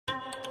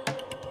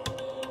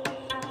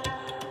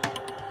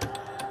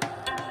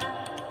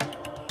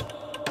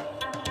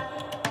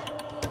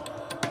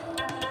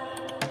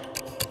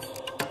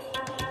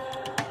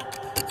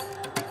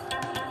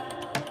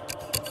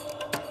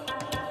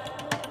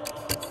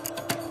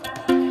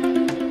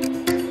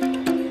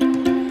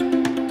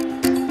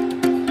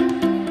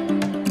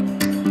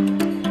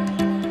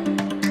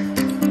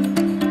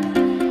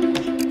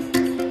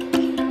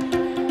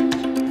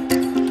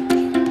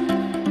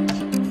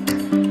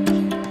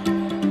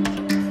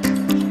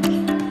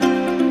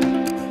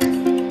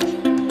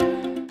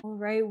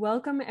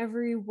Welcome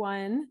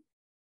everyone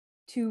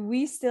to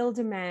We Still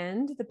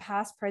Demand, the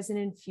past, present,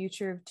 and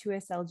future of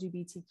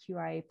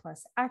 2SLGBTQIA+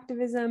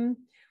 activism.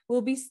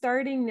 We'll be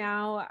starting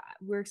now.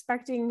 We're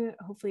expecting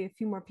hopefully a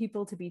few more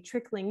people to be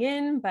trickling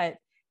in, but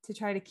to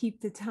try to keep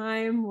the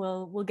time,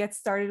 we'll get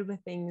started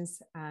with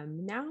things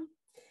now.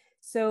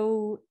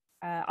 So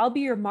I'll be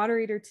your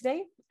moderator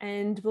today,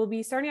 and we'll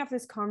be starting off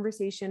this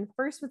conversation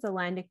first with a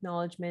land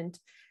acknowledgement,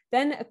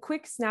 then a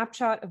quick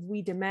snapshot of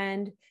We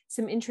Demand,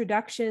 some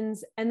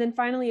introductions, and then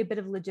finally a bit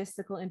of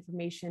logistical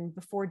information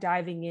before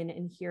diving in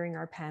and hearing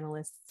our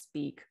panelists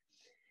speak.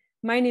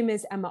 My name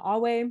is Emma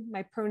Awe,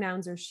 my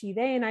pronouns are she,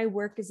 they, and I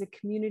work as a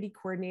community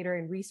coordinator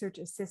and research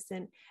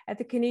assistant at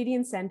the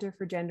Canadian Centre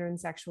for Gender and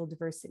Sexual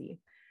Diversity.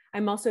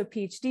 I'm also a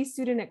PhD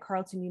student at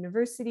Carleton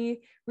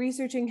University,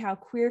 researching how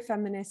queer,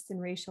 feminist,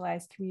 and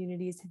racialized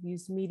communities have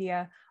used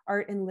media,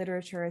 art, and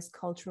literature as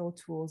cultural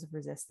tools of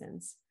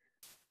resistance.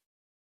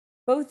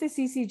 Both the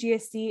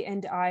CCGSD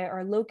and I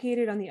are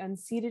located on the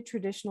unceded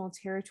traditional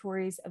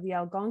territories of the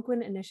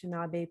Algonquin and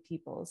Anishinaabe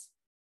peoples.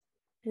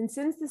 And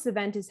since this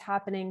event is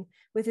happening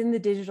within the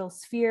digital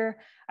sphere,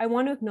 I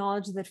want to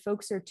acknowledge that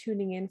folks are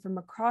tuning in from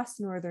across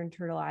Northern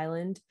Turtle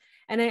Island,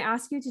 and I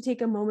ask you to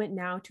take a moment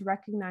now to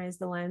recognize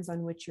the lands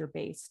on which you're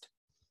based.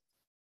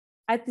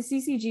 At the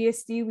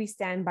CCGSD, we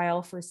stand by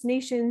all First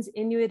Nations,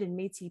 Inuit, and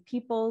Métis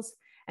peoples,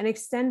 and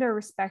extend our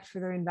respect for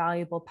their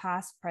invaluable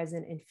past,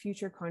 present, and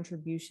future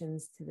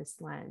contributions to this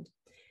land.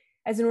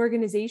 As an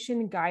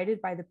organization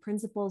guided by the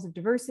principles of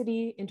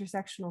diversity,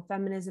 intersectional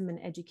feminism, and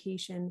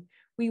education,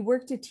 we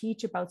work to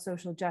teach about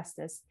social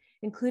justice,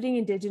 including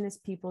Indigenous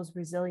peoples'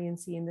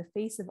 resiliency in the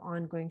face of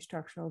ongoing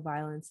structural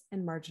violence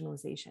and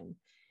marginalization.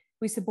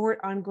 We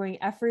support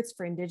ongoing efforts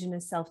for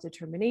Indigenous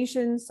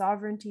self-determination,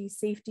 sovereignty,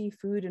 safety,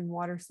 food, and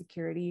water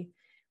security.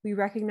 We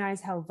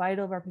recognize how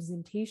vital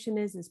representation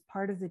is as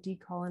part of the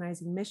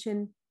decolonizing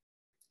mission,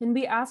 and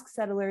we ask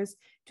settlers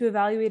to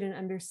evaluate and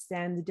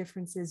understand the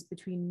differences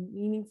between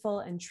meaningful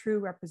and true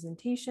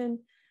representation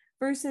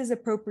versus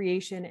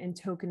appropriation and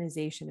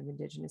tokenization of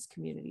Indigenous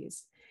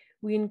communities.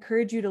 We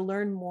encourage you to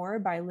learn more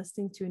by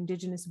listening to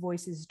Indigenous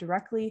voices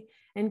directly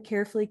and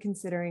carefully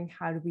considering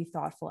how to be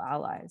thoughtful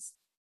allies.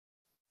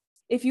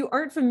 If you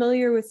aren't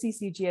familiar with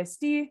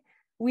CCGSD,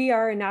 we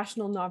are a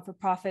national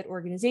non-for-profit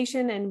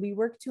organization, and we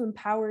work to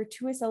empower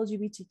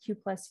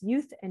 2SLGBTQ+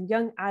 youth and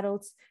young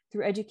adults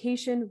through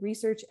education,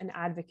 research, and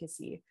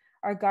advocacy.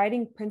 Our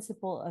guiding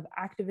principle of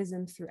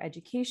activism through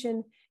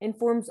education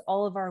informs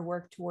all of our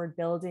work toward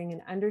building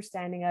an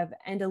understanding of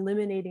and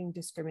eliminating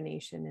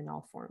discrimination in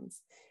all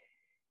forms.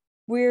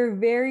 We're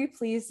very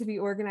pleased to be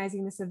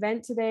organizing this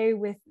event today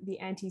with the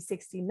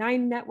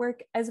Anti-69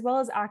 Network, as well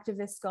as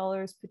activist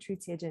scholars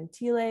Patrizia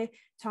Gentile,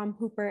 Tom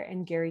Hooper,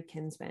 and Gary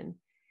Kinsman.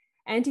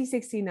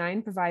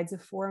 Anti-69 provides a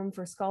forum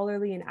for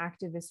scholarly and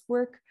activist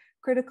work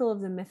critical of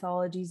the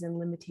mythologies and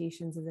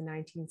limitations of the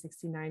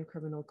 1969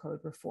 Criminal Code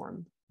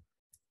reform.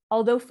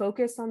 Although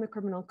focused on the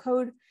Criminal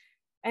Code,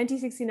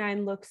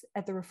 Anti-69 looks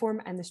at the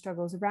reform and the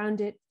struggles around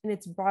it in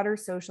its broader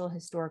social,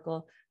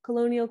 historical,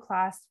 colonial,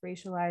 class,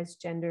 racialized,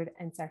 gendered,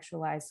 and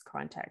sexualized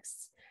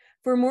contexts.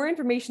 For more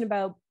information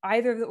about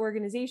either of the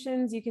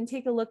organizations, you can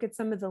take a look at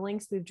some of the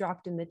links we've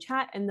dropped in the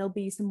chat, and there'll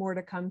be some more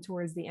to come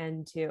towards the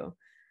end too.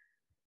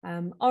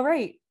 All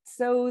right,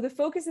 so the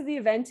focus of the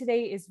event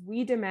today is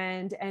We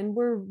Demand, and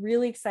we're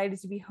really excited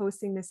to be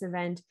hosting this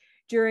event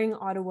during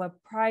Ottawa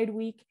Pride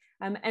Week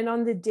and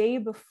on the day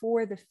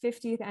before the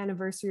 50th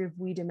anniversary of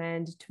We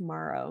Demand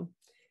tomorrow.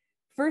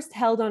 First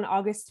held on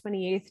August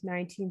 28th,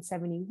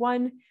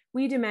 1971,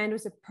 We Demand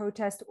was a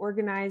protest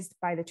organized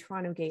by the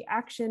Toronto Gay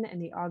Action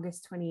and the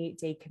August 28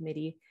 Day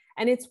Committee,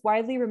 and it's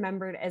widely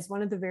remembered as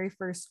one of the very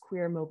first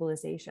queer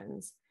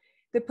mobilizations.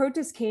 The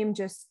protest came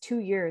just 2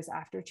 years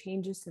after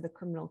changes to the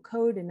Criminal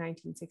Code in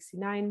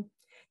 1969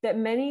 that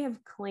many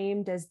have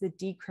claimed as the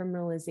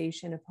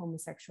decriminalization of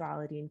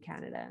homosexuality in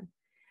Canada.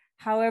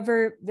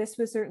 However, this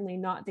was certainly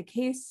not the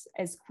case,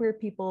 as queer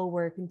people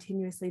were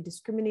continuously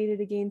discriminated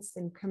against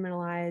and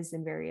criminalized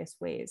in various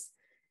ways.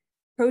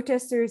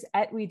 Protesters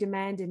at We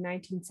Demand in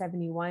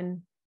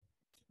 1971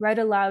 read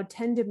aloud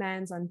 10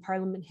 demands on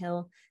Parliament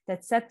Hill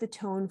that set the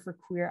tone for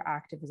queer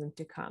activism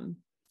to come.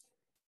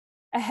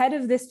 Ahead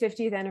of this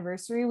 50th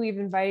anniversary, we've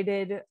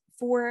invited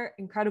 4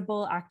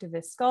 incredible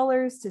activist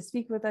scholars to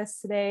speak with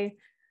us today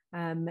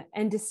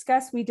and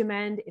discuss We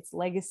Demand, its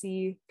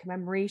legacy,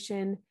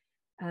 commemoration,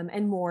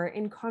 and more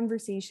in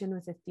conversation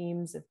with the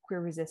themes of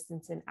queer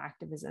resistance and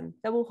activism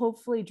that will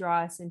hopefully draw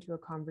us into a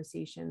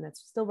conversation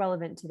that's still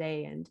relevant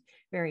today and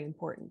very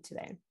important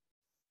today.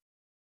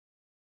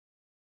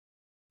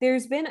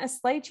 There's been a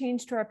slight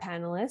change to our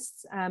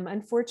panelists.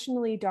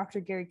 Unfortunately, Dr.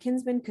 Gary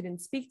Kinsman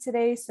couldn't speak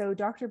today, so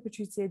Dr.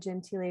 Patrizia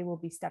Gentile will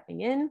be stepping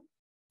in.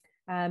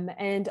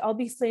 And I'll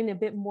be explaining a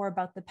bit more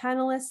about the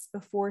panelists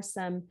before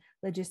some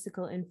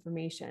logistical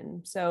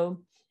information.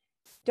 So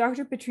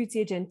Dr.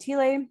 Patrizia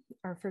Gentile,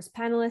 our first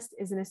panelist,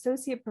 is an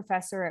associate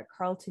professor at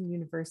Carleton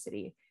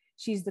University.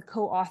 She's the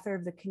co-author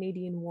of The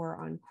Canadian War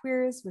on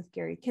Queers with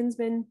Gary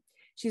Kinsman.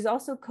 She's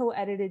also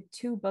co-edited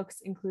 2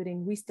 books,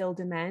 including We Still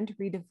Demand,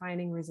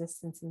 Redefining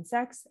Resistance in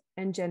Sex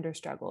and Gender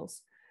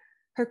Struggles.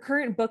 Her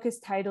current book is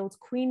titled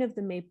Queen of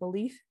the Maple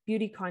Leaf,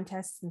 Beauty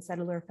Contests and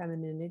Settler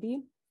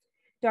Femininity.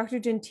 Dr.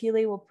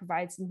 Gentile will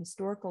provide some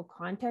historical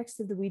context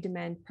of the We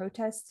Demand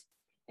protest,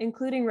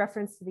 including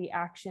reference to the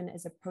action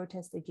as a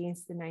protest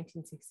against the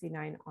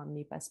 1969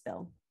 Omnibus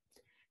Bill.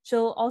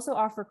 She'll also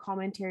offer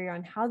commentary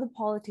on how the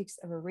politics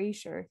of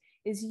erasure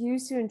is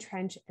used to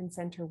entrench and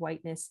center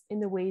whiteness in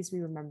the ways we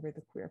remember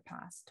the queer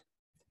past.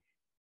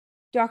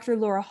 Dr.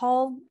 Laura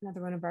Hall,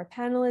 another one of our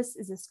panelists,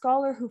 is a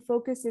scholar who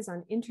focuses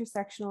on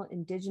intersectional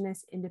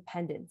Indigenous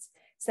independence,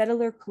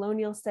 settler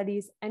colonial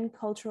studies, and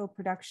cultural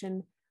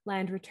production,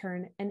 land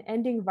return, and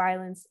ending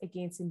violence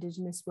against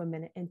Indigenous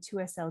women and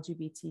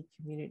 2SLGBT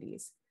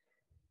communities.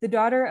 The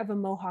daughter of a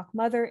Mohawk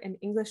mother and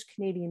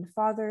English-Canadian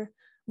father,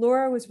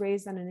 Laura was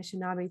raised on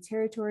Anishinaabe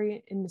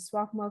territory in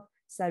Miswakmuk,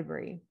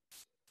 Sudbury.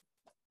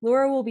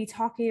 Laura will be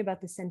talking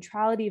about the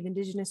centrality of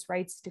Indigenous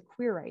rights to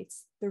queer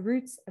rights, the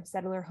roots of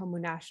settler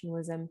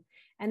homonationalism,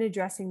 and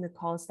addressing the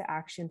calls to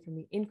action from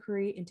the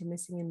inquiry into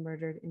missing and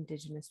murdered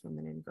Indigenous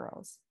women and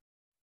girls.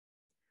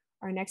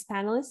 Our next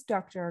panelist,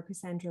 Dr.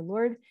 Cassandra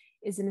Lord,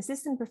 is an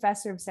assistant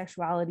professor of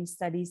sexuality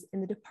studies in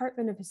the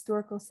Department of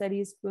Historical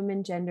Studies,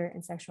 Women, Gender,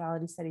 and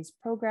Sexuality Studies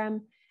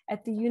program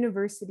at the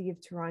University of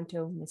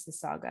Toronto,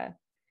 Mississauga.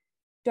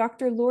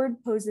 Dr.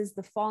 Lord poses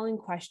the following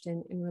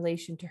question in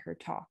relation to her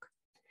talk.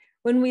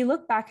 When we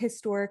look back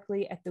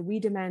historically at the We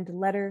Demand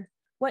letter,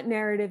 what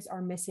narratives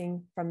are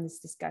missing from this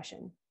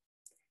discussion?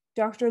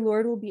 Dr.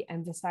 Lord will be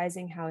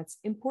emphasizing how it's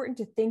important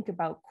to think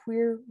about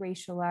queer,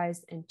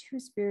 racialized, and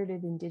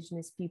two-spirited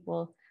Indigenous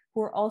people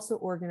who are also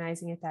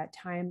organizing at that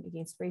time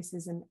against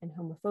racism and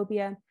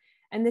homophobia,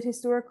 and that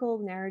historical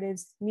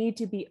narratives need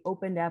to be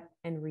opened up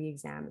and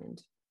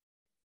re-examined.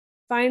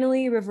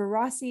 Finally, River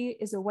Rossi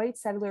is a white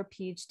settler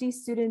PhD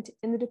student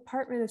in the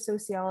Department of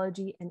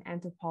Sociology and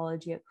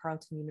Anthropology at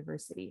Carleton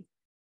University.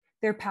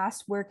 Their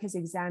past work has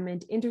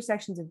examined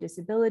intersections of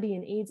disability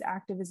and AIDS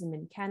activism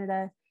in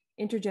Canada,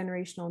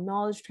 intergenerational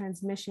knowledge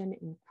transmission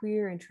in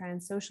queer and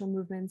trans social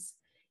movements,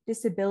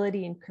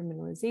 disability and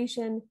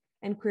criminalization,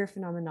 and queer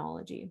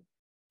phenomenology.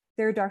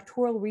 Their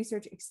doctoral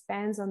research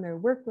expands on their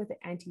work with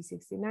the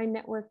Anti-69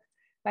 Network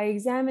by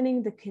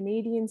examining the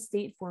Canadian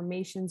state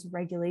formation's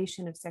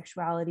regulation of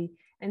sexuality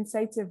and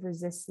sites of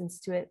resistance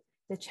to it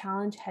that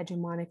challenge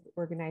hegemonic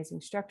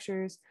organizing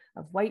structures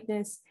of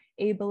whiteness,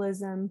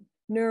 ableism,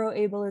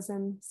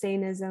 neuroableism,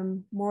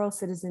 saneism, moral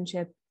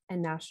citizenship,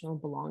 and national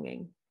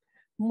belonging.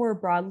 More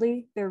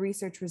broadly, their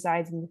research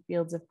resides in the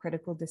fields of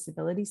critical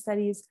disability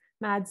studies,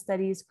 MAD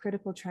studies,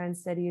 critical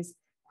trans studies,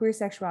 queer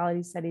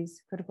sexuality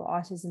studies, critical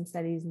autism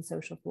studies, and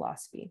social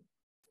philosophy.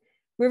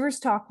 River's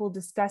talk will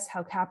discuss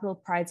how Capital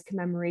Pride's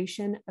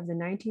commemoration of the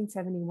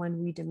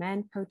 1971 We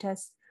Demand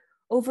protests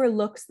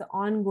overlooks the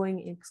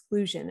ongoing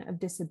exclusion of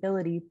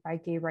disability by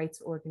gay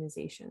rights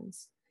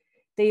organizations.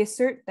 They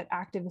assert that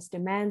activist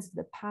demands of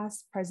the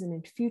past, present,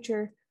 and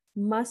future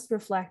must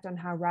reflect on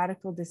how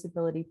radical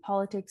disability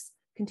politics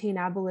contain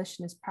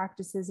abolitionist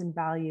practices and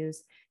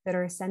values that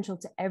are essential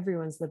to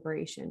everyone's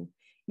liberation,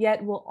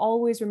 yet will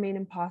always remain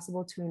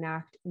impossible to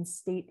enact in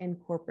state and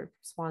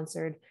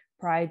corporate-sponsored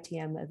Pride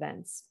TM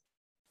events.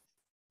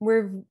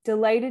 We're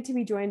delighted to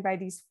be joined by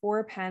these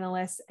 4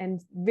 panelists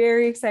and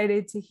very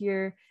excited to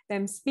hear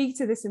them speak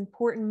to this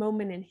important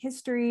moment in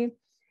history.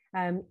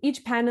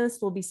 Each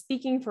panelist will be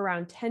speaking for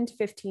around 10 to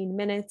 15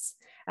 minutes,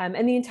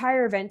 and the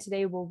entire event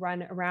today will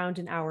run around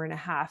an hour and a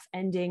half,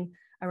 ending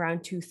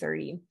around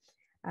 2:30.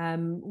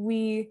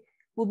 We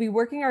will be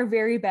working our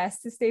very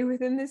best to stay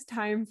within this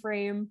time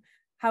frame.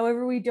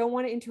 However, we don't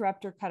want to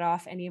interrupt or cut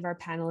off any of our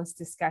panelists'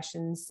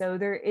 discussions, so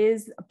there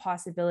is a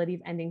possibility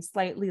of ending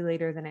slightly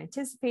later than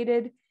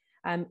anticipated.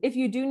 If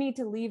you do need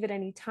to leave at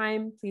any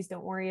time, please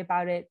don't worry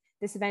about it.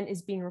 This event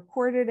is being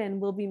recorded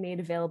and will be made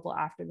available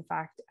after the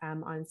fact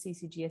on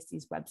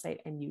CCGSD's website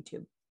and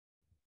YouTube.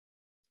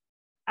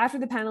 After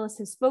the panelists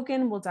have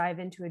spoken, we'll dive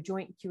into a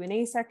joint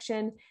Q&A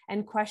section,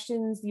 and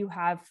questions you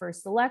have for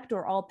select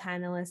or all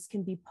panelists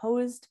can be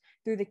posed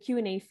through the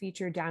Q&A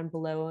feature down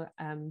below.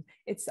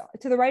 It's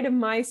to the right of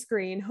my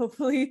screen,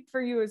 hopefully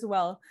for you as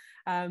well.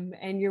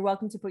 And you're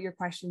welcome to put your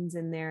questions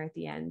in there at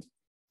the end.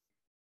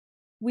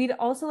 We'd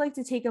also like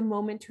to take a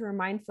moment to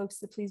remind folks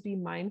to please be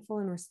mindful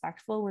and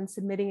respectful when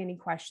submitting any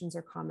questions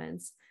or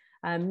comments.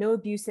 No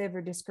abusive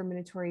or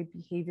discriminatory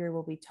behavior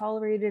will be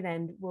tolerated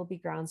and will be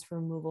grounds for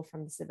removal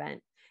from this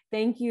event.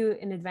 Thank you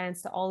in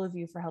advance to all of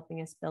you for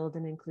helping us build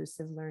an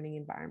inclusive learning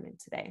environment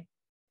today.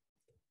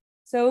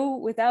 So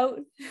without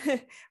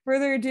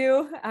further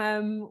ado,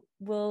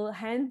 we'll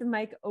hand the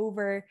mic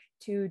over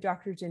to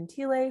Dr.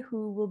 Gentile,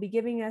 who will be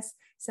giving us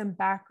some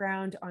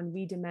background on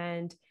We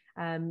Demand,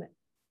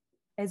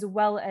 as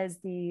well as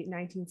the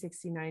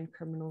 1969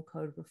 Criminal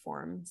Code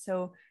reform.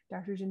 So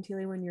Dr.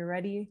 Gentile, when you're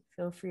ready,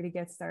 feel free to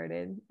get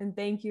started. And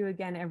thank you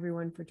again,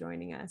 everyone, for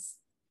joining us.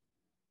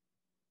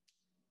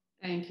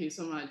 Thank you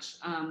so much.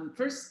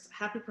 First,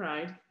 happy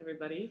Pride,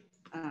 everybody,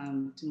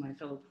 to my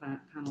fellow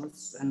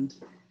panelists. And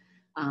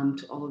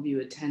to all of you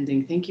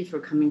attending. Thank you for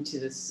coming to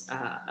this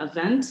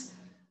event.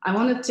 I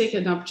want to take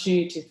an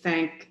opportunity to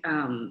thank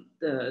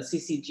the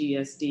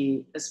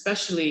CCGSD,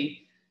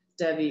 especially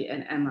Debbie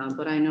and Emma,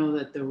 but I know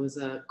that there was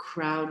a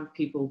crowd of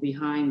people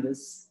behind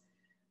this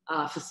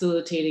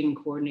facilitating and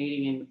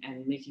coordinating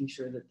and making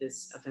sure that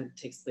this event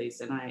takes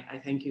place. And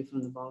I thank you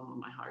from the bottom of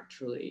my heart,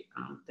 truly.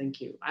 Thank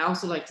you. I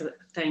also like to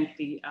thank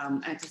the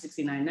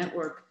Anti-69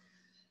 Network,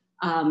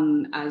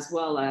 as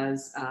well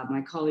as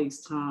my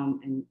colleagues,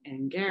 Tom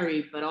and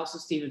Gary, but also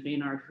Stephen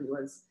Maynard, who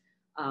was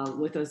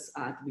with us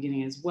at the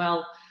beginning as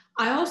well.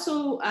 I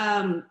also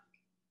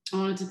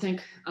wanted to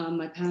thank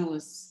my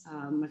panelists,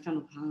 my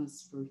fellow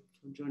panelists for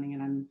joining,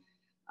 and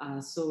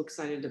I'm so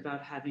excited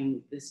about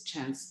having this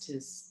chance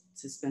to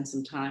spend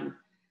some time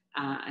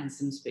and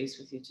some space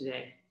with you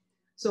today.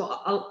 So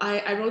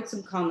I wrote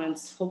some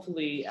comments.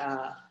 Hopefully,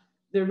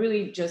 they're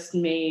really just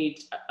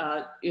made,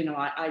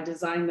 I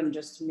designed them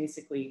just to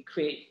basically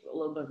create a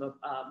little bit of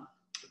a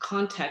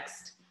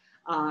context,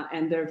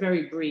 and they're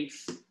very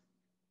brief.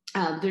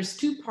 There's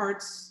two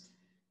parts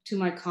to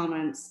my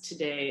comments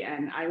today,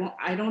 and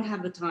I don't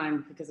have the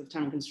time because of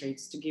time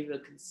constraints to give a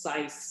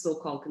concise,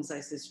 so-called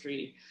concise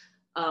history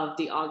of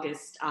the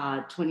August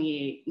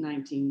 28,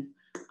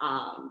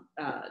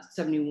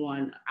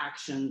 1971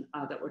 action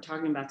that we're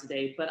talking about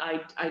today. But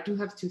I do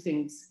have two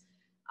things.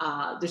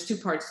 There's two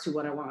parts to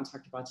what I want to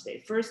talk about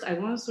today. First, I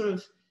want to sort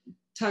of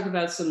talk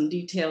about some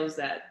details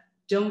that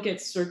don't get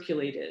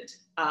circulated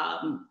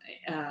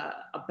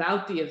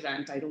about the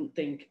event, I don't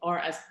think, are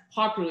as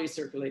popularly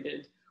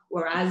circulated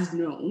or as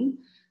known,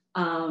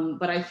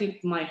 but I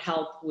think might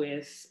help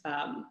with,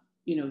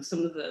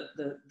 some of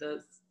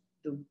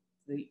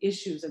the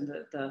issues and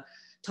the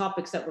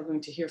topics that we're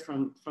going to hear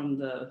from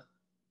the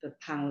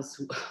panelists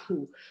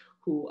who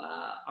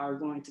are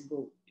going to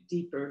go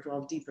deeper,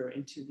 delve deeper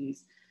into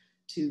these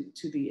to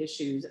the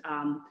issues.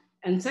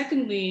 And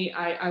secondly,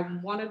 I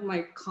wanted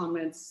my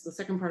comments, the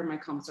second part of my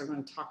comments are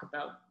going to talk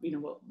about,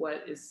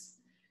 what is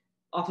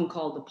often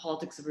called the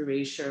politics of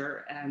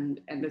erasure and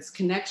its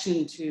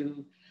connection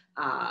to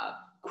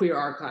queer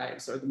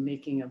archives, or the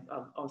making of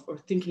or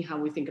thinking how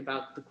we think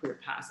about the queer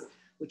past,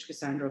 which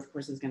Cassandra, of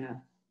course, is going to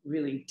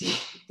really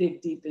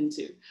dig deep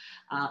into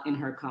in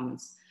her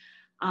comments.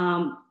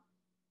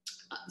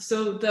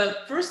 So the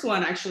first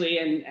one, actually,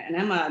 and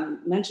Emma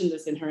mentioned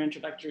this in her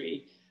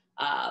introductory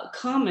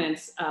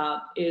comments,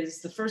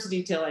 is the first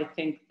detail I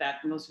think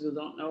that most people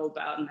don't know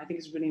about, and I think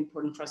it's really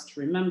important for us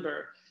to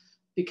remember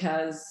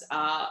because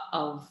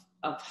of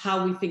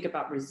how we think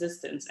about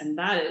resistance, and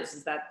that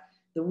is that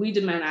the We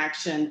Demand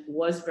action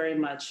was very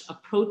much a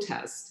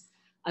protest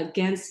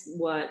against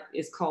what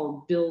is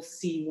called Bill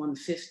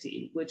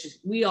C-150, which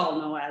we all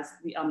know as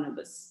the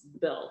Omnibus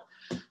Bill.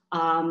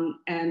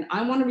 And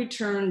I want to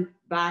return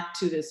back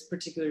to this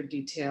particular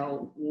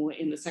detail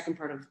in the second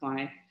part of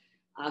my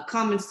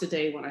comments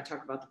today when I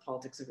talk about the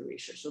politics of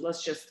erasure. So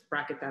let's just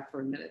bracket that for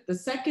a minute. The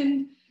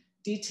second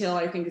detail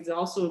I think is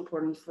also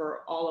important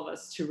for all of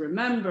us to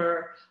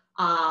remember,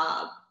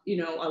 at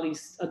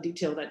least a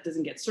detail that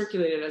doesn't get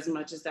circulated as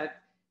much, is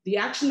that the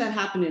action that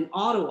happened in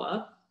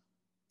Ottawa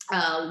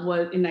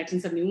was in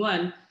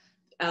 1971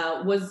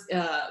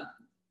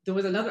 there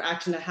was another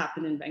action that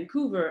happened in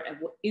Vancouver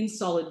in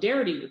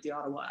solidarity with the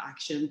Ottawa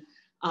action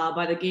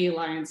by the Gay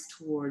Alliance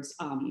towards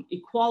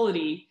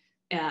Equality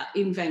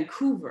in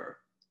Vancouver.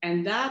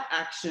 And that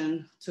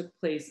action took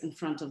place in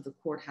front of the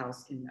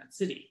courthouse in that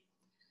city.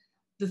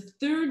 The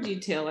third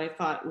detail I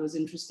thought was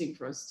interesting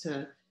for us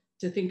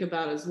to think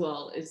about as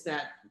well is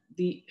that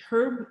the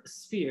Herb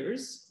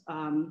Spears,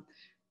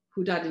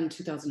 who died in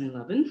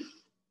 2011,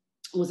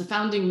 was a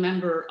founding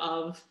member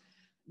of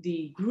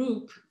the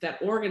group that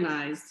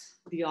organized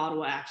the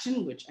Ottawa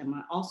action, which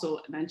Emma also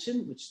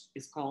mentioned, which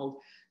is called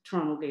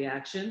Toronto Gay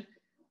Action.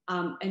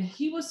 And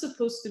he was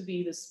supposed to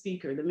be the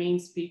speaker, the main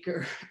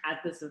speaker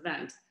at this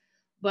event.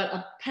 But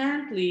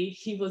apparently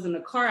he was in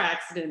a car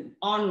accident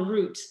en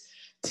route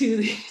to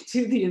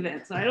the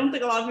event. So I don't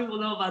think a lot of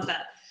people know about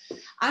that.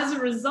 As a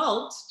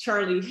result,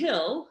 Charlie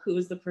Hill, who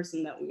is the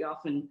person that we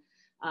often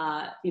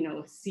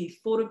see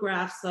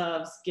photographs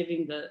of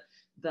giving the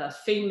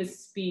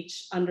famous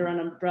speech under an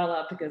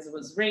umbrella because it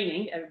was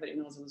raining. Everybody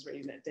knows it was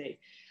raining that day.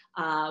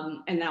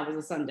 And that was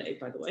a Sunday,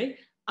 by the way.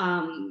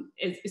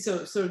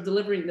 So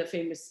delivering the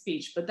famous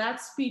speech, but that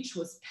speech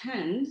was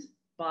penned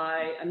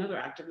by another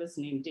activist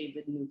named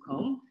David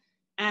Newcomb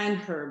and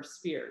Herb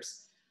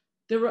Spears.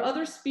 There were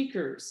other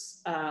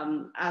speakers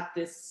at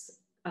this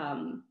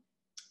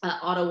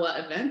Ottawa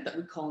event that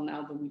we call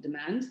now the We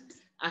Demand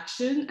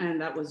action,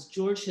 and that was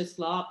George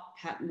Hislop,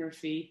 Pat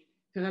Murphy,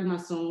 Pierre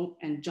Masson,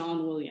 and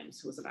John Williams,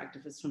 who was an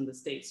activist from the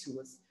States who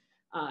was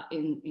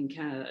in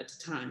Canada at the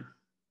time.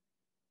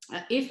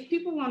 If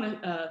people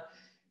want to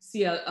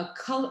see a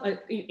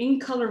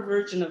in-color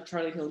version of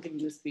Charlie Hill giving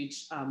the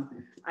speech,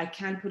 I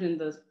can put in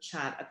the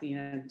chat at the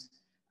end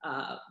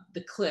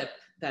the clip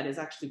that is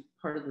actually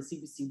part of the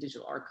CBC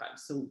Digital Archive.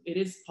 So it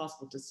is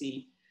possible to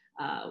see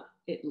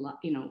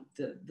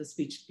the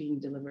speech being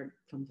delivered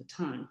from the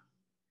time.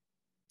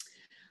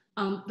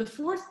 The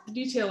fourth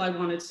detail I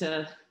wanted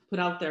to put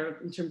out there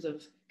in terms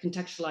of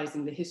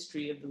contextualizing the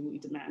history of the We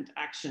Demand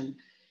action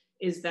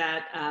is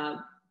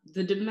that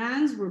the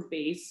demands were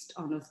based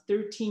on a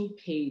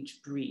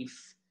 13-page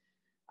brief,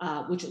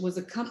 which was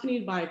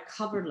accompanied by a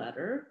cover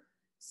letter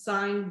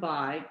signed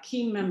by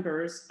key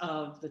members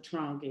of the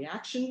Toronto Gay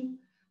Action,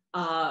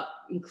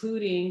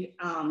 including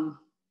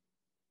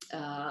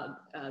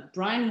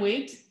Brian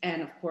Waite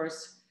and, of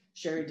course,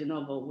 Sherry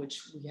DeNovo,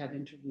 which we have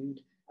interviewed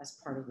as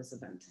part of this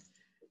event.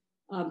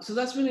 So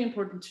that's really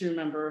important to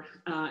remember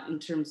in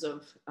terms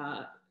of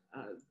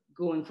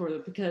going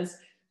forward, because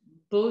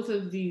both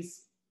of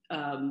these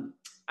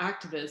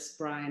activists,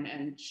 Brian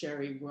and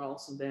Sherry, were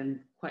also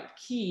then quite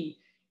key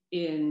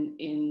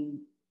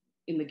in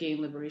the gay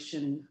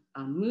liberation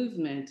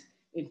movement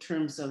in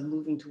terms of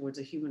moving towards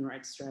a human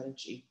rights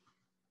strategy.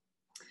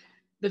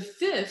 The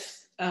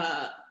fifth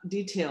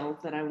detail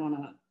that I want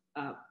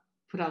to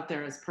put out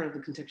there as part of the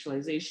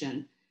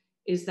contextualization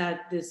is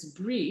that this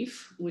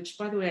brief, which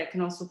by the way, I can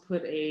also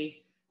put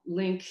a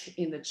link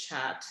in the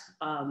chat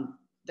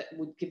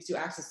that gives you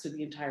access to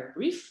the entire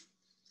brief,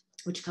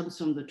 which comes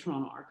from the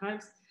Toronto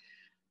Archives,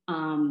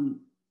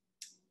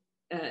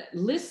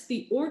 lists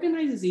the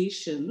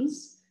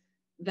organizations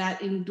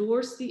that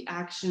endorse the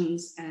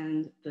actions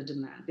and the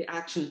demand, the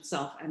action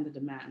itself and the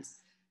demands.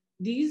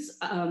 These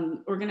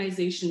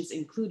organizations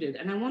included,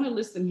 and I want to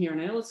list them here,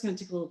 and I know it's going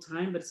to take a little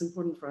time, but it's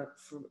important for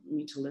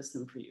me to list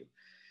them for you.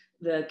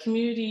 The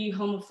Community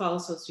Homophile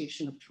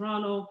Association of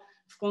Toronto,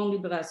 Front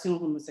Libération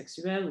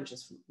Homosexuelle, which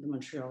is the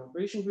Montreal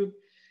Liberation Group,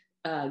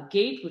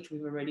 GATE, which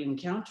we've already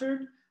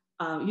encountered,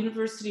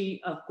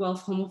 University of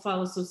Guelph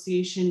Homophile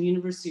Association,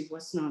 University of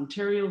Western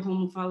Ontario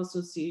Homophile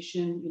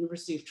Association,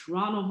 University of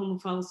Toronto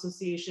Homophile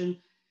Association,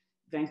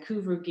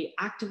 Vancouver Gay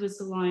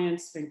Activist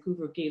Alliance,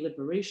 Vancouver Gay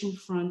Liberation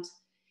Front,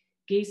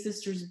 Gay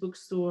Sisters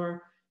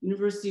Bookstore,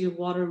 University of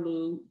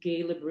Waterloo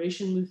Gay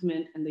Liberation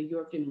Movement, and the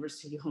York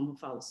University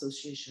Homophile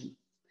Association.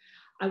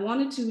 I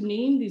wanted to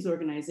name these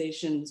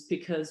organizations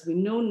because we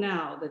know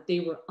now that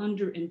they were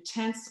under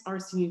intense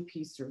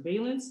RCMP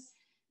surveillance,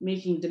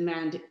 making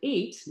demand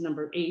 8,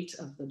 number 8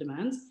 of the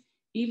demands,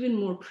 even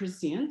more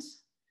prescient,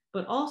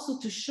 but also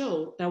to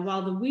show that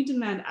while the We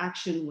Demand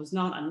action was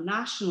not a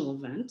national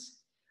event,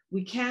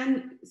 we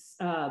can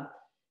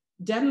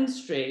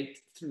demonstrate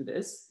through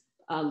this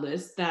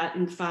list that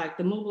in fact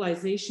the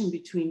mobilization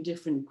between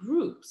different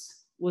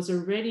groups was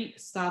already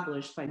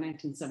established by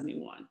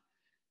 1971.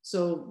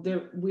 So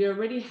we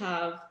already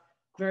have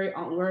we're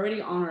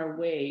already on our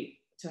way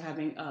to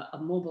having a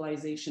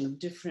mobilization of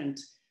different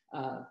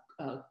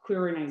queer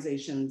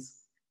organizations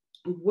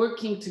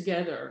working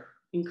together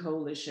in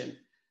coalition.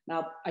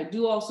 Now, I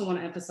do also want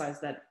to emphasize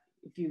that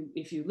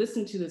if you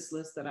listen to this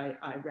list that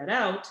I read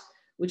out,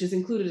 which is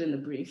included in the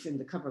brief, in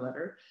the cover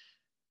letter,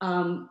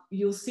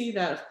 you'll see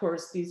that, of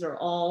course, these are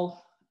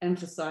all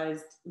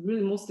emphasized,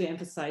 really mostly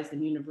emphasized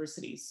in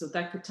universities. So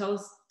that could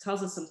tells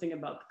us something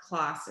about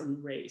class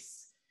and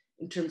race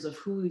in terms of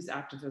who these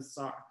activists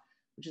are,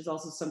 which is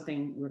also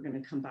something we're going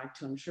to come back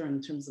to, I'm sure,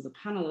 in terms of the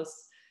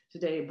panelists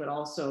today, but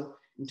also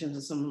in terms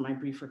of some of my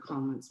briefer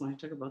comments when I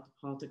talk about the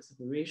politics of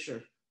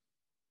erasure.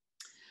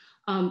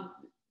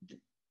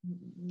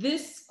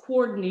 This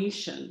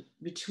coordination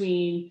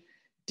between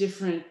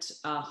different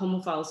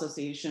homophile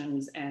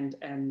associations and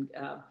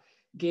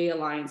gay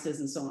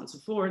alliances and so on and so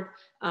forth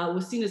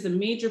was seen as a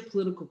major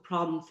political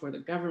problem for the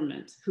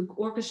government, who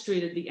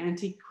orchestrated the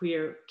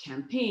anti-queer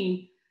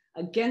campaign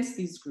against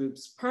these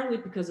groups, partly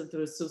because of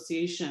their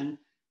association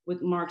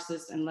with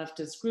Marxist and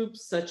leftist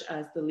groups, such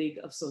as the League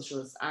of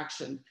Socialist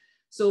Action.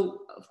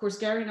 So, of course,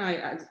 Gary and I,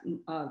 as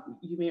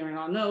you may or may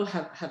not know,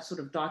 have sort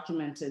of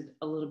documented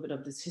a little bit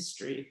of this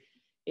history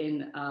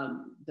in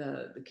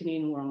the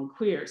Canadian War on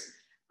Queers.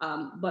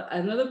 But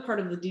another part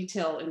of the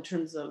detail in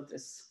terms of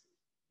this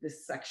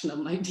section of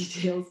my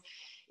details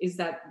is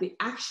that the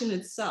action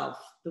itself,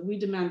 the We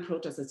Demand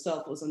protest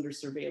itself, was under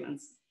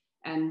surveillance.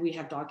 And we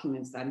have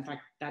documents that, in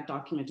fact, that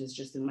document is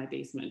just in my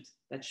basement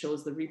that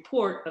shows the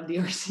report of the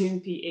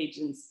RCMP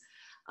agents,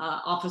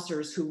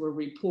 officers who were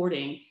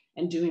reporting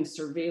and doing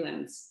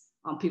surveillance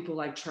on people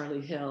like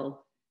Charlie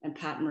Hill and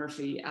Pat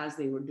Murphy as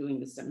they were doing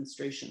this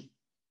demonstration.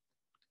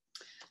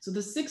 So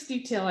the sixth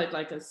detail I'd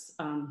like us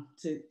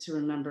to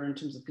remember in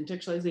terms of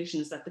contextualization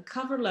is that the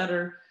cover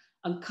letter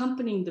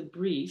accompanying the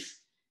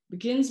brief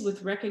begins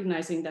with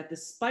recognizing that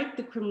despite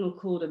the Criminal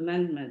Code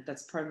amendment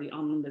that's part of the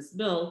Omnibus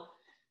Bill,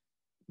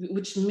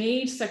 which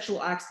made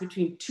sexual acts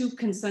between two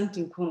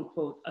consenting, quote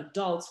unquote,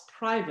 adults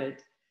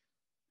private,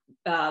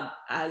 it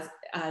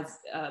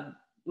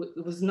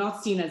was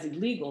not seen as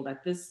illegal,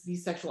 that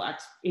these sexual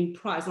acts in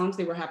private, as long as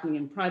they were happening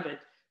in private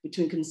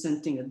between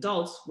consenting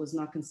adults, was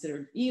not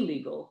considered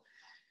illegal,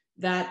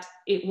 that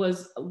it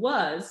was,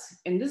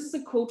 and this is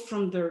a quote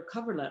from their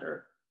cover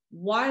letter,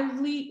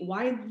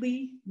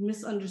 widely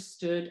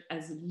misunderstood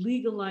as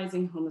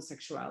legalizing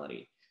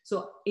homosexuality.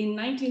 So in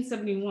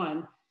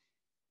 1971,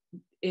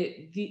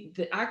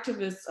 the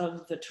activists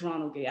of the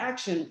Toronto Gay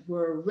Action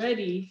were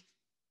already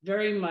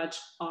very much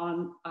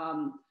on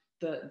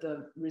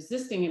the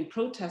resisting and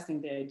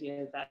protesting the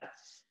idea that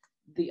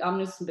the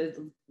omnibus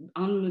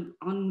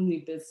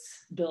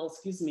bill,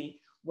 excuse me,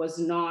 was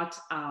not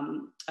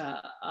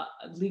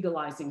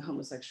legalizing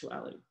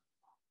homosexuality.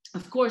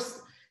 Of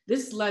course,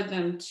 this led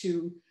them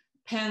to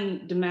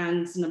pen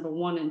demands number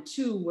 1 and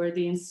 2, where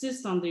they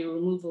insist on the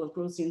removal of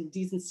gross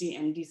indecency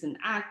and indecent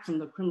act from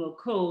the criminal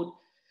code,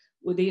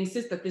 where they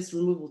insist that this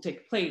removal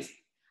take place,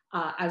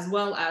 as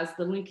well as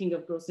the linking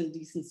of gross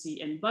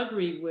indecency and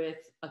buggery with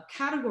a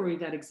category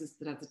that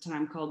existed at the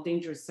time called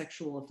dangerous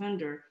sexual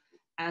offender,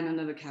 and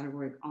another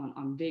category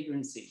on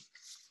vagrancy.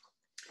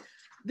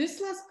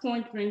 This last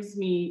point brings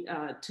me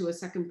to a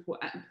second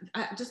point.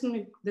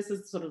 This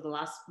is sort of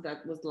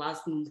that was the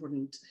last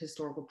important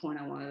historical point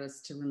I wanted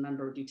us to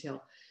remember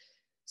detail.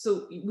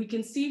 So we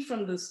can see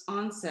from this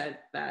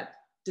onset that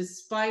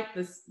despite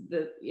this,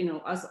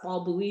 us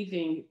all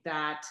believing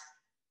that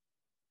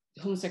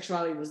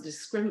homosexuality was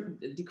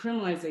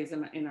decriminalized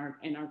in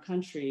our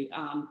country,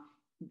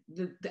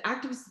 the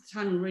activists at the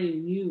time already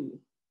knew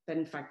that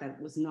in fact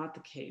that was not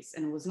the case,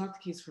 and it was not the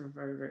case for a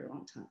very, very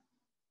long time.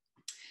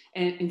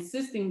 And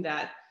insisting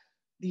that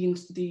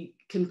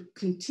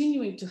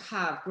continuing to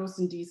have gross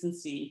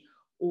indecency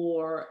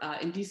or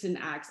indecent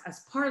acts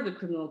as part of the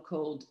criminal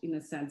code, in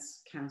a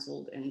sense,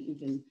 canceled and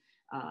even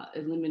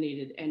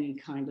eliminated any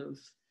kind of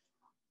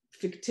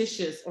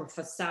fictitious or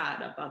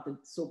facade about the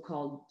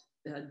so-called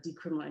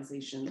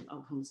decriminalization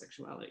of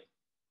homosexuality.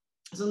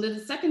 So in the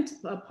second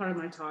part of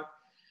my talk,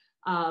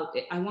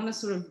 I want to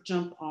sort of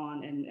jump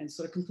on and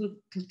sort of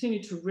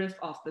continue to riff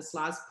off this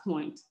last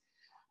point,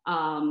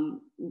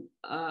 and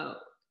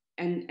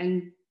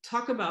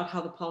talk about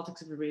how the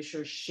politics of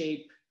erasure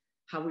shape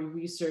how we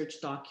research,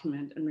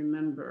 document, and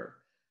remember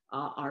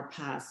our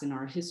past and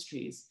our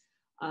histories.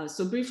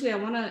 So briefly, I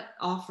want to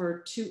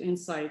offer 2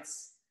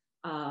 insights,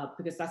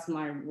 because that's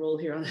my role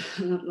here on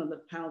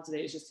the panel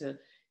today, is just to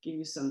give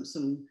you some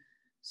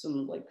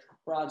like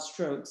broad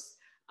strokes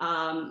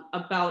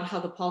about how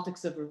the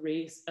politics of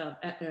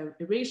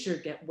erasure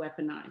get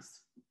weaponized.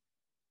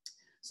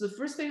 So the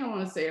first thing I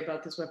want to say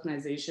about this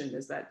weaponization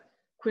is that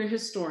queer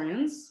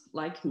historians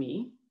like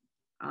me,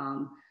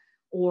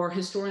 or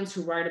historians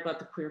who write about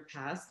the queer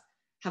past,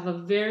 have a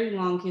very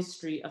long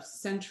history of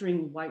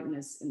centering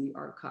whiteness in the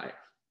archive,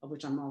 of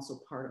which I'm also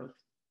part of.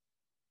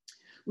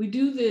 We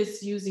do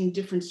this using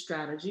different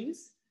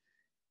strategies,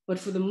 but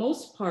for the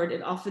most part,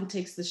 it often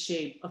takes the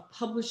shape of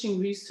publishing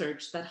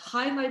research that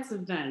highlights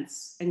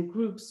events and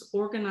groups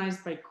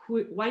organized by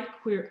white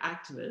queer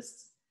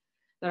activists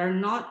that are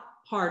not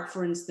part,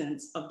 for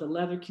instance, of the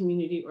leather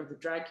community or the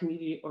drag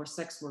community or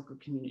sex worker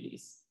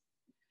communities.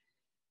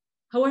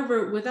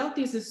 However, without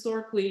these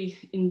historically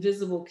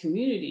invisible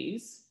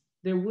communities,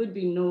 there would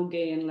be no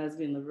gay and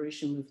lesbian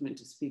liberation movement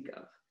to speak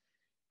of.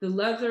 The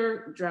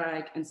leather,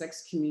 drag, and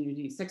sex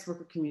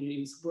worker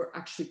communities were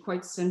actually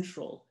quite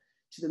central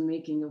to the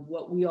making of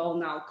what we all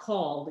now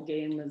call the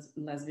gay and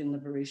lesbian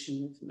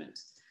liberation movement.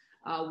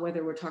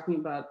 Whether we're talking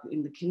about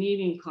in the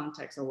Canadian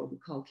context, or what we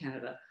call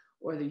Canada,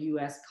 or the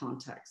US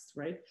context,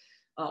 right?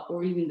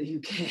 Or even the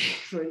UK,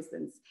 for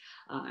instance,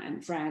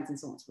 and France and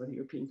so on, for the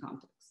European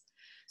context.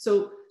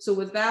 So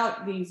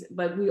without these,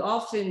 but we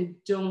often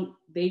don't,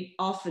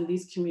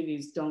 these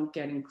communities don't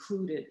get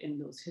included in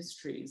those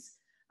histories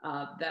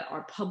that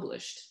are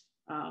published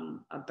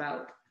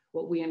about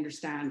what we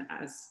understand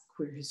as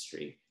queer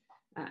history.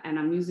 And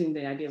I'm using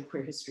the idea of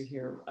queer history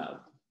here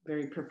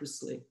very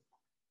purposely.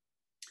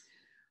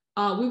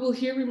 We will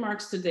hear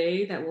remarks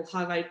today that will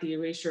highlight the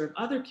erasure of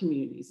other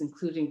communities,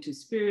 including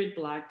Two-Spirit,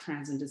 Black,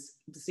 trans, and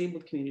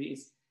disabled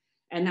communities,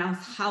 and now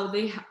how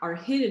they are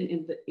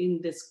hidden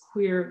in this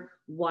queer,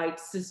 white,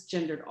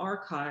 cisgendered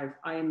archive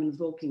I am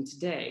invoking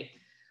today.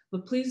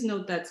 But please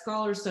note that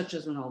scholars such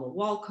as Ronaldo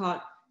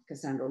Walcott,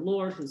 Cassandra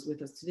Lord, who's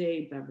with us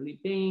today, Beverly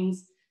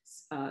Baines,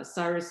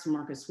 Cyrus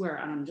Marcus Ware,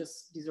 and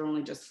these are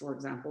only just 4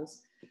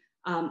 examples,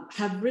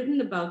 have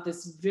written about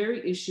this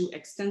very issue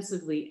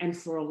extensively and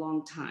for a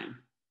long time.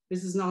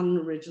 This is not an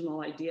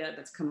original idea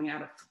that's coming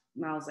out of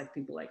mouths like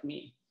people like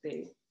me.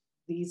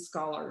 These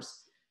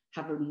scholars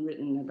have been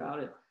written about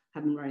it,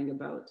 have been writing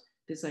about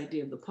this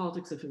idea of the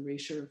politics of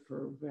erasure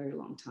for a very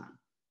long time.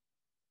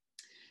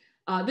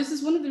 This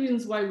is one of the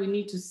reasons why we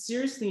need to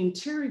seriously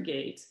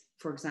interrogate,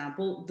 for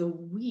example, the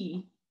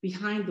we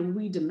behind the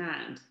we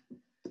demand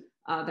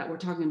that we're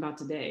talking about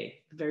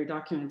today, the very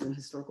documented and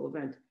historical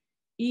event,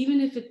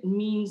 even if it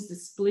means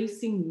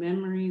displacing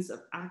memories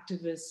of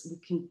activists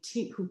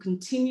who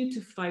continue to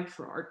fight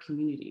for our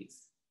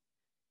communities.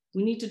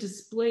 We need to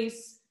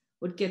displace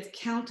what gets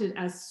counted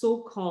as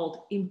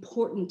so-called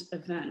important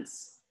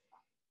events,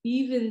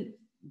 even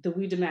the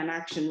We Demand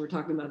action we're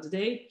talking about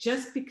today,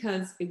 just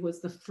because it was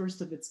the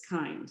first of its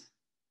kind.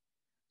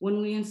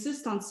 When we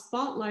insist on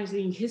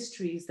spotlighting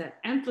histories that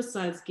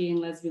emphasize gay and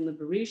lesbian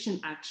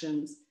liberation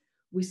actions,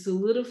 we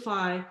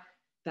solidify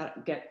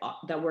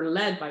that were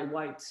led by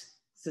white,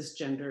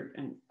 cisgendered,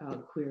 and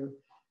queer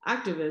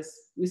activists.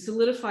 We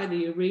solidify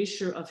the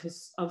erasure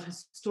of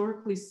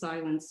historically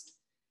silenced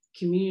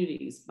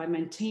communities by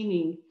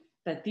maintaining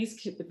that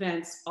these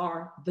events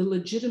are the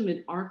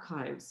legitimate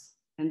archives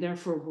and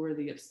therefore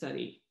worthy of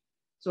study.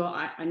 So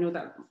I know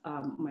that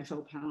my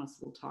fellow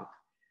panelists will talk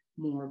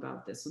more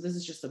about this. So this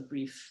is just a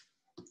brief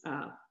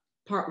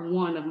part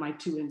one of my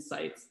 2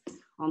 insights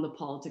on the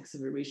politics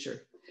of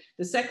erasure.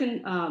 The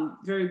second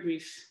very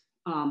brief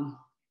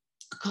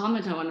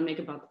comment I want to make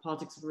about the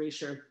politics of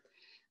erasure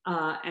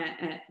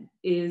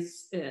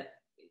is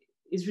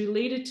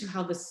related to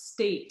how the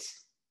state,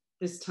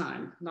 this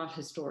time, not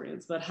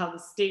historians, but how the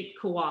state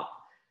co-opt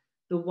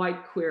the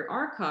white queer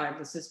archive,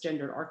 the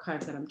cisgendered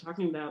archive that I'm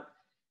talking about,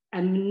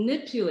 and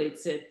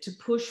manipulates it to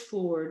push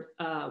forward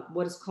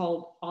what is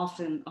called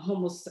often a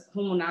homo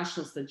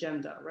nationalist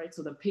agenda, right?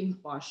 So the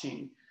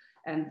pinkwashing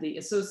and the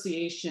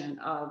association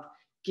of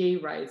gay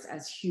rights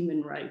as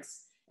human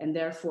rights, and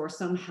therefore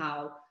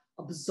somehow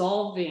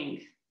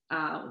absolving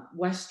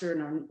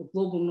Western or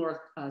global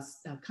North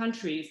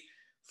countries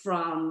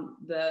from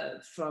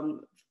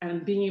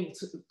and being able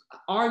to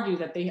argue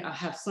that they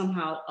have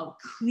somehow a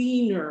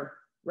cleaner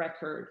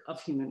record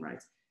of human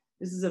rights.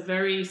 This is a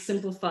very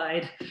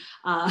simplified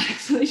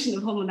explanation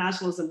of homo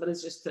nationalism, but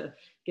it's just to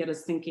get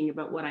us thinking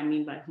about what I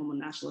mean by homo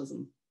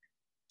nationalism.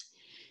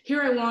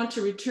 Here I want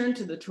to return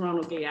to the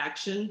Toronto Gay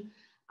Action,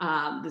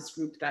 this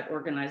group that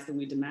organized the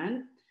We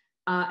Demand,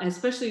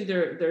 especially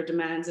their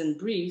demands and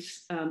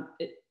briefs, and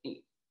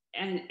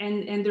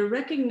their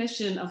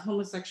recognition of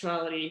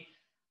homosexuality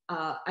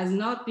as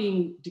not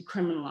being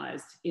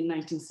decriminalized in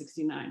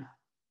 1969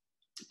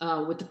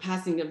 with the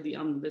passing of the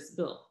Omnibus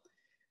Bill.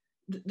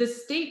 The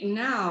state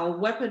now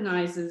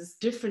weaponizes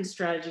different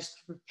strategies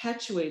to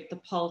perpetuate the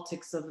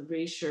politics of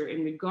erasure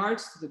in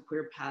regards to the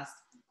queer past,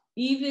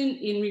 even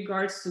in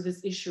regards to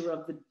this issue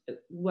of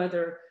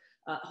whether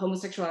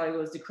homosexuality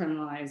was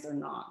decriminalized or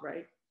not,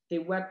 right? They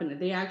weapon it.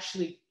 They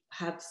actually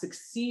have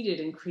succeeded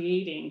in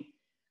creating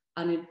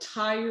an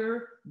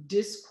entire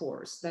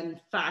discourse that in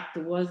fact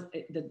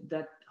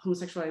that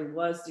homosexuality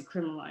was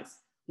decriminalized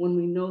when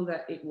we know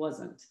that it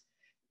wasn't.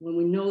 When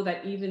we know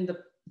that even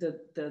the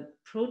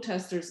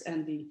protesters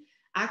and the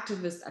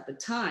activists at the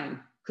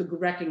time could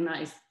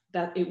recognize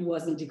that it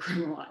wasn't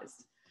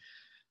decriminalized.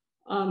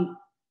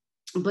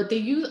 But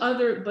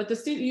the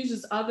state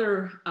uses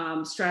other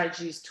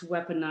strategies to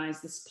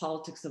weaponize this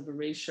politics of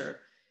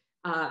erasure.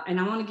 And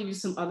I want to give you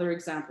some other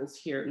examples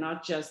here,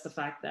 not just the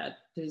fact that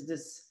there's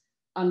this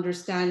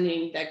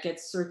understanding that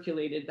gets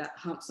circulated that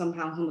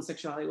somehow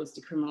homosexuality was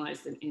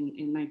decriminalized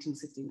in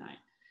 1969.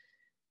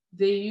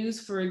 They use,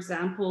 for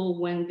example,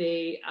 when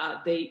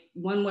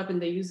one weapon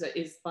they use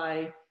is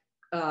by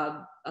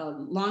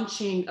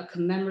launching a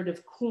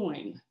commemorative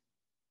coin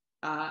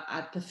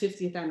at the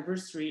 50th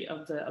anniversary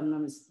of the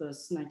Omnibus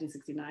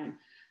 1969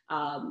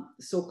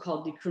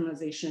 so-called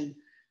decriminalization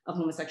of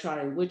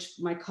homosexuality, which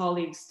my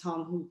colleagues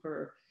Tom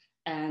Hooper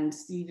and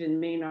Stephen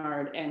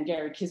Maynard and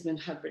Gary Kinsman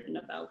have written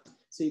about.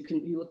 So you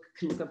can look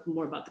up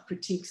more about the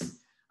critiques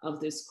of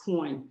this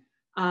coin.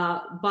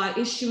 By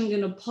issuing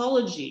an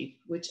apology,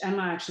 which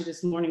Emma actually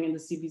this morning in the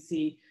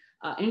CBC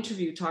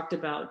interview talked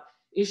about,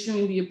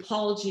 issuing the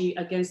apology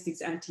against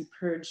these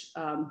anti-queer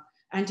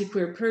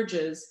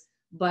purges,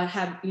 but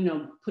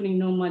putting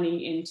no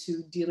money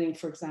into dealing,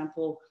 for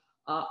example,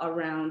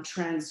 around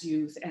trans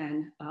youth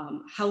and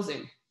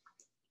housing.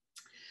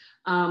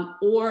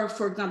 Or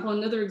for example,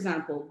 another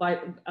example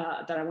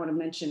that I want to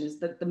mention is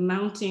that the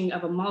mounting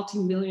of a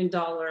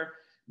multi-million-dollar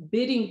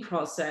bidding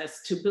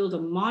process to build a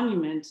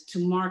monument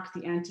to mark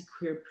the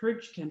anti-queer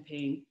purge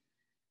campaign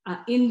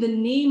in the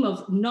name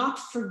of not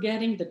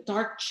forgetting the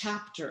dark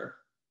chapter.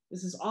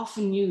 This is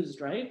often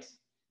used, right?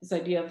 This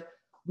idea of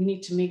we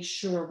need to make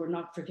sure we're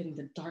not forgetting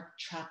the dark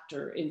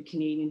chapter in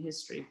Canadian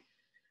history,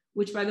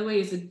 which by the way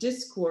is a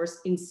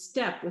discourse in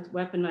step with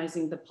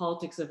weaponizing the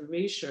politics of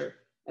erasure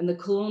and the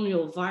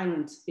colonial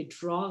violence it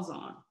draws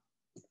on.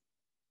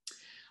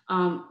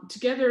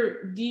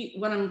 Together,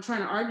 what I'm trying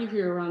to argue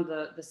here around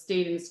the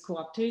state and its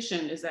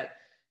co-optation is that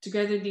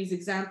together these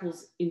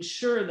examples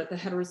ensure that the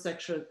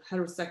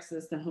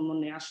heterosexist and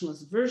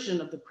homo-nationalist version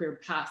of the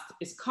queer past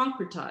is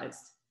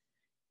concretized.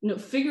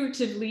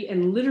 Figuratively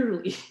and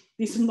literally,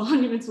 these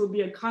monuments will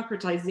be a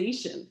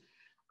concretization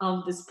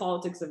of this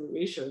politics of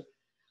erasure,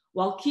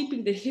 while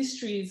keeping the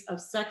histories of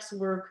sex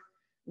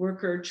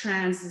worker,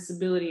 trans,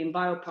 disability, and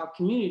BIPOC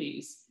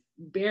communities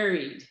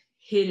buried,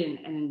 hidden,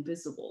 and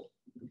invisible.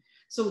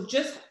 So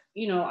just,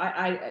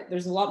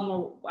 there's a lot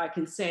more I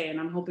can say, and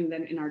I'm hoping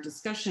that in our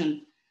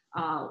discussion,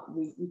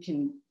 we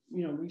can,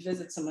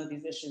 revisit some of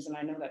these issues. And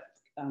I know that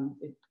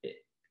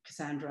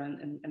Cassandra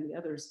and the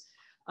others,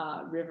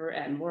 River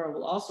and Maura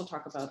will also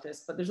talk about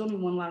this, but there's only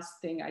one last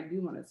thing I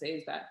do want to say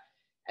is that,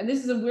 and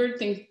this is a weird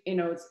thing,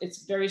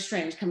 it's very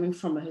strange coming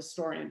from a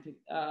historian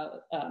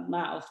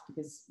mouth,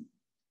 because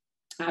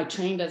I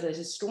trained as a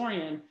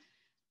historian,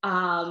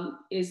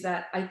 is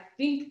that I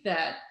think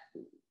that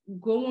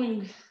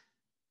one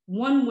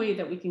way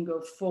that we can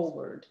go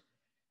forward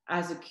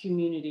as a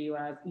community,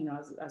 or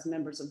as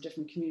members of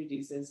different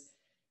communities, is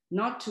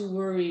not to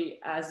worry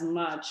as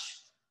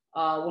much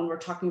when we're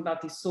talking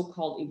about these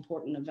so-called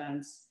important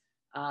events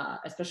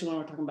especially when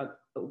we're talking about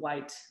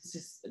white,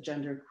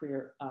 cisgender,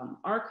 queer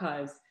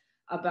archives,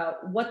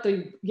 about what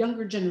the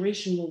younger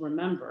generation will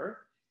remember.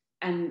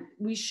 And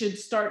we should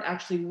start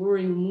actually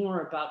worrying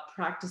more about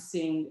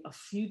practicing a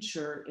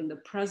future in the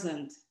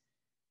present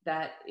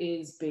that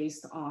is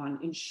based on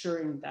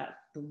ensuring that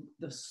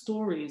the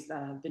stories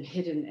that have been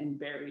hidden and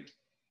buried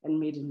and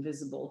made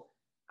invisible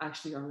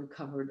actually are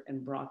recovered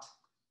and brought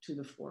to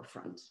the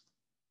forefront.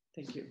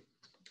 Thank you.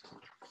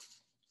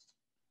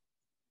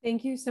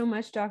 Thank you so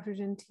much, Dr.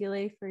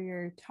 Gentile, for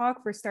your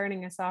talk, for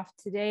starting us off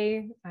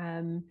today.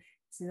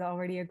 This is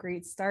already a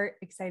great start.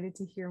 Excited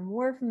to hear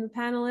more from the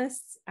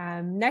panelists.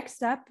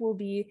 Next up will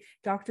be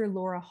Dr.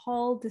 Laura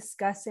Hall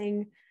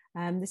discussing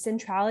the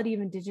centrality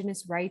of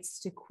Indigenous rights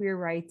to queer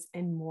rights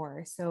and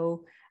more.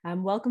 So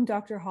welcome,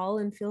 Dr. Hall,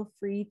 and feel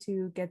free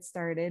to get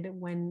started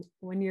when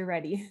you're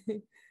ready.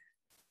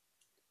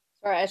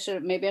 Sorry,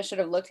 maybe I should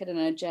have looked at an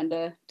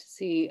agenda to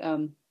see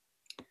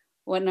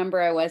what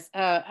number I was.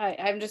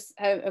 I'm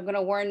going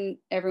to warn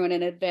everyone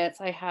in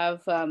advance. I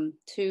have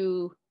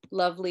two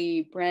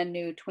lovely brand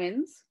new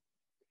twins,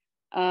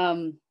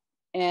 and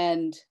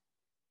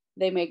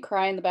they may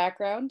cry in the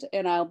background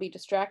and I'll be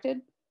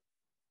distracted.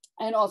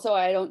 And also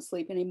I don't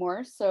sleep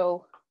anymore,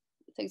 so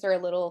things are a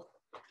little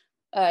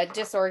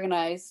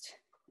disorganized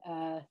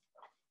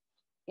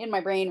in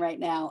my brain right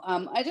now.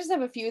 I just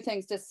have a few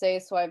things to say.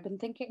 So I've been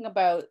thinking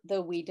about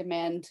the We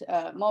Demand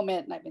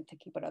moment, and I've been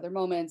thinking about other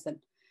moments, and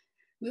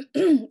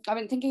I've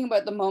been thinking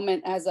about the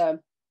moment as a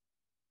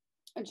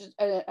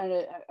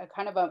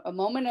kind of a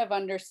moment of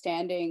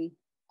understanding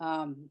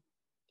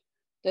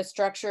the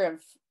structure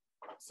of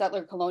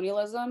settler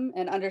colonialism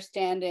and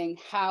understanding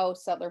how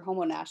settler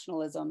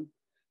homonationalism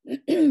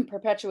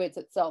perpetuates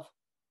itself.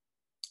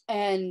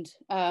 And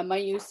my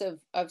use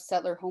of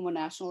settler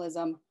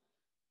homonationalism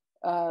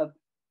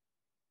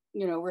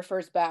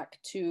refers back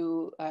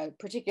to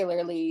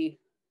particularly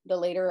the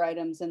later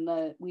items in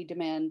the We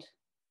Demand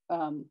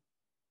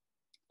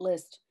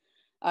list,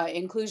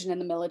 inclusion in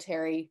the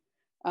military,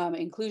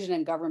 inclusion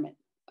in government.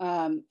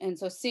 And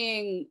so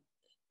seeing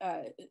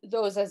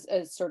those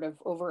as sort of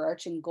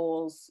overarching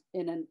goals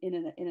in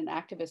an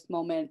activist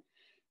moment,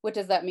 what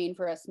does that mean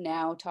for us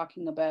now,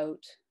 talking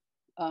about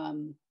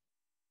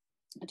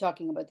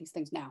these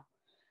things now?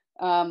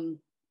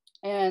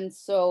 And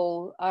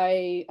so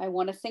I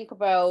want to think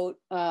about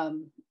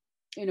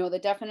the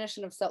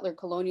definition of settler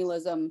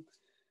colonialism,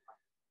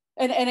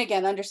 and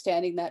again,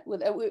 understanding that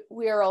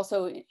we are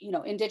also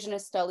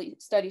Indigenous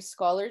studies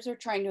scholars are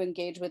trying to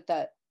engage with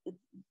that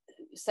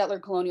settler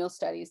colonial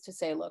studies to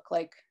say, look,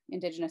 like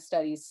Indigenous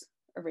studies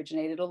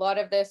originated a lot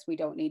of this. We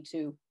don't need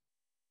to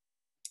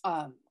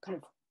kind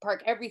of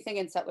park everything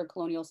in settler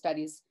colonial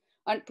studies.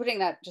 Putting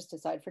that just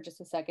aside for just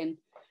a second,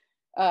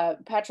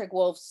 Patrick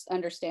Wolf's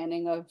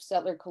understanding of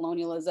settler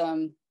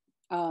colonialism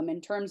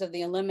in terms of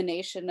the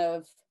elimination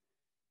of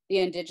the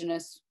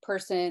Indigenous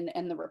person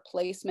and the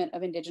replacement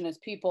of Indigenous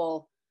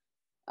people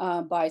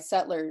by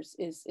settlers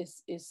is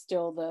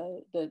still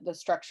the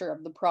structure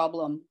of the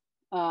problem.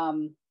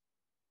 And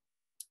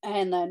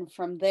then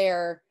from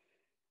there,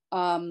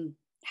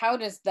 how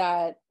does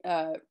that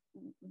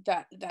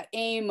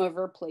aim of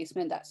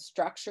replacement, that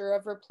structure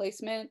of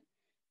replacement,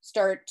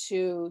 start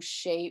to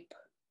shape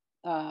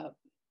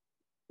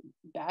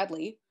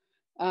badly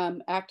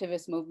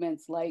activist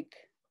movements like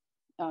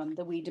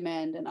the We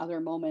Demand and other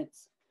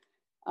moments?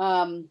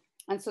 And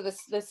so this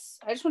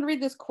I just want to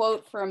read this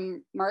quote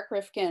from Mark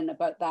Rifkin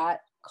about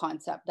that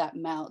concept, that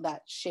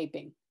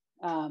shaping.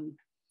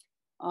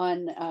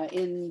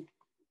 In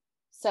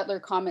Settler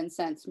Common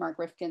Sense, Mark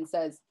Rifkin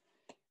says,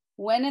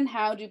 when and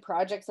how do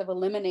projects of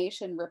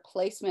elimination,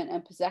 replacement,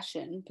 and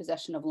possession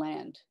of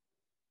land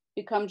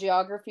become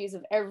geographies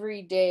of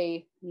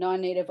everyday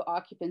non-native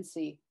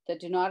occupancy that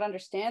do not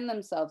understand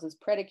themselves as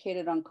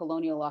predicated on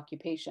colonial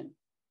occupation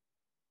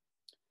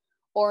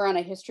or on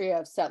a history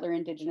of settler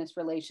Indigenous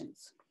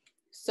relations?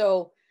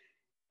 So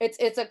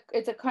it's a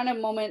kind of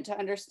moment to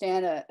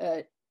understand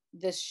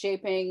this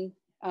shaping.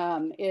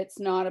 It's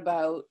not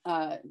about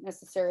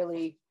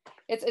necessarily,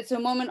 it's a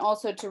moment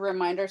also to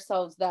remind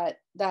ourselves that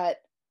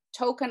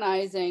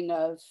tokenizing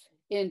of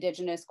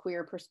Indigenous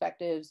queer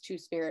perspectives,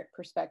 two-spirit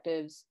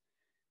perspectives,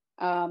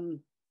 that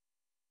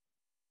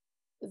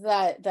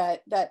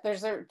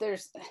there's an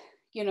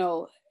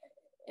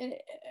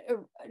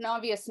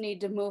obvious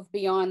need to move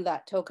beyond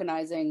that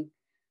tokenizing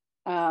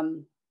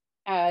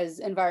as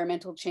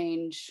environmental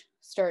change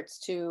starts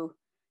to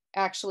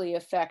actually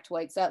affect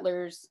white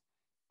settlers,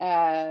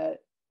 and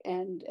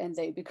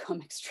they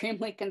become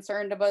extremely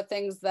concerned about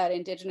things that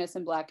Indigenous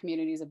and Black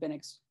communities have been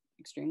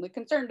extremely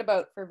concerned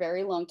about for a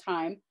very long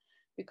time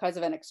because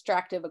of an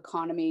extractive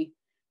economy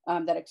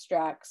that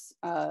extracts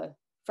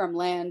from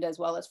land as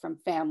well as from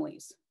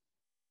families.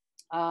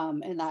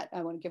 And that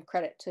I want to give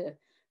credit to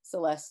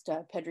Celeste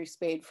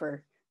Pedri-Spade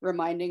for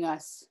reminding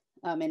us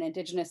in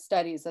Indigenous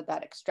studies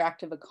that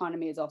extractive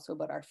economy is also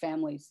about our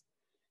families.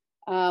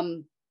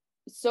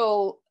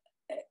 So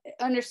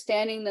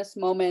understanding this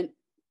moment,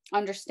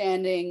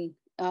 understanding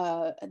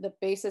the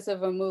basis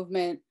of a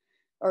movement,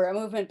 or a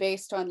movement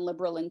based on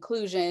liberal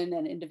inclusion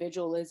and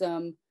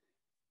individualism,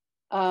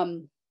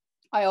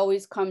 I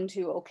always come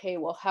to, okay,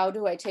 well, how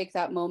do I take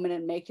that moment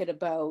and make it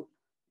about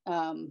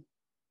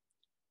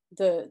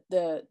the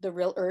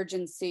real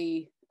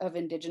urgency of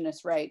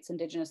Indigenous rights,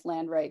 Indigenous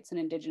land rights, and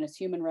Indigenous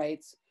human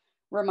rights?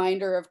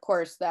 Reminder, of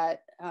course,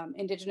 that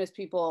Indigenous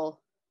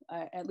people,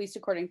 at least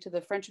according to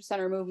the Friendship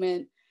Center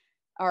movement,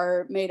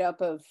 are made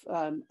up of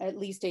at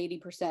least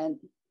 80%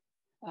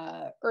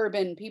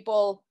 urban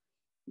people,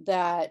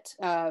 that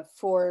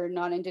for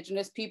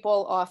non-Indigenous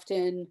people,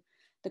 often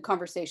the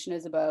conversation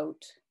is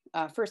about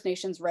First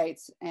Nations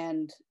rights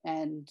and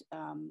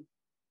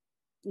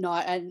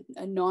not a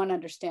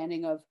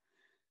non-understanding of,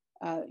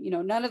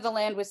 none of the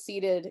land was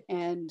ceded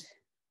and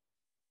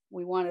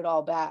we want it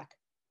all back.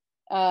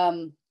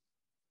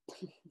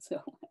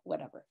 So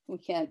whatever, we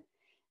can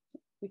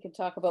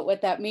talk about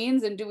what that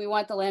means, and do we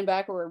want the land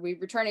back, or are we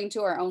returning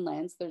to our own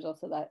lands? There's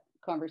also that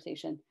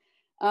conversation.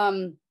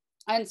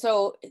 And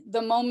so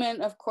the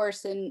moment, of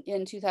course, in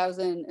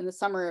the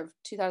summer of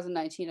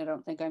 2019, I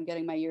don't think I'm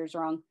getting my years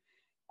wrong,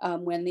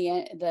 when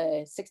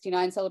the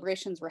 69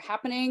 celebrations were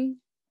happening,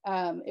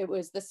 it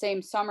was the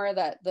same summer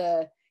that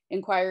the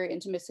inquiry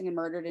into missing and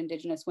murdered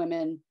Indigenous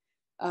women,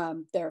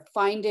 their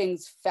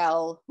findings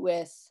fell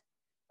with,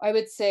 I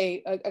would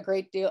say, a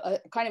great deal,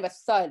 kind of a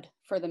thud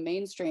for the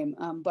mainstream,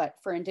 but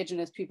for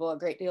Indigenous people, a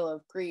great deal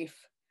of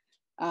grief,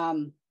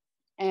 and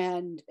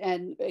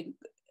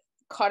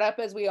caught up,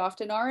 as we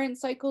often are, in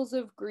cycles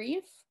of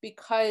grief,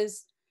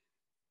 because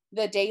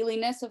the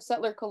dailiness of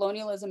settler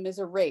colonialism is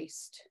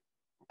erased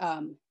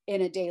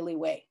in a daily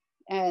way.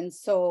 And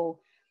so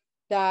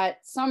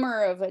that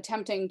summer of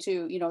attempting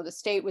to, the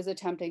state was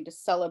attempting to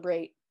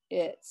celebrate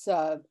its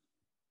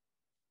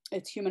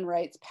human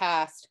rights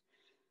past,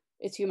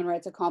 its human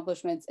rights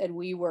accomplishments, and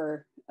we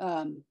were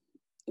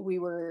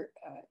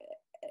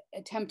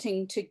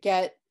attempting to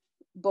get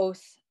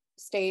both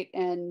state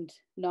and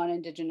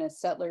non-Indigenous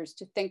settlers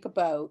to think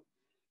about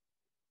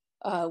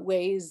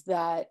ways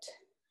that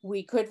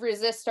we could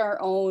resist our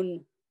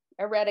own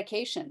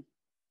eradication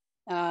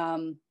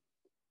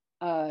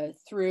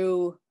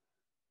through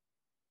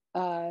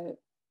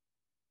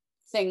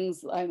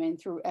things,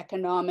 through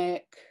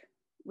economic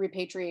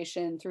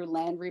repatriation, through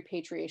land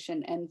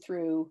repatriation, and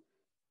through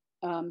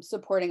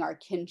supporting our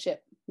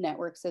kinship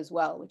networks as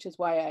well, which is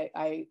why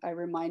I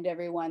remind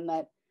everyone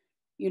that,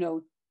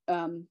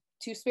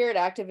 Two-Spirit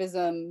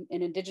activism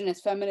and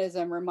Indigenous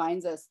feminism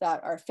reminds us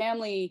that our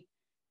family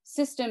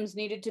systems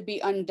needed to be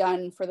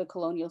undone for the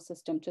colonial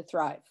system to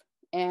thrive.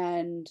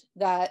 And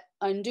that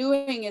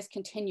undoing is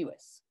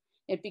continuous.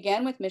 It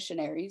began with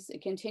missionaries,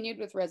 it continued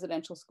with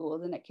residential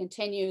schools, and it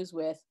continues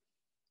with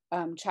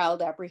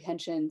child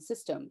apprehension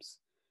systems.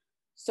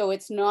 So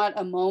it's not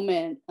a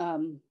moment,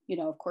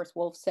 of course,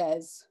 Wolf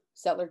says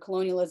settler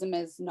colonialism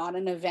is not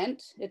an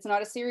event. It's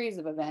not a series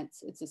of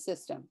events, it's a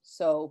system.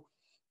 So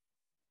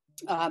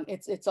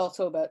it's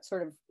also about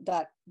sort of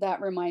that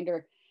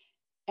reminder.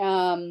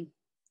 And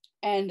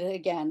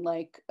again,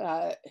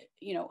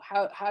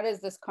 how does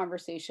this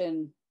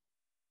conversation,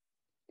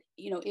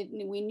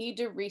 we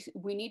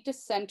need to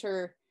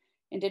center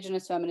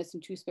Indigenous feminist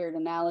and Two-Spirit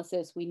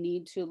analysis. We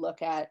need to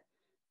look at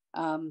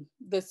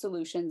the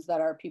solutions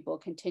that our people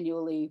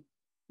continually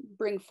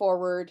bring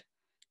forward,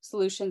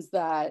 solutions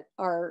that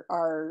are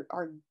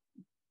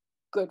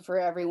good for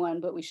everyone,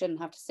 but we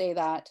shouldn't have to say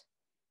that.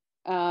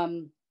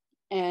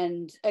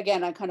 And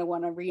again, I kind of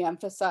want to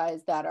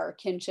reemphasize that our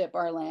kinship,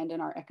 our land,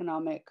 and our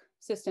economic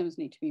systems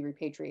need to be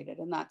repatriated,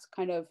 and that's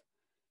kind of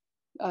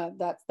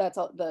that's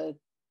all the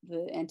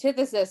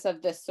antithesis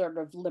of this sort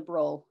of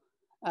liberal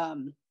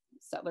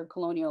settler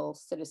colonial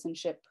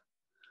citizenship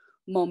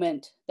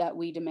moment that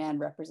We Demand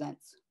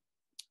represents.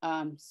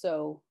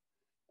 So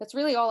that's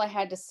really all I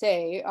had to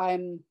say.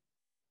 I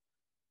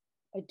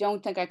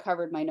don't think I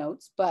covered my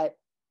notes, but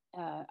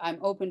I'm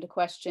open to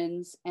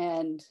questions,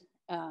 and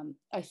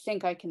I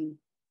think I can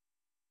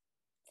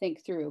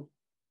think through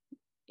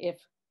if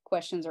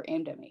questions are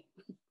aimed at me.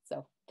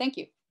 So thank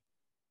you.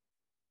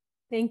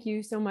 Thank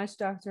you so much,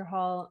 Dr.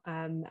 Hall.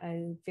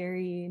 A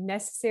very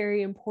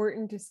necessary,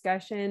 important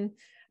discussion.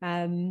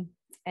 And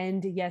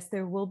yes,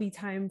 there will be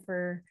time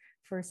for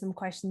some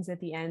questions at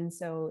the end.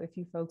 So if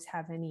you folks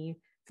have any,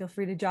 feel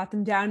free to jot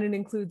them down and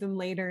include them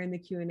later in the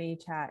Q&A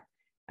chat.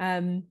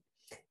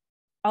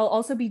 I'll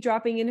also be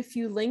dropping in a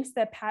few links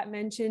that Pat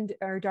mentioned,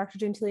 or Dr.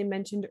 Gentile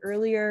mentioned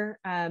earlier,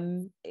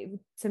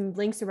 some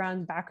links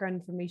around background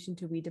information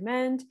to We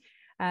Demand.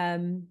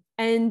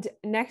 And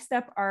next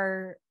up,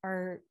 our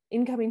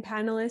incoming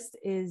panelist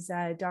is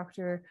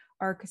Dr.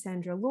 R.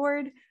 Cassandra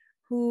Lord,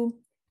 who,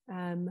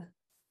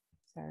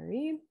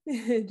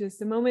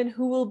 just a moment,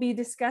 who will be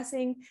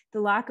discussing the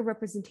lack of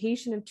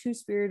representation of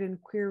Two-Spirit and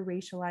queer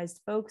racialized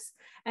folks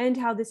and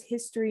how this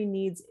history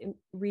needs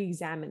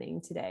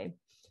re-examining today.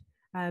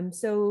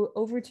 So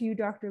over to you,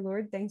 Dr.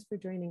 Lord. Thanks for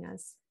joining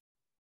us.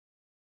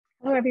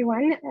 Hello,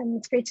 everyone.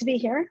 It's great to be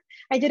here.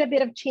 I did a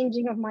bit of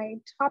changing of my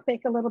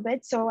topic a little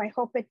bit, so I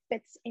hope it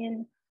fits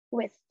in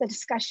with the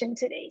discussion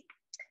today.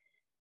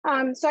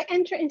 So I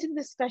enter into the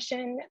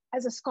discussion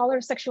as a scholar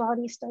of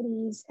sexuality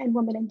studies and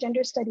women and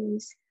gender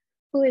studies,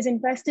 who is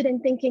invested in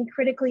thinking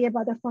critically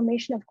about the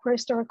formation of queer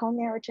historical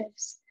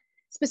narratives,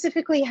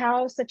 specifically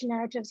how such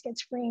narratives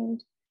gets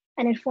framed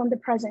and inform the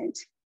present.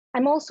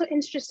 I'm also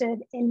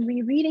interested in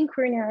rereading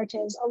queer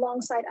narratives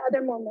alongside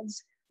other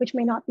moments which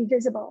may not be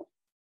visible.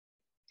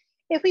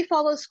 If we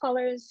follow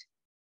scholars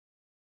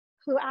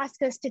who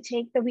ask us to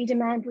take the We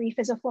Demand brief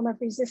as a form of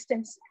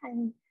resistance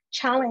and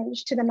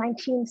challenge to the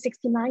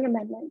 1969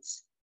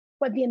 amendments,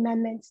 what the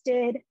amendments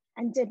did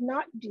and did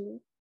not do,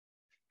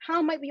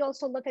 how might we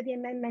also look at the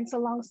amendments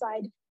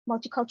alongside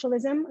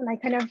multiculturalism? And I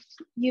kind of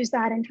use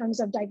that in terms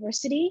of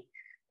diversity,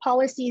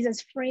 policies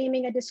as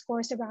framing a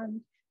discourse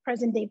around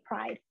present day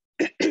pride.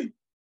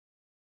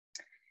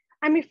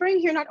 I'm referring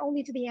here not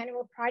only to the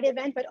annual Pride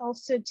event, but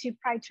also to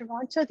Pride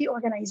Toronto, the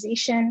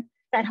organization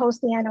that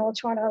hosts the annual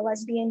Toronto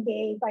lesbian,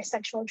 gay,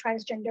 bisexual,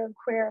 transgender,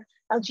 queer,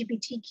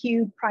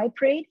 LGBTQ Pride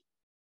Parade.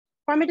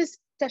 For my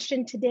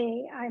discussion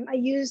today, I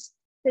use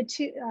the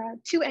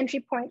two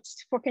entry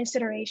points for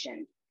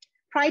consideration.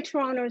 Pride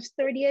Toronto's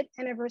 30th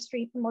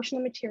anniversary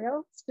promotional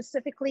material,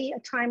 specifically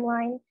a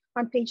timeline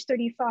on page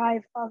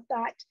 35 of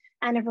that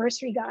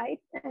anniversary guide.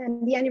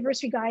 And the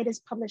anniversary guide is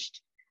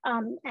published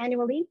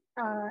annually.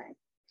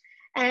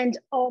 And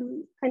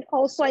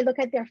also I look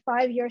at their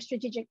 5-year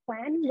strategic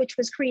plan, which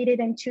was created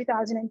in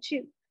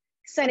 2002,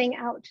 setting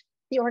out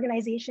the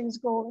organization's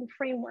goal and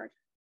framework.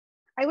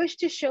 I wish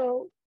to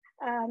show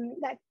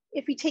that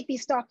if we take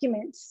these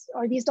documents,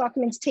 or these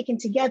documents taken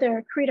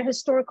together, create a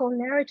historical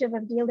narrative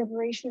of gay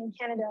liberation in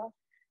Canada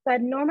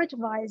that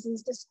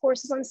normativizes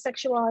discourses on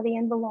sexuality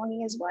and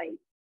belonging as white.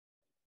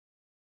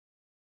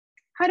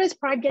 How does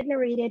Pride get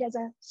narrated as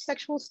a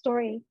sexual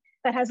story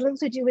that has little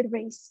to do with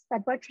race,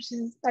 that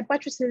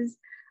buttresses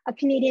a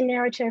Canadian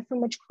narrative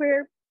from which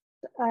queer,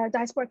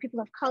 diasporic people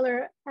of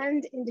color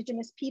and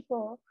Indigenous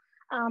people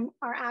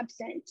are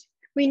absent?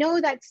 We know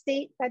that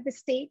state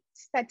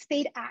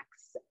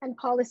acts and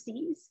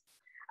policies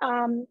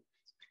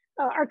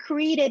are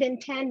created in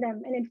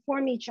tandem and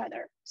inform each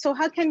other. So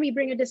how can we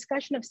bring a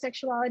discussion of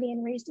sexuality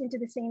and race into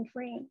the same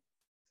frame?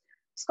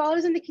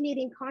 Scholars in the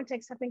Canadian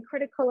context have been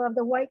critical of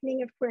the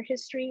whitening of queer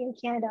history in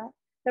Canada,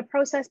 the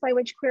process by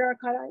which queer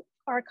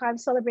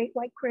archives celebrate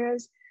white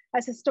queers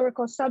as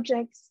historical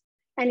subjects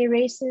and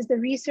erases the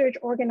research,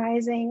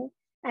 organizing,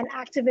 and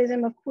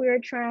activism of queer,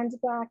 trans,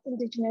 Black,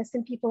 Indigenous,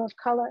 and people of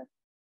color.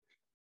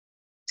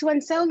 To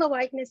unsell the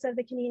whiteness of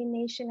the Canadian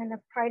nation and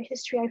of Pride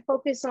history, I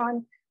focus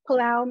on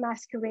Palau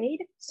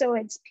Masquerade, so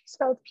it's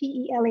spelled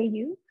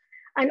P-E-L-A-U,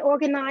 an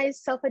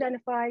organized,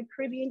 self-identified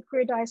Caribbean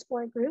queer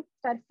diasporic group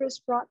that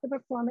first brought the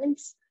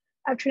performance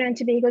of Trinidad and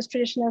Tobago's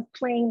tradition of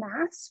playing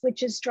mass,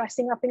 which is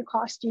dressing up in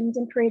costumes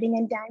and parading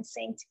and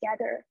dancing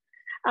together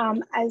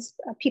as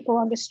people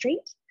on the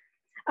street.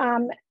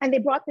 And they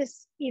brought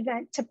this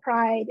event to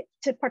Pride,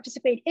 to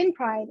participate in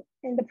Pride,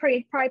 in the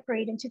Pride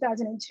Parade in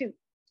 2002.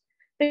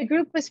 The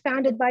group was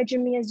founded by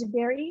Jamia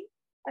Zuberi,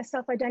 a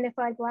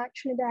self-identified Black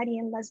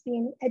Trinidadian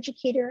lesbian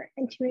educator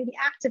and community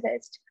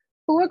activist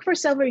who worked for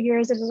several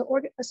years as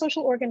a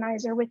social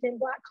organizer within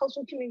Black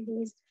cultural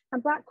communities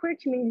and Black queer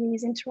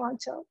communities in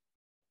Toronto.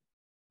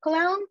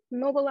 Palau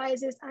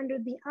mobilizes under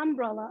the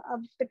umbrella of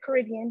the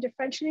Caribbean,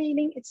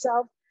 differentiating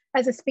itself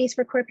as a space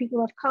for queer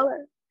people of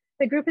color.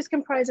 The group is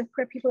comprised of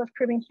queer people of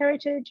Caribbean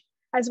heritage,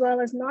 as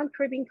well as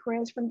non-Caribbean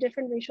queers from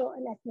different racial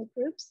and ethnic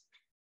groups,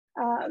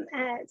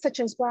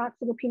 such as Black,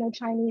 Filipino,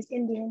 Chinese,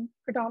 Indian,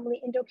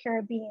 predominantly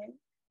Indo-Caribbean,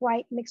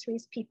 white, mixed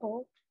race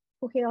people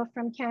who hail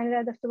from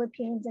Canada, the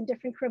Philippines, and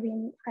different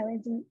Caribbean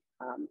islands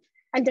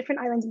and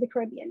different islands in the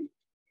Caribbean.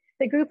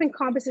 The group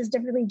encompasses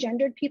differently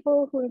gendered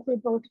people who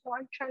include both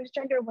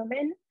non-transgender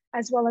women,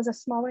 as well as a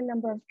smaller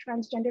number of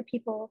transgender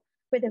people,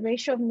 with the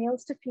ratio of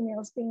males to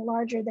females being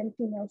larger than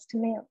females to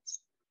males.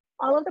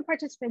 All of the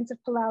participants of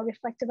Palau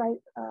reflect a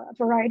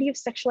variety of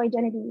sexual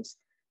identities,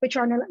 which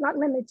are not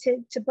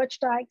limited to butch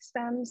dykes,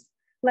 femmes,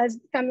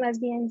 femme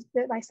lesbians,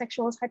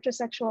 bisexuals,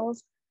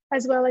 heterosexuals,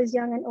 as well as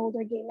young and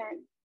older gay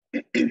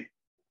men.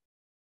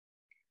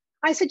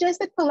 I suggest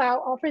that Palau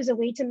offers a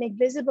way to make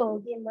visible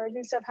the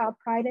emergence of how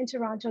Pride in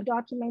Toronto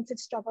documents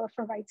its struggle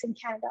for rights in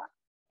Canada,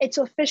 its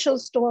official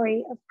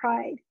story of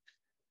Pride,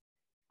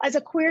 as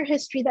a queer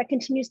history that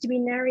continues to be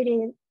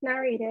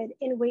narrated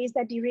in ways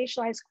that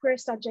deracialize queer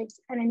subjects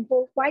and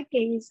invoke white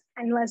gays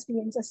and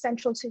lesbians as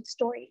central to its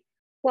story,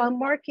 while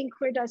marking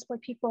queer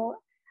diasporic people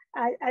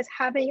as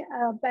having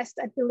a best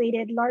at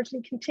belated,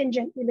 largely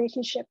contingent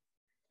relationship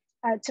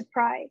to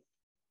Pride.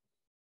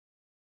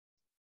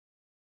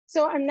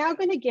 So I'm now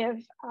going to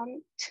give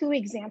 2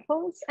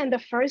 examples. And the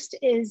first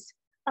is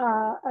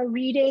a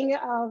reading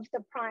of the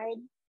Pride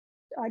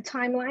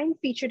timeline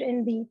featured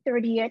in the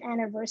 30th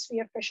anniversary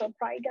official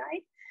Pride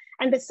Guide.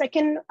 And the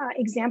second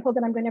example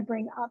that I'm going to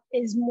bring up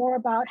is more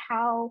about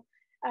how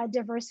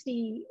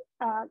diversity,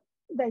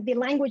 the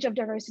language of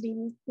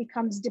diversity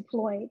becomes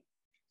deployed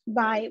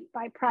by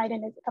Pride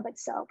in of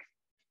itself.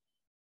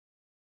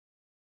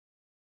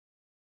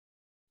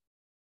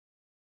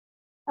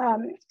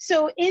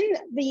 So in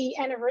the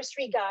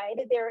anniversary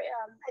guide, there,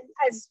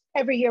 as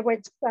every year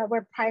where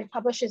Pride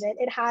publishes it,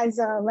 it has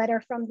a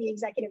letter from the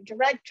executive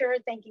director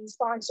thanking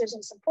sponsors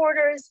and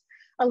supporters,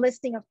 a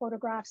listing of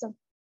photographs of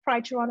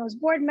Pride Toronto's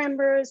board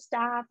members,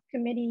 staff,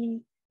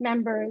 committee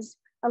members,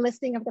 a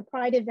listing of the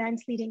Pride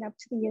events leading up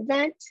to the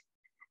event.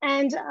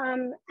 And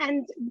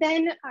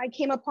then I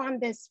came upon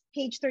this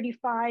page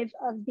 35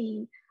 of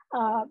the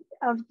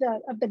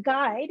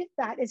guide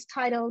that is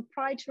titled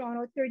Pride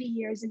Toronto 30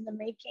 Years in the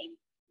Making.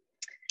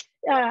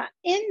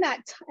 In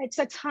that, it's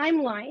a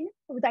timeline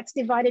that's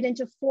divided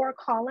into 4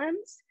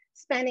 columns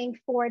spanning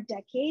 4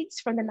 decades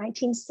from the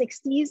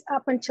 1960s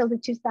up until the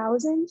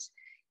 2000s.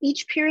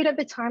 Each period of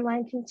the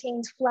timeline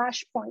contains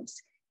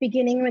flashpoints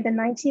beginning with the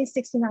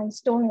 1969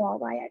 Stonewall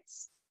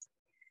riots.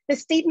 The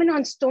statement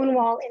on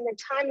Stonewall in the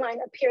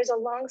timeline appears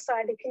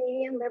alongside the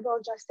Canadian Liberal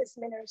Justice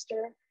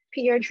Minister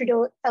Pierre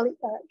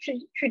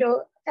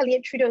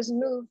Elliott Trudeau's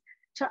move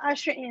to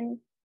usher in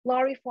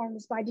law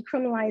reforms by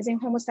decriminalizing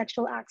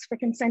homosexual acts for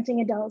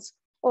consenting adults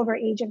over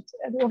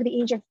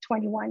the age of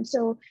 21.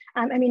 So,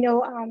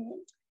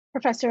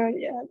 Professor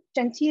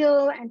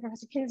Gentile and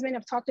Professor Kinsman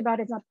have talked about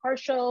it's not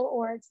partial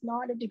or it's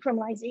not a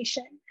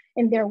decriminalization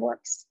in their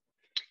works.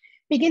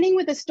 Beginning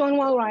with the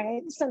Stonewall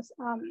riots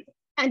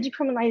and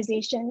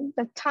decriminalization,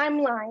 the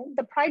timeline,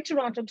 the Pride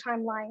Toronto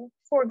timeline,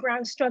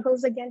 foregrounds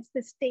struggles against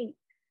the state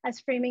as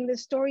framing the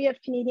story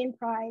of Canadian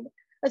pride,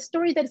 a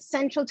story that is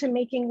central to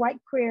making white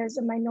queers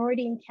a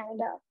minority in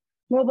Canada,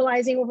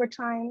 mobilizing over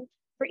time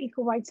for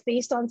equal rights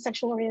based on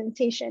sexual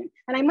orientation.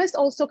 And I must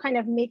also kind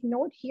of make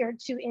note here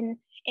too,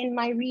 in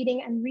my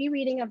reading and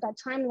rereading of that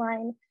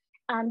timeline,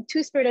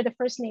 Two-Spirit of the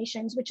First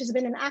Nations, which has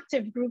been an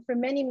active group for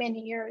many, many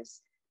years,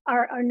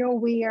 are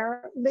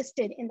nowhere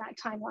listed in that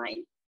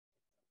timeline.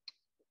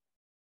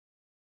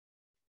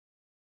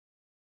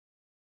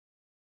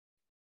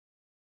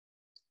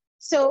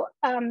 So,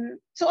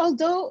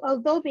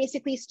 although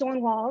basically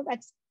Stonewall,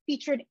 that's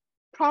featured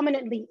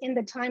prominently in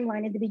the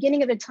timeline, at the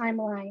beginning of the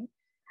timeline,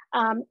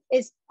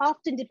 is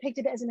often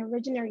depicted as an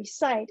originary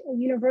site, a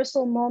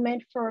universal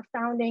moment for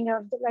founding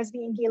of the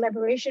lesbian gay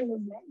liberation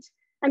movement,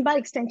 and by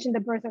extension,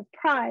 the birth of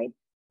Pride,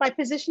 by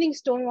positioning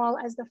Stonewall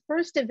as the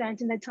first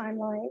event in the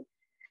timeline,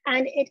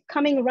 and it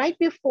coming right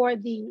before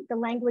the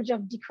language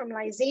of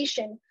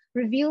decriminalization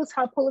reveals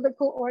how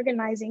political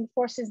organizing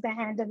forces the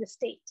hand of the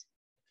state.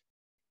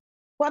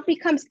 What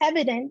becomes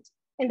evident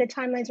in the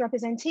timeline's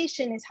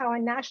representation is how a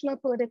national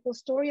political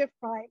story of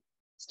pride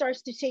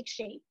starts to take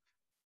shape,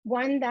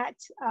 one that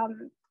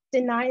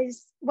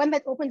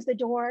opens the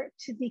door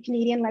to the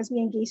Canadian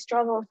lesbian gay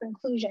struggle for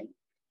inclusion.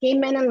 Gay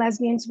men and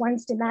lesbians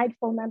once denied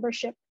full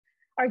membership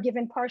are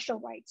given partial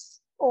rights,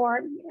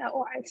 or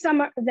some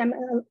of them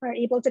are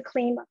able to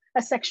claim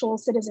a sexual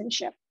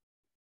citizenship.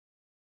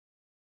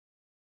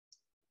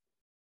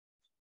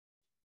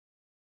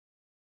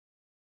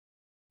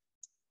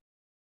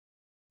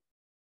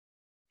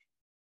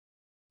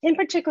 In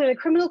particular, the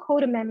Criminal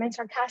Code amendments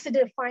are cast a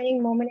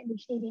defining moment in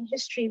Canadian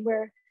history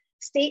where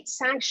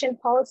state-sanctioned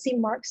policy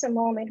marks a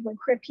moment when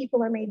queer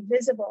people are made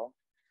visible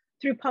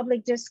through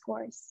public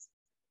discourse.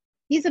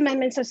 These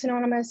amendments are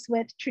synonymous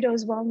with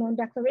Trudeau's well-known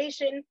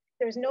declaration,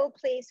 "There's no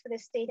place for the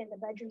state in the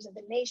bedrooms of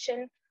the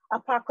nation," a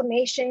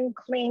proclamation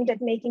claimed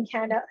at making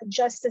Canada a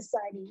just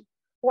society,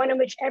 one in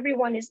which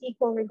everyone is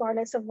equal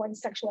regardless of one's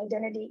sexual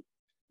identity.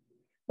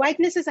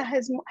 Whiteness as a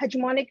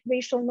hegemonic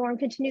racial norm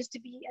continues to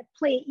be at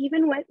play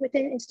even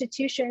within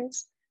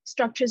institutions,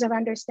 structures of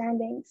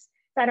understandings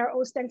that are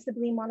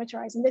ostensibly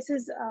monetarized. And this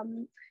is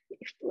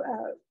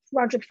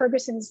Roderick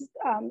Ferguson's,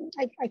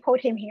 I quote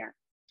him here.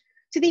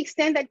 To the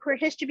extent that queer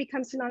history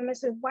becomes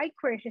synonymous with white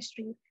queer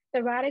history,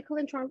 the radical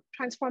and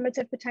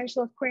transformative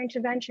potential of queer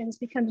interventions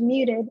becomes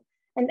muted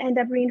and end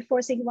up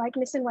reinforcing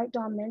whiteness and white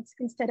dominance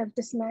instead of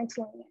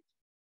dismantling it.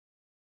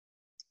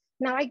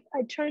 Now I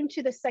turn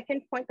to the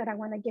second point that I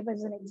want to give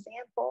as an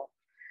example,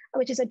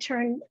 which is a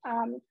turn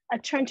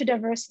to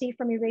diversity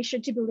from erasure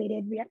to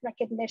belated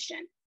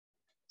recognition.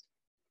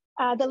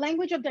 The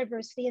language of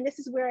diversity, and this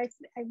is where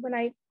when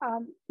I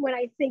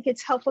think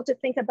it's helpful to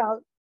think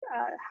about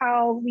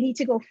how we need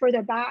to go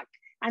further back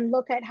and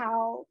look at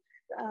how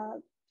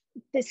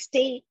the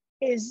state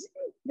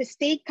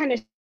kind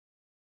of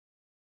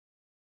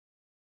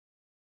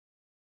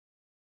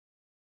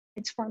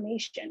its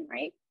formation,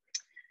 right?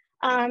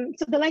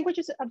 So the language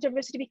of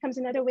diversity becomes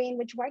another way in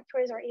which white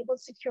queers are able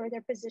to secure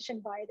their position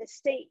by the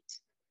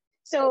state.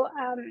 So,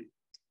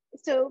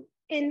 so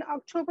in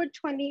October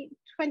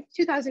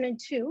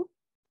 2002,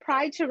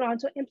 Pride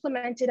Toronto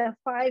implemented a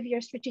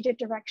 5-year strategic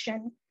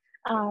direction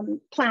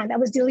plan that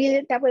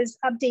was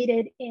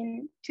updated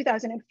in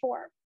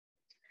 2004.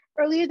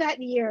 Earlier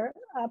that year,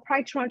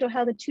 Pride Toronto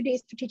held a 2-day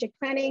strategic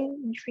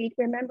planning retreat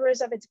where members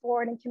of its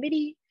board and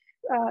committee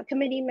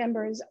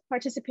members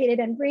participated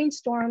and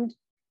brainstormed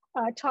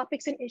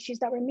topics and issues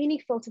that were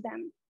meaningful to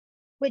them,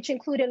 which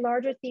included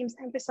larger themes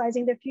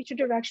emphasizing the future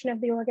direction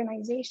of the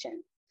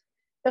organization.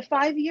 The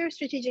 5-year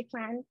strategic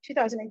plan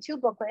 2002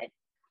 booklet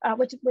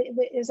which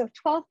is a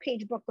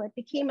 12-page booklet,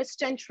 became a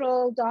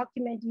central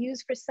document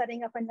used for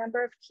setting up a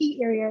number of key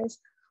areas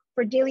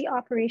for daily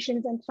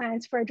operations and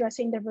plans for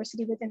addressing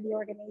diversity within the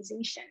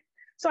organization.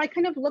 So I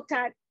kind of looked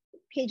at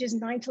pages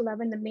 9 to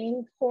 11, the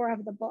main core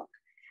of the book.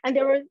 And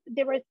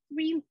there were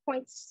 3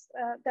 points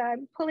that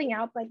I'm pulling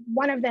out, but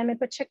one of them in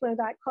particular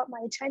that caught my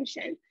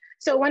attention.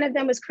 So one of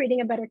them was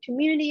creating a better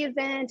community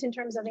event in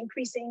terms of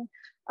increasing,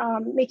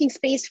 making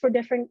space for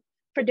different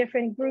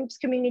groups,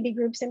 community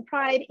groups in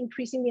Pride,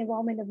 increasing the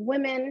involvement of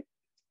women,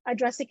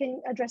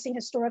 addressing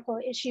historical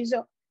issues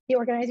the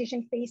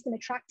organization faced in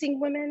attracting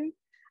women,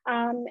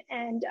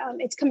 and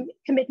its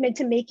commitment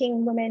to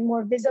making women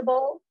more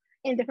visible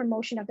in the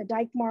promotion of the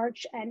Dyke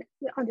March and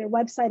on their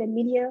website and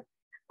media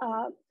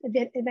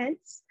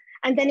events.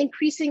 And then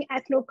increasing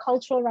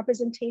ethno-cultural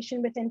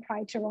representation within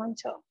Pride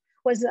Toronto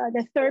was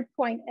the third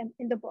point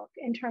in the book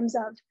in terms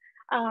of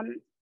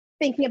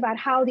thinking about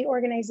how the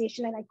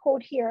organization, and I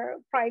quote here,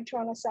 Pride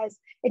Toronto says,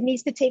 it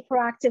needs to take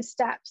proactive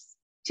steps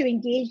to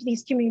engage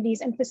these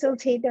communities and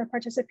facilitate their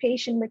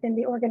participation within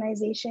the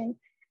organization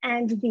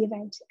and the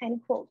event,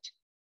 end quote.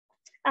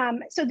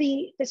 So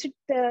the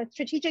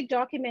strategic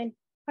document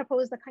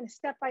proposed a kind of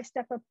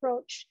step-by-step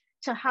approach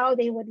to how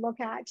they would look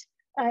at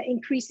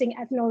increasing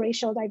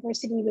ethno-racial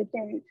diversity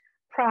within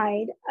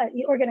Pride,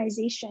 the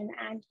organization,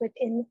 and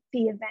within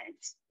the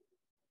event.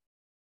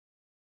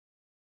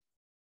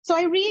 So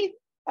I read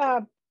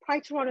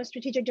Pride Toronto's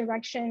strategic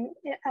direction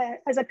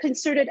as a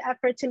concerted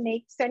effort to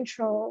make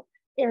central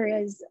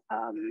areas,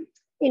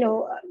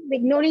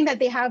 noting that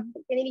they have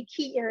any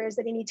key areas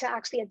that they need to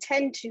actually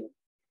attend to.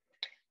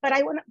 But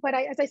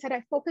as I said,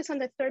 I focus on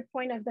the third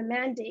point of the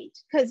mandate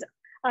because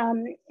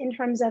in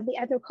terms of the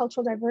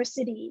ethnocultural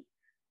diversity,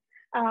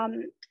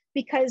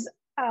 because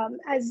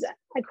as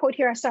I quote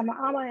here,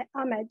 Osama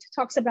Ahmed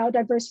talks about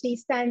diversity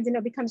stands,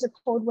 becomes a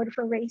code word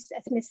for race,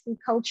 ethnicity,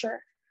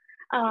 culture.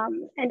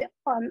 And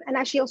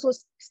actually also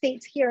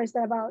states here is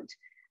that about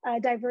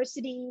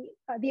diversity,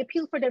 the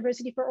appeal for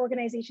diversity for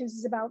organizations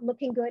is about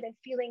looking good and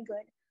feeling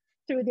good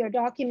through their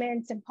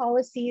documents and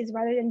policies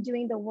rather than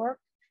doing the work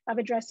of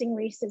addressing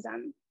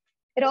racism.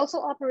 It also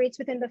operates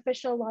within the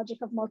official logic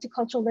of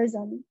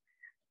multiculturalism,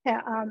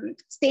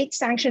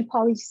 state-sanctioned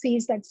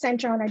policies that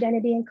center on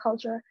identity and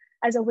culture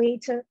as a way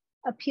to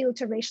appeal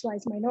to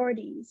racialized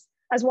minorities.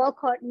 As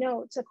Walcott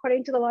notes,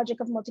 according to the logic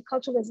of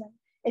multiculturalism,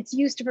 it's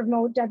used to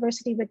promote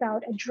diversity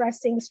without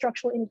addressing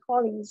structural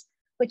inequalities,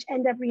 which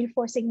end up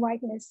reinforcing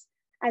whiteness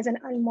as an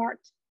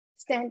unmarked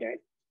standard.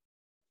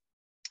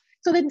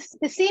 So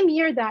the same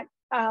year that,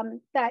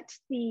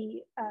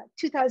 the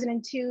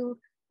 2002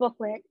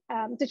 booklet,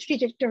 the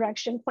strategic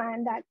direction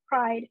plan that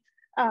Pride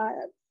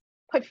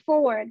put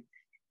forward,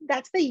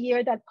 that's the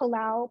year that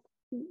Palau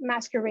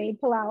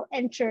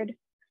entered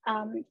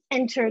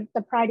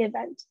the Pride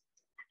event.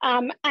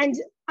 And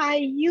I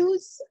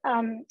use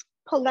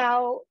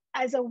Palau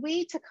as a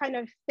way to kind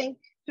of think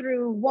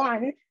through,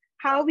 one,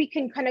 how we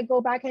can kind of go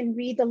back and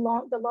read the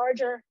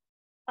larger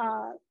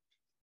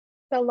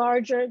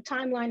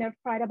timeline of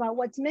Pride about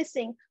what's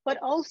missing, but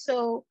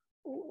also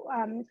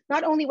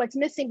not only what's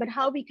missing, but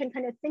how we can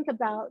kind of think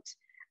about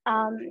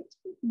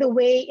the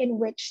way in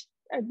which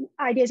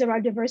ideas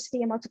around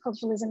diversity and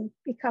multiculturalism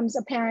becomes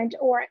apparent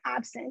or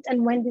absent,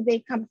 and when do they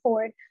come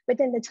forward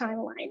within the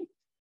timeline.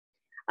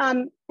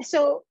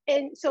 So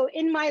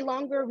in my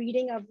longer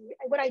reading of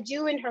what I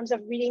do in terms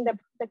of reading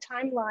the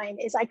timeline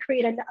is I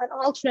create an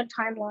alternate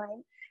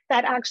timeline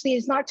that actually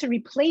is not to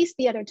replace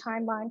the other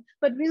timeline,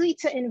 but really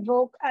to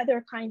invoke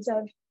other kinds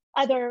of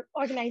other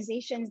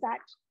organizations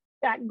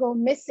that go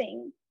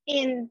missing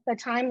in the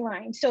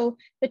timeline. So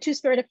the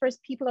Two-Spirited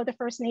First People of the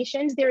First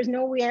Nations, there is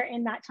nowhere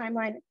in that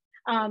timeline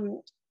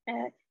and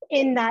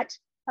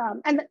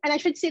I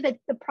should say that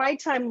the Pride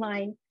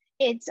timeline,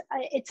 it's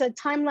a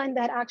timeline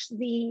that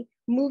actually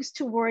moves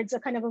towards a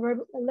kind of a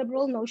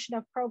liberal notion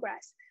of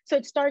progress. So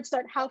it starts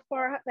at how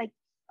far,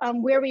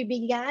 where we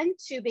began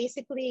to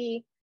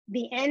basically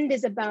the end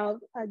is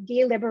about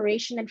gay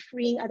liberation and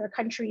freeing other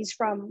countries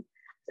from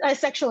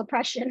sexual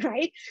oppression,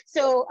 right?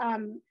 So,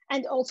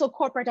 and also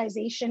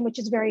corporatization, which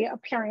is very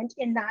apparent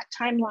in that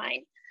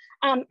timeline.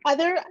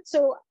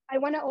 So I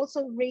want to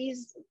also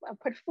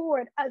put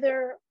forward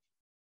other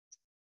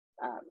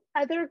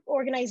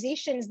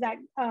organizations that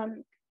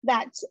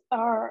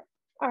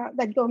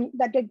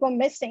go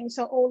missing.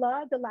 So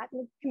OLA, the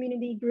Latin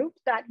community group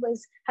that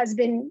has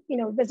been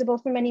visible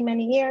for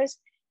many years.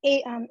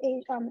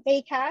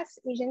 ACAS,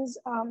 Asians,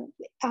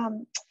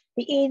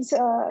 the AIDS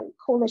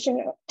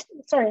Coalition.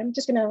 Sorry, I'm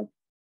just gonna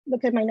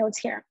look at my notes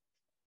here.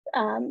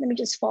 Let me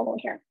just follow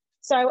here.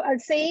 So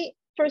I'd say,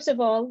 first of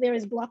all, there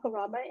is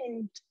Blackorama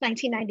in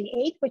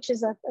 1998, which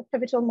is a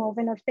pivotal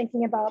moment of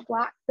thinking about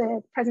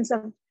the presence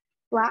of a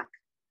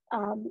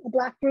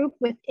Black group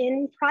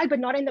within Pride, but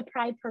not in the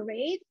Pride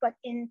parade, but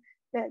in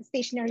the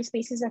stationary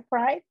spaces of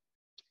Pride.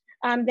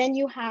 Then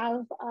you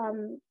have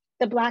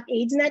the Black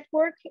AIDS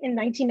Network in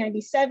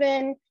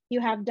 1997. You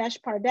have Desh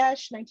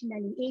Pardesh,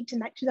 1998 to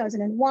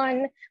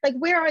 2001. Like,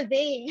 where are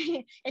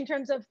they in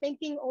terms of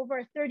thinking over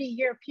a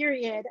 30-year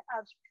period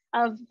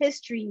of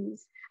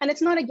histories? And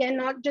it's not, again,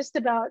 not just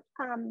about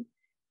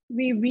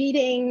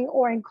rereading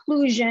or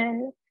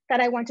inclusion that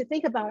I want to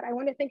think about. I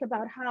want to think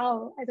about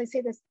how, as I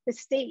say, the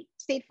state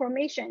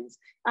formations,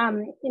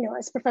 you know,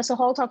 as Professor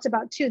Hall talks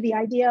about too, the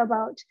idea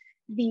about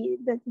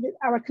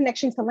our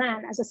connection to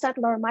land as a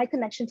settler, my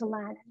connection to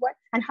land,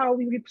 and how are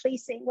we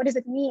replacing, what does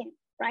it mean,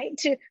 right?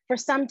 For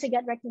some to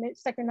get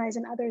recognized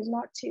and others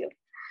not to.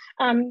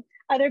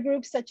 Other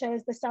groups such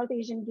as the South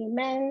Asian Gay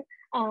Men,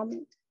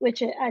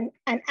 which an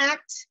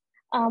ACT,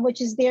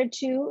 which is there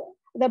too,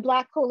 the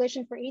Black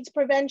Coalition for AIDS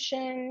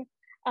Prevention,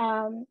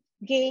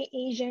 Gay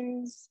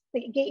Asians,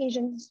 the Gay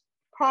Asians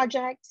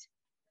Project,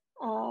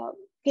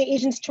 Gay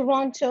Asians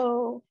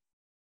Toronto,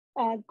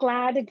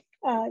 GLAD,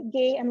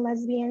 Gay and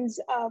Lesbians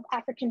of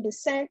African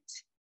Descent,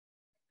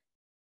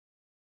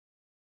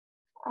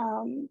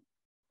 and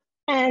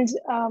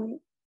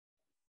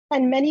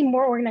many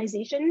more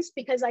organizations,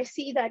 because I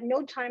see that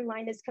no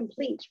timeline is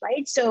complete,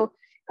 right? So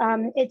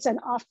it's an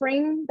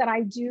offering that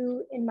I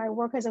do in my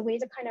work as a way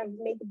to kind of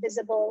make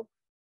visible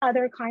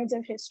other kinds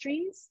of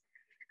histories.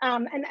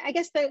 And I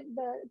guess to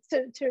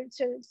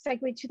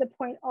segue to the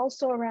point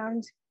also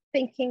around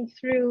thinking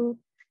through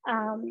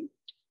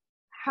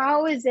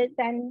how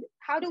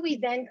do we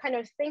then kind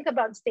of think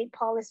about state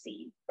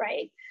policy,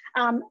 right?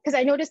 Because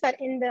I noticed that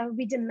in the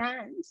We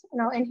Demand,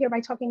 and I'll end here by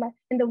talking about,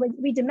 in the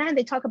We Demand,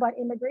 they talk about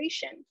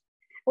immigration,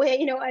 where,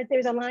 you know,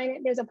 there's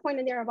a point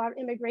in there about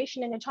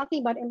immigration, and they're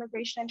talking about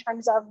immigration in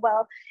terms of,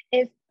 well,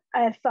 if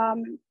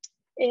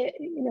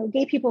you know,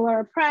 gay people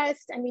are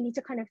oppressed, and we need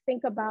to kind of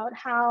think about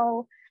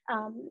how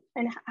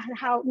and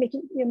how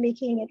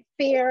making it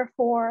fair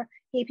for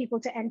gay people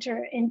to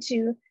enter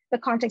into the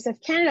context of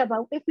Canada.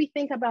 But if we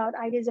think about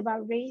ideas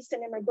about race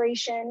and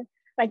immigration,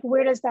 like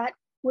where does that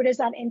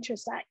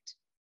intersect?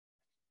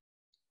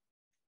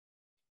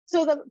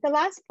 So the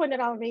last point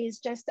that I'll raise,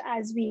 just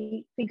as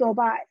we go,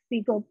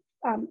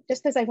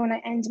 just as I want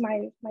to end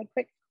my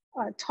quick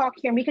talk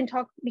here, and you can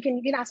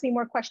ask me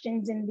more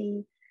questions in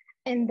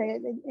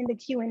the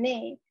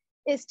Q&A,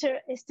 is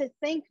to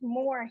think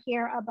more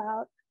here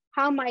about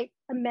how might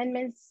the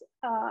amendments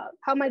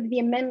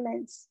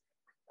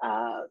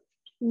how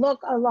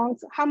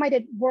might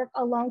it work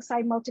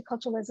alongside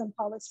multiculturalism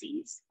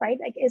policies, right?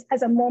 Like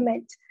as a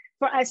moment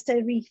for us to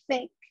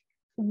rethink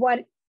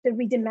what the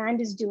We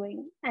Demand is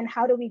doing, and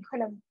how do we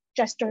kind of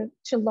gesture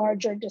to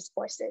larger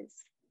discourses.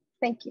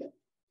 Thank you.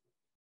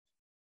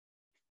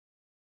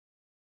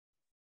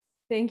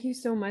 Thank you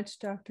so much,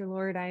 Dr.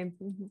 Lord. I'm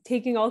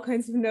taking all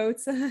kinds of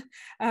notes.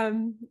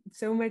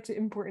 So much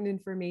important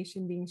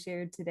information being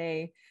shared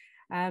today.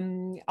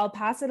 I'll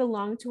pass it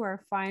along to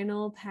our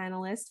final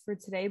panelist for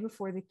today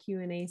before the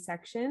Q&A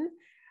section.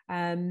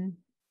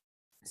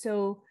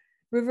 So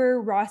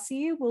River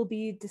Rossi will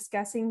be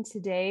discussing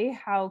today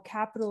how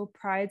Capitol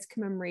Pride's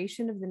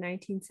commemoration of the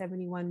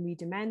 1971 We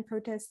Demand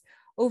protests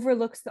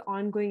overlooks the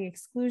ongoing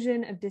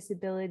exclusion of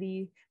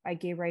disability by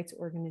gay rights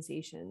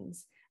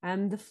organizations.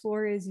 The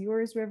floor is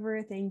yours,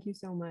 River. Thank you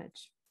so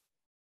much.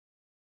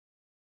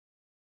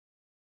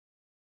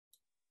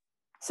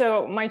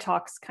 So my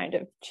talk's kind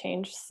of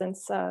changed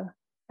since I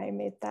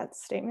made that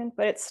statement,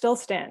 but it still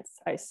stands.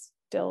 I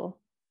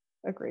still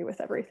agree with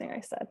everything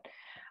I said.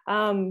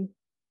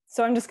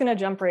 So I'm just gonna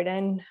jump right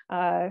in.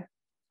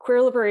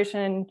 Queer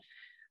liberation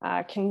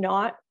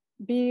cannot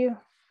be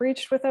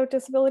reached without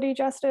disability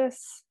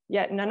justice,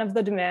 yet none of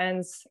the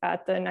demands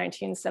at the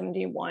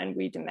 1971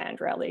 We Demand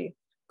rally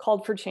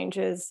called for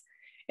changes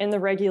in the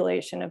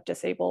regulation of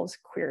disabled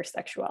queer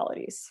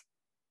sexualities.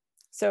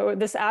 So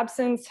this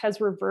absence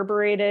has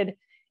reverberated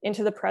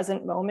into the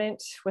present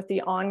moment with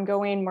the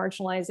ongoing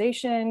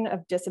marginalization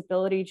of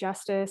disability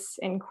justice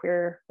in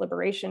queer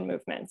liberation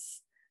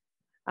movements.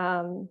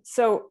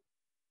 So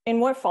in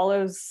what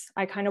follows,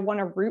 I kind of want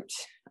to root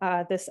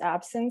this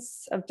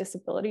absence of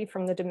disability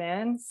from the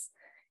demands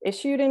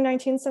issued in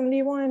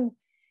 1971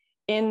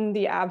 in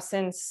the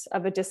absence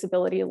of a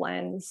disability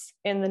lens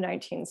in the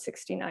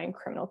 1969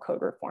 criminal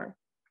code reform.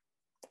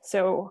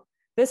 So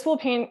this will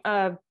paint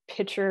a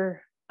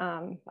picture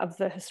of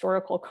the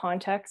historical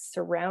context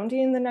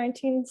surrounding the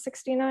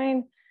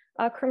 1969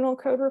 criminal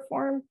code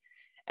reform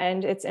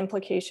and its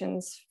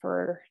implications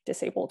for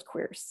disabled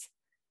queers.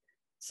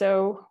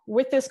 So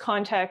with this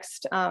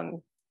context,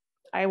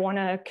 I want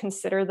to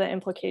consider the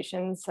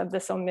implications of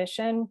this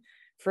omission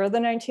for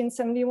the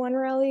 1971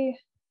 rally,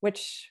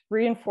 which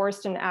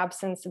reinforced an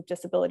absence of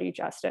disability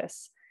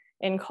justice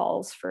in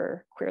calls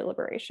for queer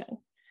liberation.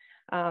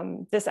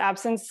 This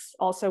absence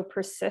also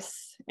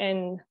persists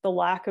in the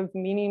lack of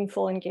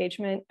meaningful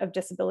engagement of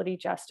disability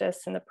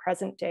justice in the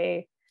present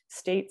day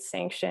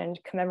state-sanctioned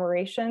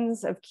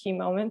commemorations of key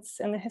moments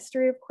in the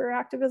history of queer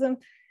activism,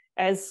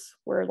 as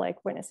we're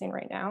like witnessing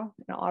right now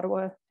in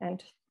Ottawa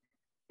and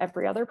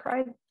every other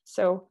Pride.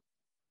 So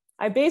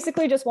I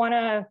basically just want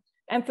to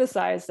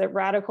emphasize that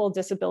radical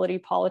disability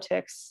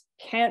politics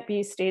can't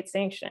be state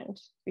sanctioned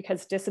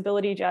because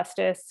disability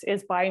justice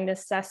is by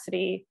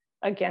necessity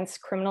against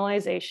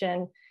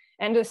criminalization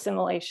and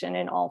assimilation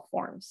in all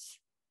forms.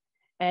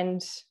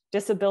 And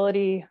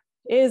disability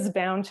is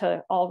bound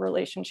to all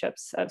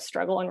relationships of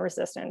struggle and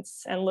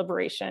resistance, and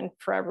liberation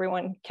for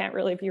everyone can't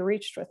really be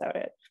reached without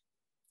it.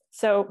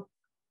 So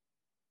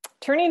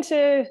turning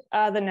to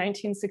the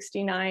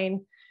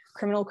 1969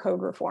 criminal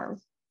code reform,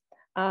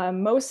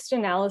 most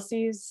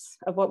analyses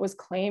of what was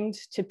claimed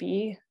to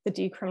be the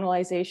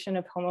decriminalization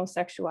of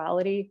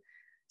homosexuality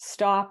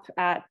stop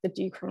at the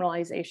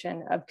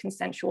decriminalization of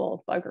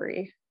consensual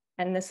buggery.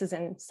 And this is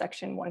in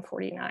section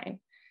 149,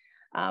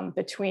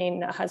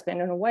 between a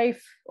husband and a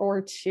wife,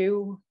 or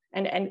two,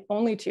 and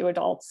only two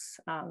adults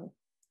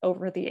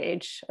over the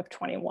age of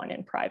 21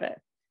 in private.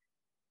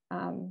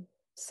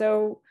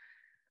 So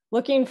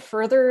looking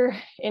further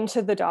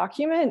into the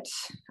document,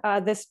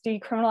 this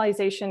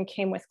decriminalization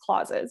came with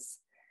clauses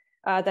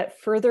that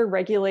further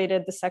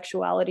regulated the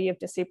sexuality of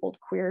disabled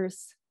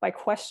queers by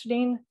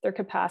questioning their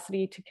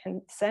capacity to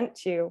consent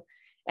to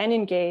and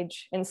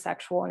engage in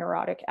sexual and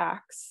erotic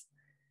acts.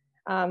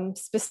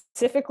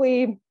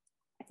 Specifically,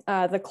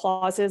 the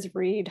clauses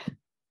read,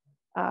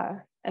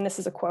 and this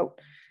is a quote,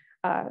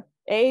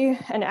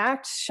 an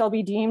act shall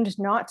be deemed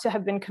not to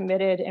have been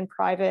committed in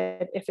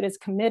private if it is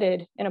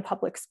committed in a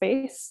public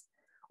space,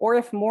 or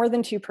if more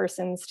than two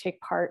persons take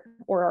part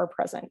or are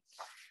present.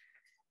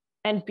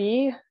 And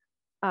B,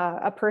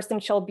 a person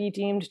shall be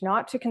deemed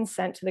not to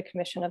consent to the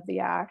commission of the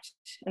act.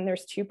 And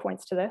there's 2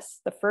 points to this.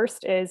 The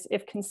first is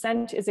if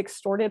consent is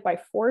extorted by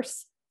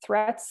force,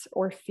 threats,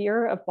 or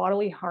fear of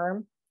bodily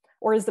harm,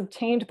 or is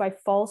obtained by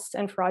false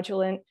and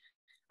fraudulent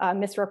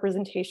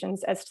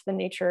misrepresentations as to the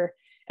nature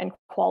and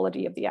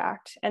quality of the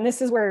act. And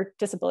this is where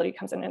disability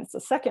comes in, and it's the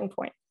second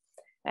point.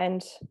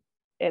 And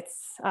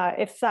it's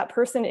if that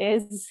person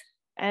is,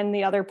 and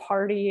the other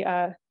party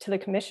to the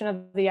commission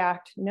of the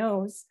act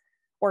knows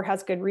or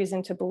has good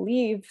reason to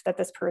believe that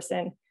this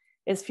person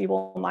is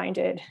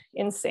feeble-minded,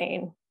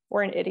 insane,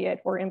 or an idiot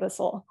or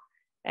imbecile,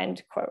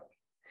 end quote.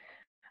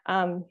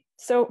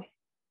 So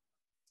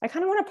I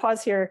kind of want to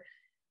pause here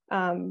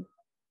and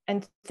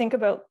think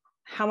about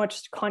how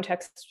much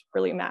context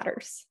really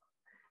matters.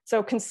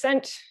 So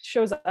consent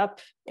shows up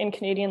in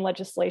Canadian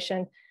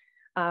legislation,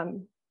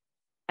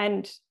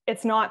 and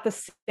it's not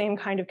the same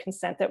kind of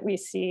consent that we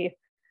see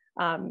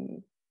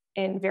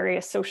in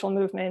various social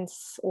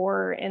movements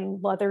or in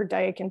leather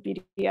dyke and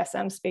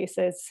BDSM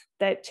spaces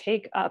that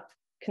take up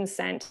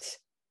consent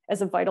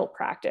as a vital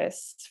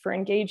practice for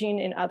engaging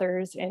in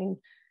others in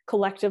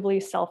collectively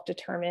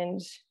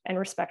self-determined and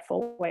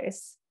respectful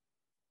ways.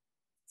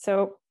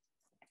 So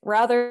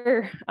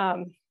rather,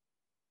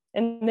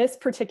 in this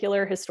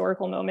particular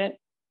historical moment,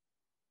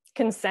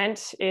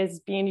 consent is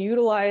being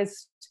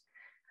utilized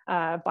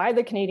by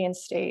the Canadian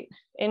state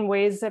in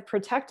ways that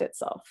protect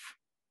itself,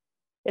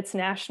 its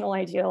national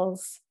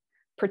ideals,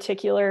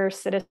 particular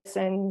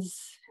citizens,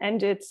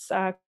 and its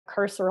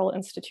carceral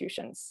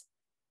institutions.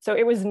 So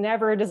it was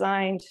never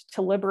designed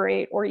to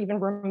liberate or even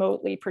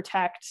remotely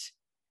protect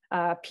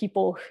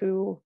people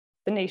who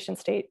the nation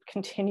state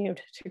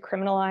continued to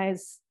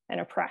criminalize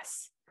and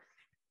oppress.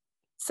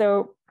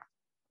 So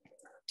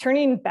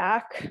turning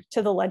back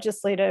to the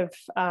legislative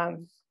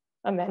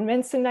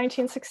amendments in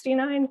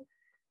 1969,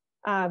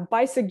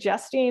 by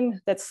suggesting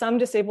that some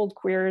disabled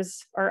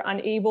queers are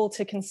unable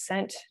to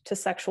consent to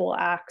sexual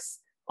acts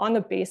on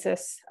the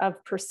basis of a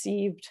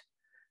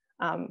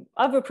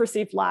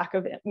perceived lack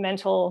of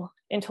mental,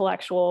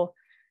 intellectual,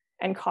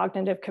 and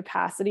cognitive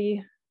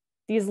capacity,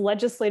 these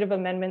legislative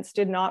amendments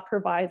did not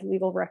provide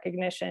legal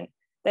recognition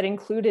that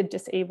included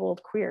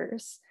disabled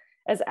queers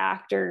as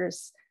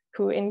actors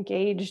who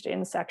engaged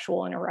in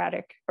sexual and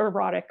erotic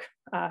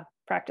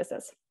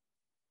practices.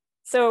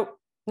 So,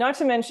 not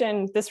to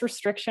mention this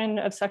restriction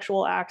of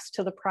sexual acts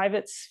to the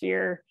private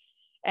sphere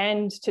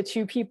and to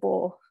two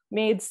people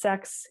made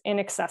sex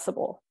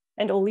inaccessible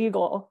and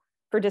illegal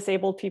for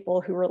disabled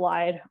people who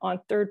relied on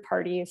third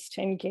parties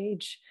to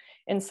engage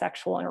in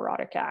sexual and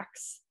erotic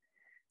acts.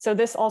 So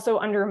this also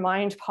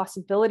undermined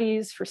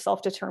possibilities for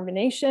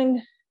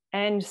self-determination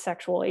and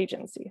sexual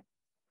agency.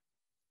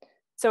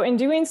 So in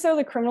doing so,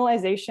 the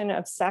criminalization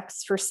of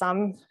sex for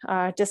some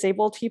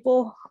disabled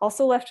people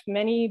also left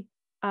many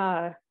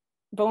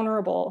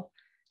vulnerable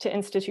to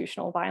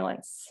institutional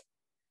violence.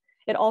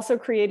 It also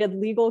created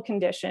legal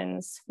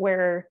conditions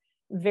where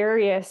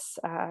various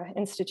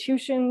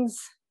institutions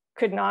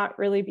could not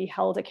really be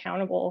held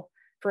accountable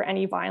for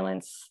any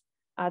violence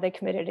they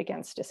committed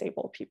against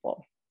disabled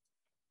people.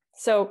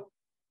 So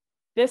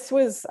this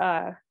was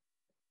an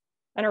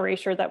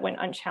erasure that went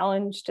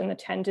unchallenged in the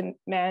 10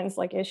 demands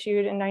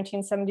issued in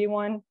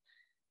 1971.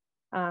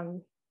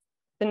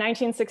 The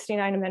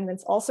 1969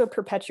 amendments also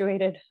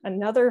perpetuated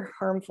another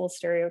harmful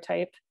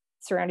stereotype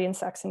surrounding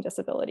sex and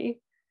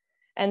disability.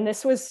 And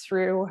this was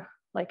through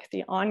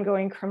the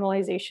ongoing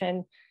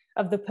criminalization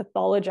of the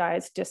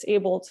pathologized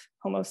disabled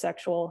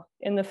homosexual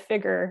in the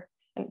figure,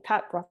 and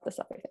Pat brought this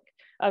up, I think,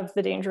 of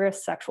the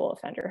dangerous sexual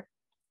offender.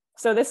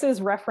 So this is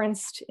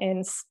referenced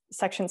in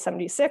section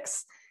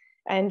 76,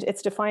 and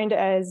it's defined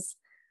as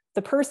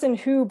The person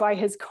who, by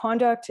his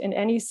conduct in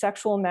any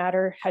sexual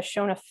matter, has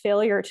shown a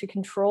failure to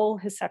control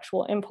his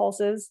sexual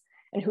impulses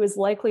and who is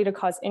likely to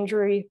cause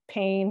injury,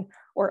 pain,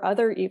 or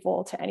other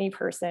evil to any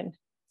person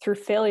through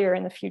failure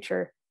in the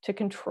future to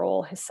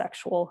control his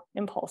sexual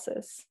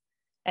impulses,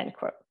 end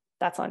quote.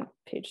 That's on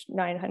page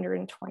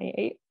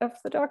 928 of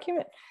the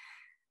document.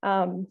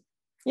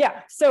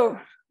 Yeah, so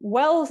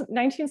well,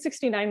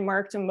 1969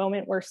 marked a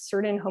moment where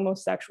certain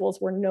homosexuals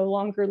were no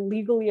longer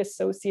legally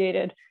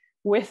associated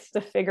with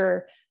the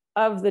figure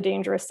of the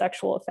dangerous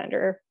sexual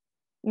offender.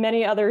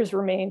 Many others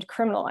remained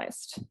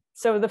criminalized.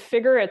 So the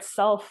figure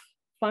itself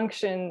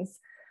functions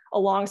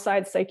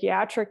alongside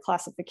psychiatric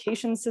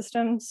classification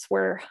systems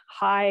where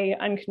high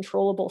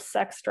uncontrollable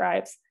sex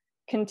drives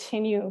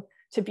continue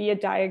to be a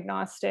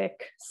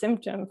diagnostic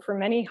symptom for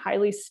many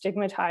highly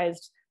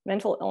stigmatized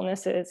mental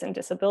illnesses and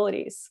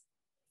disabilities.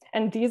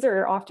 And these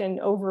are often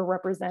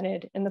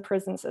overrepresented in the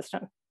prison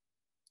system.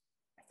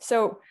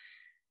 So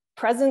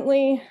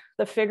presently,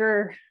 the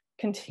figure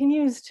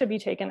continues to be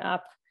taken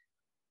up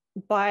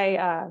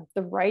by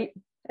the right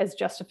as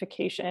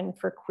justification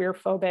for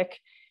queerphobic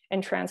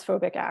and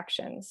transphobic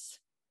actions.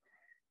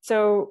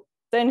 So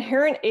the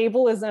inherent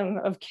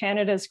ableism of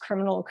Canada's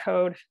criminal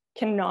code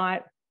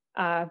cannot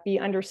be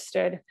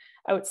understood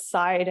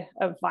outside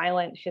of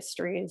violent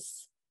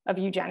histories of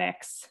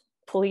eugenics,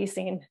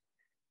 policing,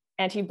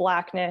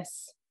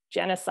 anti-Blackness,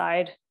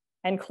 genocide,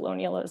 and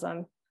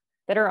colonialism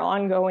that are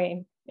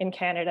ongoing in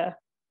Canada.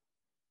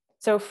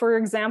 So for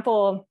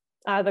example,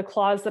 the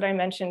clause that I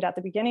mentioned at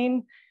the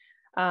beginning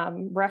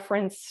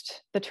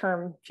referenced the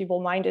term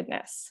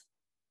feeble-mindedness.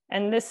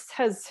 And this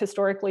has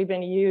historically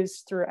been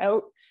used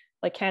throughout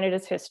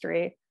Canada's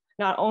history,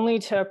 not only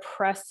to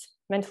oppress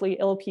mentally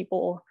ill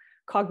people,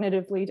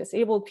 cognitively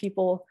disabled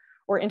people,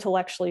 or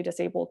intellectually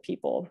disabled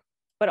people,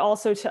 but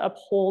also to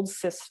uphold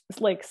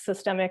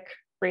systemic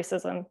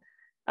racism,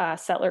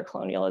 settler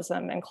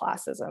colonialism, and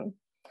classism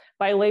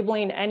by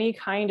labeling any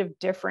kind of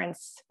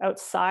difference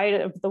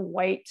outside of the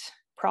white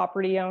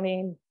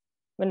property-owning,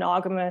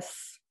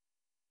 monogamous,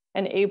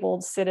 and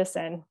abled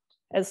citizen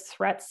as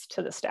threats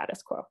to the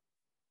status quo.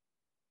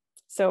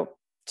 So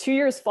 2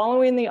 years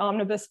following the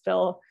omnibus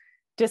bill,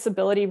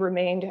 disability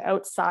remained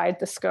outside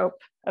the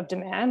scope of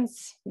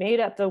demands made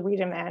at the We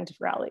Demand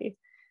rally.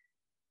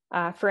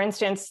 For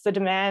instance, the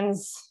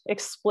demands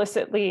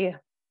explicitly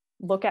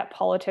look at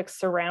politics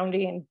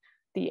surrounding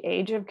the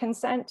age of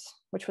consent,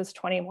 which was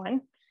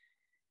 21.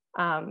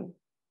 But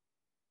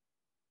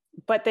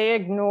they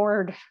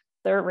ignored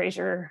the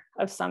erasure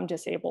of some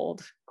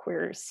disabled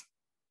queers,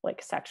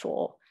 like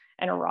sexual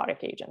and erotic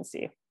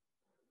agency.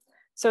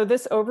 So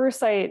this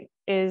oversight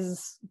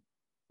is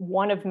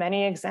one of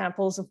many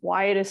examples of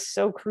why it is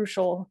so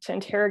crucial to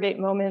interrogate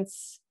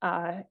moments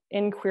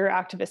in queer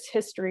activist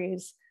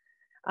histories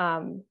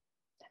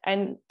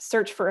and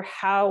search for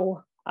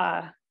how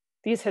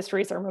these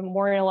histories are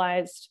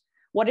memorialized,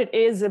 what it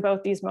is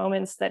about these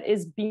moments that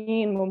is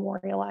being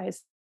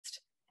memorialized,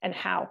 and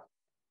how.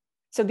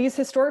 So these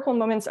historical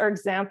moments are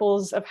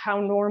examples of how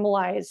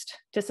normalized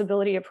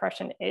disability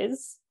oppression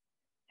is,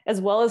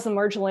 as well as the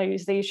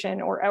marginalization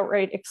or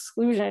outright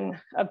exclusion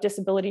of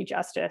disability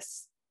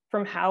justice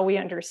from how we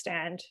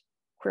understand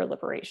queer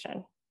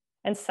liberation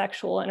and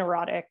sexual and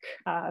erotic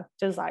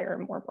desire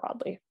more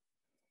broadly.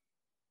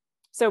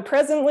 So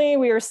presently,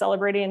 we are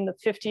celebrating the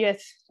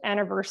 50th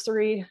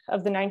anniversary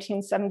of the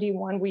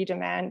 1971 We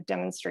Demand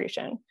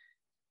demonstration.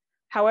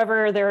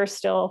 However, there are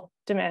still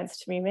demands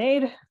to be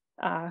made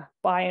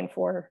by and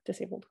for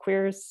disabled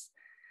queers.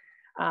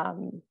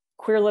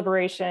 Queer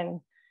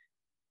liberation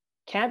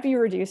can't be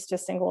reduced to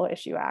single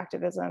issue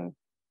activism.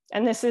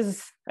 And this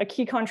is a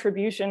key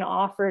contribution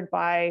offered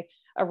by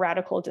a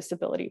radical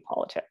disability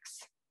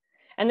politics.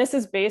 And this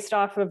is based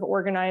off of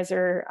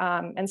organizer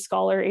and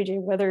scholar A.J.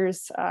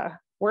 Withers'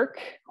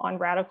 work on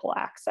radical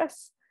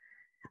access.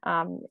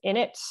 In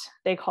it,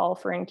 they call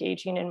for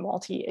engaging in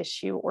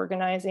multi-issue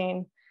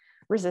organizing,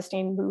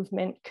 resisting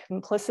movement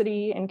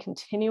complicity and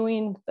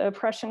continuing the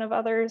oppression of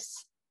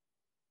others,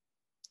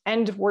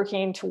 and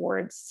working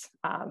towards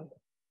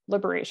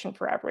liberation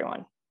for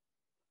everyone.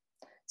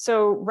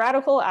 So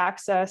radical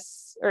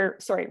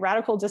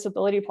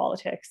disability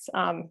politics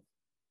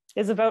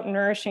is about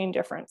nourishing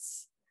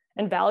difference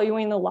and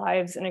valuing the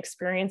lives and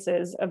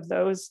experiences of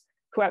those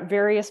who at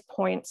various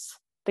points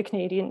the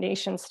Canadian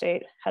nation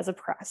state has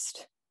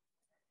oppressed.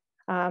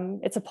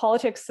 It's a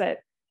politics that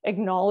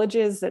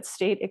acknowledges that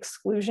state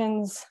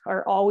exclusions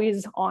are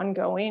always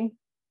ongoing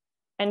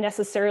and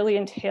necessarily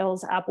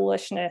entails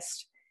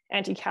abolitionist,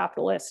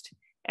 anti-capitalist,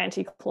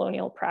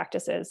 anti-colonial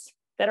practices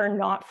that are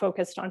not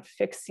focused on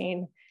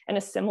fixing and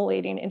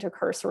assimilating into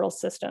carceral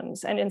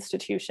systems and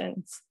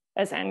institutions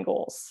as end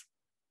goals.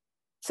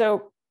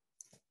 So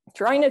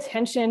drawing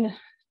attention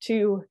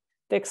to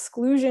the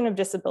exclusion of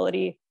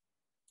disability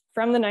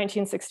from the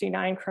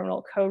 1969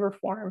 criminal code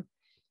reform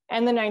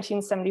and the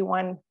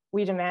 1971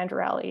 We Demand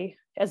rally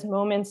as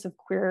moments of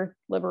queer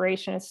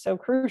liberation is so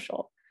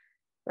crucial,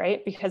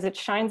 right? Because it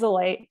shines a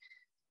light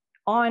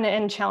on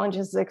and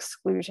challenges the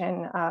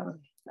exclusion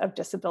of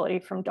disability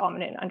from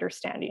dominant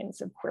understandings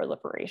of queer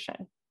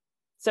liberation.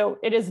 So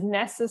it is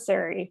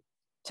necessary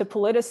to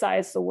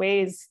politicize the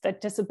ways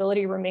that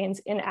disability remains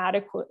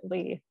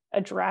inadequately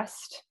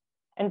addressed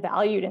and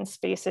valued in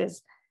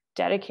spaces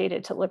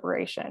dedicated to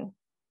liberation.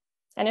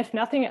 And if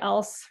nothing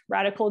else,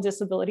 radical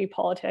disability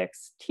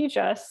politics teach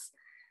us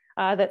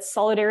that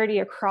solidarity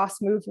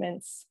across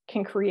movements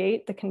can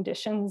create the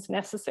conditions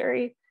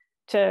necessary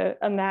to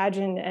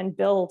imagine and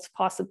build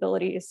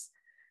possibilities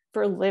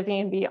for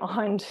living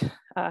beyond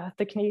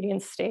the Canadian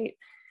state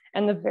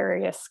and the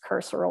various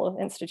carceral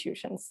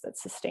institutions that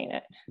sustain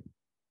it.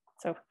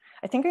 So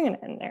I think I'm going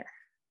to end there.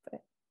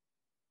 But,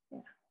 yeah.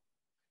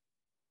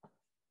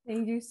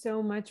 Thank you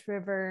so much,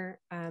 River.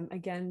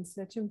 Again,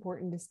 such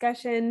important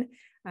discussion.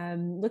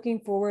 Looking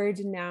forward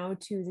now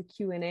to the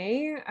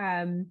Q&A.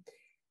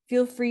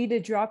 Feel free to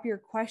drop your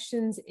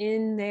questions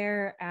in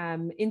there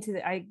into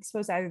the, I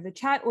suppose, either the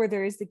chat or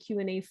there is the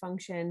Q&A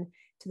function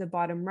to the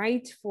bottom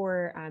right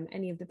for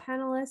any of the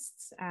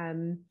panelists.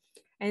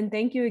 And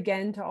thank you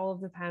again to all of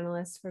the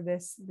panelists for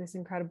this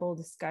incredible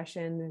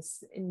discussion,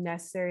 this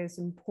necessary, this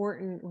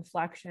important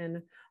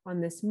reflection on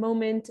this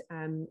moment,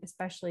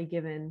 especially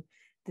given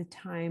the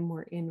time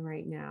we're in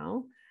right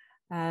now.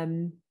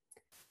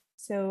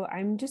 So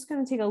I'm just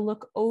going to take a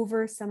look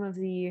over some of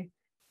the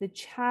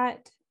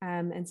chat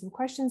and some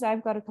questions.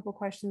 I've got a couple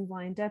questions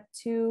lined up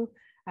too,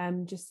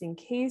 just in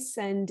case.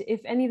 And if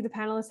any of the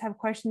panelists have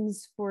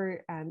questions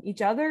for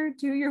each other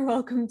too, you're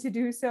welcome to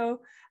do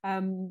so.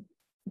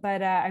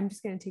 But I'm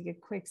just going to take a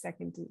quick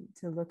second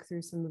to look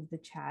through some of the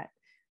chat.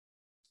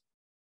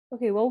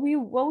 Okay, while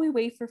we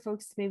wait for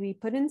folks to maybe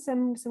put in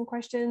some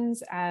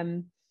questions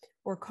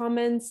or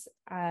comments,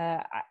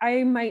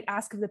 I might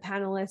ask of the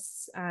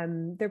panelists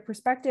their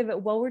perspective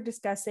while we're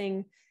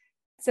discussing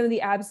some of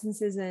the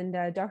absences, and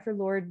Dr.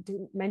 Lord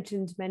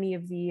mentioned many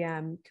of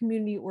the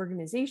community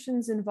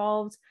organizations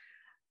involved.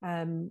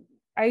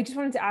 I just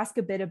wanted to ask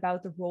a bit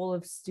about the role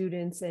of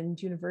students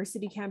and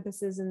university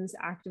campuses in this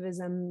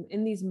activism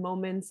in these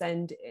moments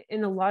and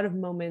in a lot of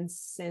moments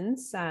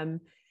since,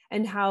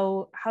 and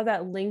how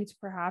that linked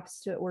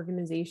perhaps to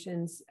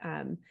organizations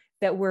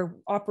that were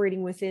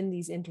operating within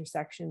these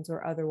intersections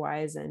or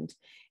otherwise. And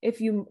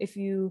if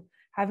you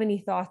have any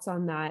thoughts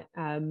on that,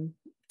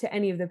 to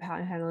any of the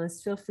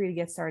panelists, feel free to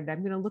get started.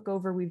 I'm going to look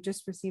over. We've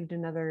just received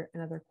another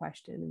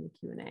question in the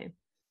Q&A.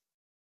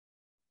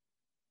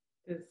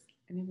 Does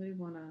anybody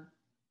want to?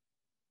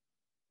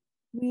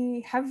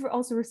 We have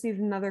also received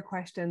another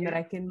question that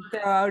I can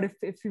throw out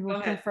if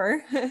people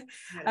prefer.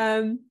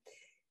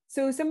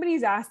 So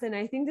somebody's asked, and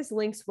I think this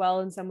links well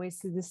in some ways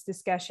to this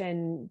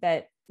discussion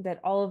that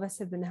all of us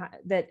have been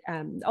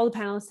all the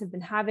panelists have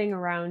been having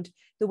around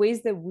the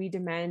ways that we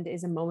demand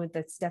is a moment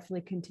that's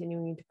definitely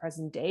continuing into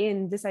present day,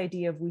 and this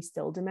idea of we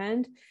still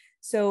demand.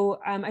 So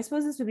I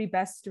suppose this would be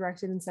best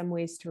directed in some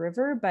ways to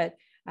River, but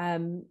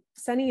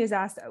Sunny has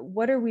asked,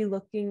 what are we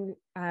looking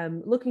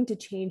to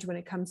change when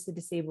it comes to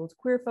disabled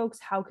queer folks?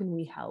 How can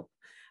we help?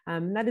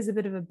 That is a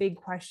bit of a big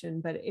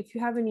question, but if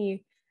you have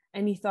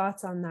any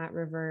thoughts on that,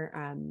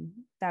 River,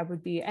 that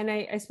would be, and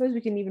I suppose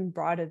we can even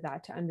broaden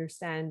that to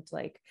understand,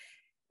 like,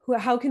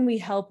 how can we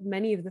help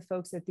many of the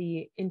folks at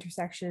the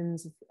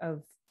intersections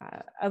of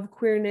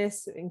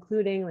queerness,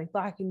 including like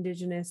Black,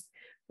 Indigenous,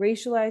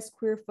 racialized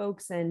queer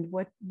folks, and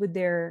what would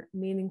their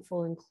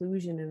meaningful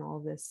inclusion in all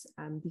this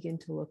begin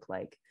to look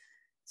like?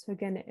 So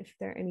again, if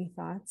there are any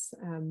thoughts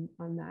on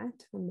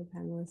that from the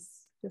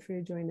panelists, feel free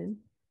to join in.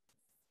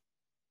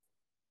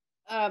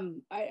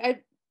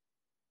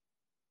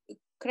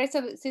 Could I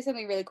say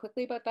something really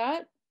quickly about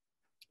that?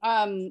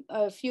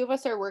 A few of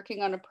us are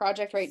working on a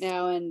project right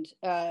now, and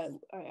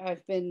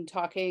I've been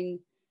talking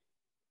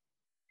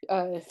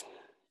to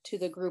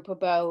the group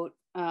about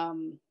how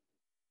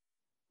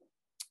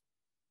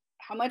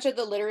much of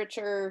the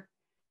literature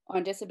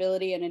on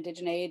disability and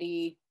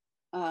indigeneity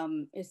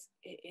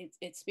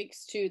it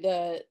speaks to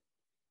the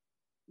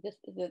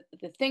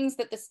things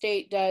that the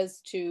state does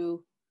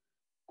to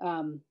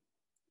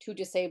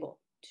disable,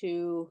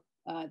 to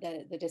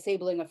the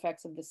disabling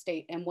effects of the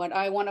state. And what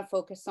I want to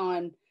focus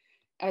on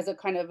as a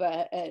kind of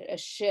a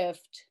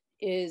shift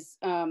is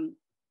the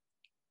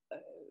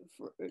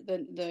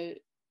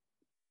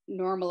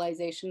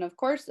normalization, of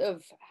course,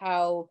 of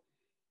how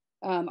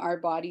our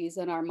bodies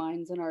and our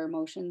minds and our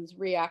emotions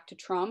react to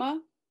trauma.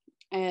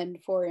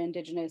 And for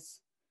Indigenous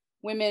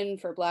women,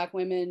 for Black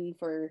women,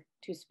 for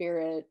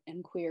Two-Spirit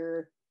and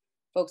queer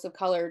folks of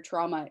color,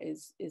 trauma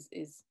is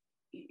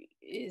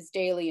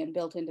daily and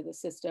built into the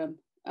system.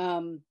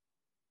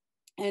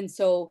 And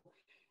so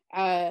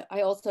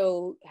I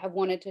also have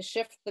wanted to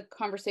shift the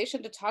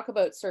conversation to talk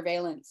about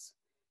surveillance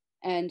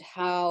and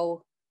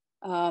how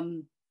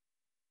there've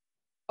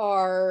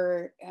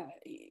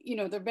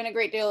been a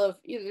great deal of,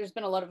 there's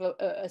been a lot of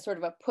a sort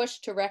of a push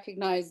to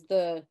recognize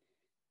the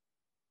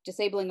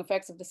disabling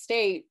effects of the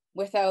state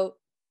without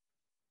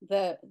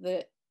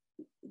the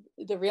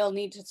real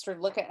need to sort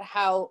of look at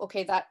how,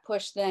 okay, that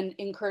push then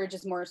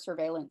encourages more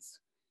surveillance.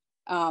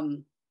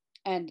 And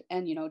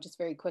just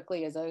very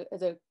quickly as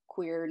a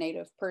queer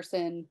Native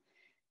person,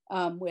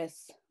 with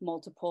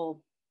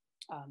multiple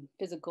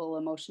physical,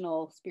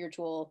 emotional,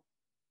 spiritual,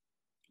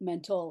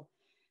 mental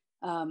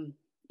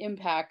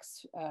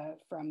impacts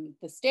from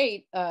the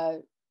state,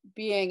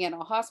 being in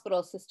a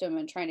hospital system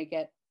and trying to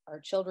get our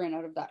children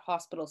out of that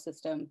hospital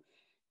system,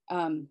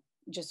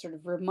 just sort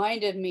of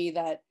reminded me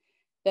that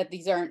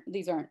these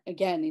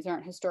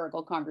aren't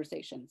historical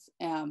conversations,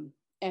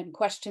 and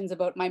questions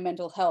about my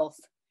mental health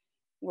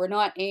were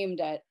not aimed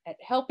at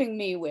helping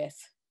me with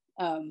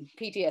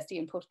PTSD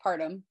and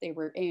postpartum. They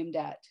were aimed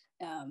at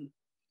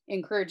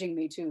encouraging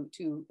me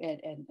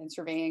and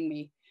surveying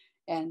me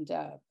and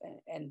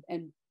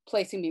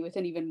placing me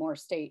within even more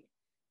state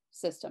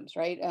systems,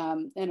 right?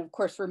 And of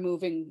course,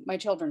 removing my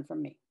children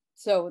from me.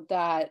 So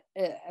that,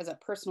 as a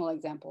personal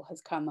example,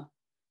 has come,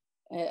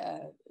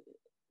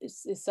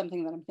 is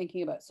something that I'm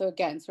thinking about. So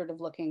again, sort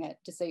of looking at,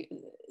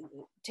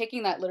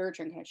 taking that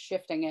literature and kind of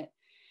shifting it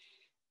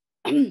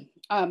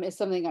is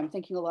something I'm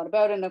thinking a lot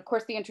about. And of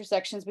course, the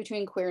intersections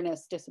between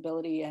queerness,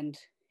 disability, and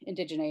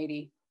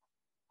indigeneity,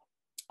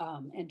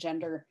 and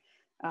gender,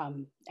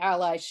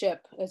 allyship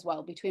as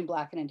well between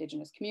Black and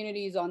Indigenous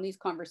communities on these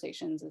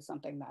conversations is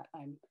something that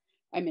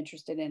I'm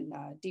interested in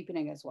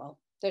deepening as well.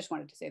 So I just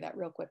wanted to say that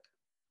real quick.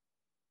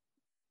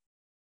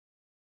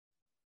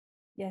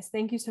 Yes,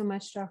 thank you so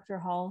much, Dr.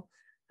 Hall.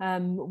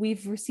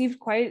 We've received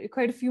quite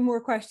a few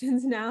more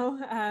questions now.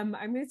 I'm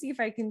going to see if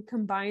I can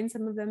combine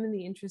some of them in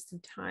the interest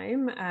of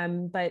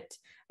time. But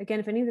again,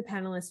 if any of the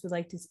panelists would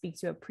like to speak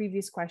to a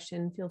previous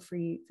question, feel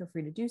free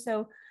to do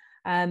so.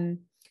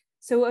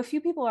 So a few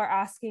people are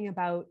asking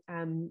about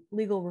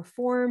legal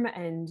reform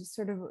and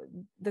sort of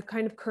the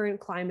kind of current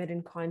climate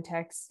and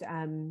context.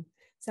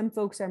 Some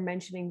folks are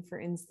mentioning, for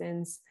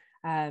instance,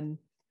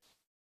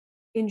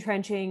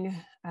 entrenching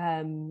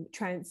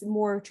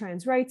more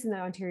trans rights in the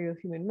Ontario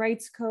Human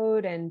Rights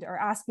Code, and are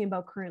asking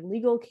about current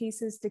legal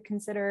cases to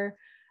consider.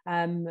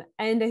 And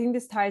I think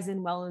this ties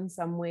in well in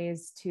some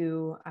ways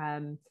to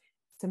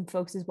some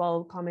folks as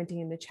well commenting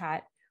in the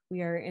chat.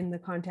 We are in the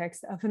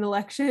context of an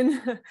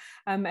election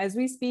as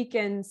we speak.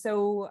 And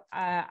so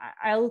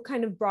I'll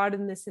kind of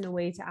broaden this in a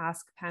way to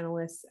ask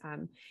panelists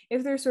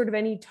if there's sort of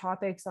any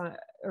topics on,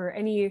 or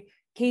any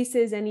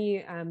cases,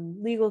 any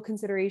legal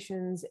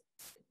considerations,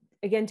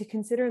 again, to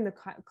consider in the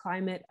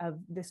climate of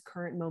this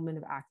current moment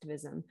of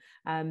activism.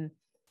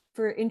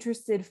 For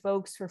interested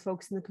folks, for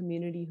folks in the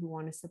community who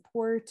want to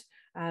support,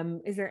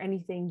 is there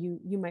anything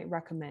you might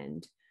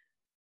recommend?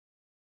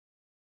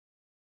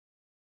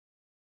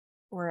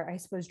 Or I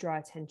suppose draw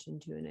attention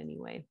to in any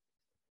way?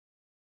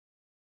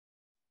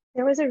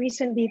 There was a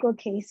recent legal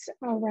case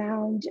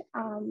around,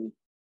 and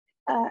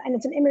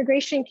it's an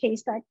immigration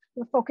case that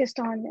we're focused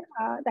on,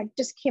 that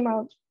just came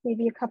out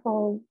maybe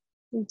 2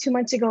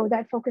 months ago,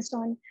 that focused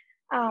on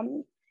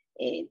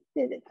a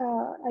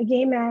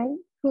gay man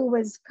who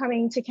was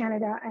coming to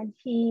Canada, and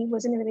he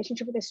was in a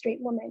relationship with a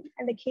straight woman.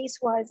 And the case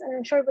was, and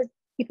I'm sure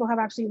people have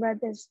actually read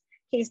this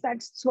case,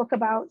 that spoke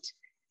about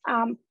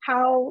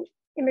how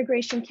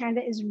Immigration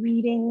Canada is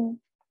reading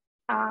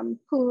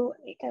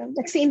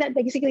like saying that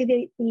basically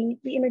the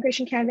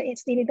Immigration Canada, it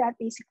stated that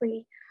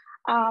basically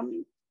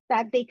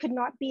that they could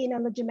not be in a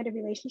legitimate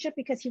relationship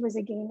because he was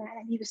a gay man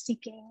and he was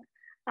seeking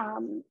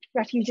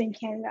refuge in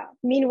Canada.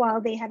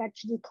 Meanwhile, they had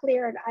actually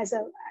declared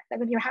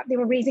they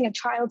were raising a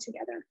child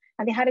together,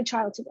 and they had a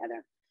child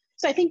together.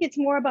 So I think it's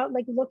more about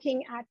like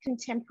looking at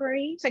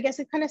contemporary. So I guess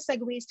it kind of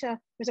segues to,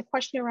 there's a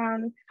question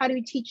around how do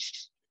we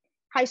teach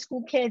high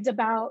school kids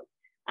about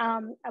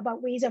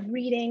ways of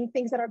reading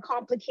things that are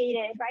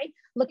complicated, right?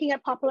 Looking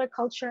at popular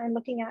culture and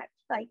looking at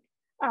like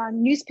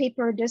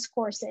newspaper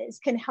discourses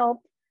can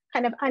help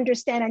kind of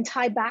understand and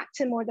tie back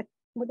to more the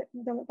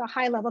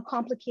high level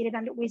complicated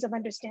ways of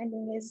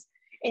understanding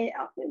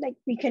like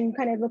we can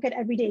kind of look at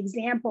everyday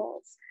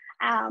examples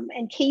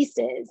and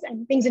cases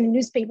and things in the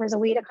newspaper as a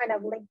way to kind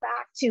of link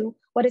back to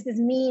what does this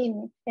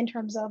mean in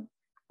terms of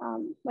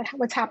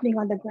what's happening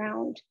on the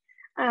ground.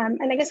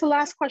 And I guess the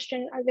last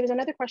question, there was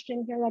another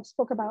question here that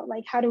spoke about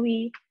like, how do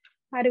we,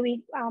 I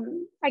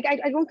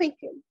don't think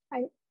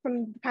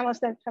from the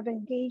panelists that have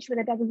engaged with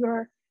it that we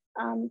were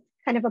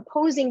kind of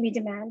opposing the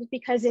demand,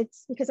 because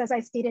as I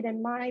stated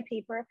in my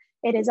paper,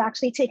 it is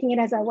actually taking it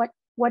as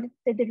what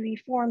did the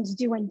reforms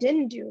do and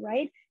didn't do,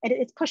 right? And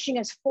it's pushing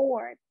us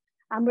forward.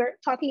 We're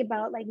talking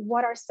about like,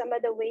 what are some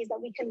of the ways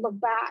that we can look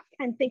back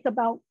and think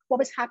about what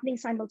was happening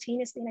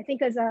simultaneously. And I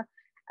think as a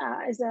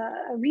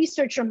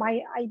researcher,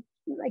 my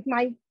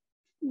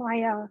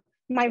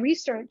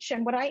research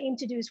and what I aim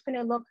to do is kind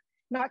of look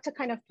not to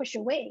kind of push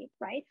away,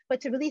 right?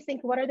 But to really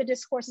think, what are the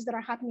discourses that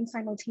are happening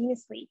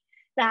simultaneously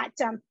that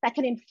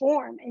can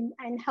inform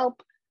and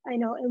help,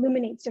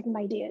 illuminate certain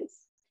ideas.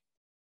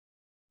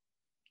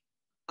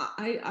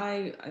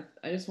 I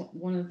just want,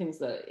 one of the things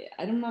that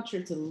I'm not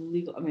sure it's a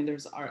legal, I mean, there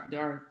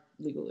are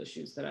legal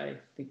issues that I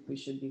think we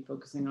should be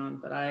focusing on,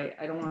 but I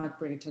don't want to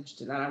bring attention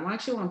to that. I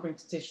actually want to bring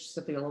attention to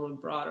something a little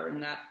bit broader, in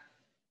that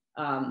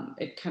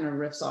it kind of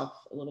riffs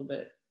off a little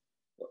bit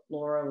what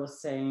Laura was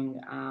saying,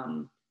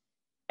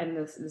 and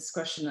this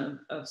question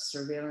of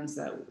surveillance,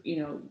 that,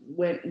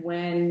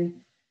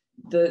 when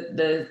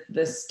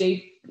the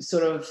state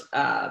sort of,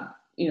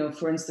 you know,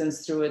 for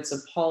instance, through its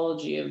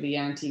apology of the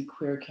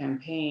anti-queer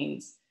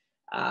campaigns,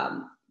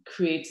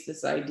 creates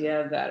this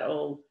idea that,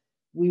 oh,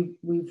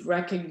 we've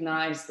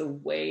recognized the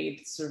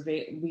way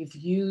we've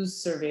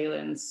used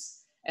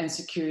surveillance and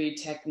security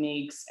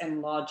techniques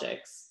and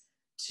logics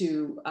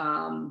to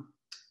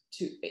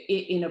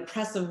in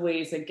oppressive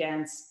ways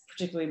against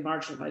particularly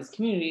marginalized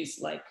communities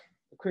like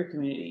the queer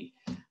community.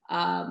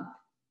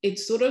 It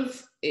sort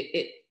of,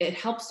 it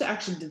helps to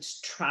actually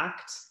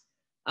distract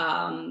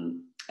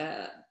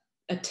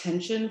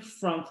attention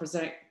from,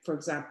 for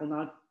example,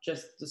 not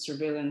just the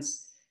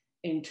surveillance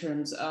in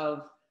terms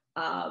of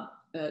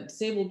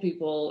disabled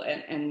people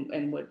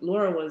and what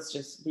Laura was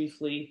just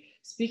briefly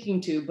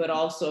speaking to, but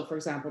also, for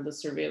example, the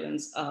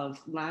surveillance of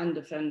land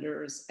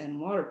defenders and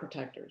water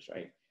protectors,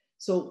 right?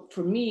 So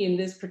for me, in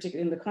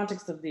the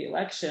context of the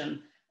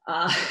election,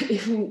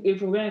 if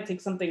we're going to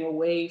take something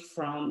away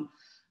from,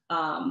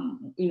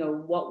 you know,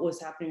 what was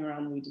happening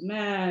around We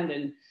Demand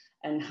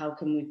and how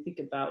can we think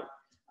about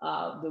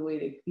the way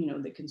they, you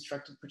know, they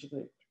constructed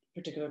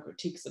particular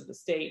critiques of the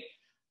state,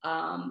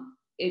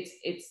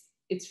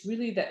 it's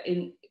really that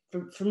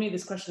for me,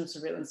 this question of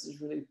surveillance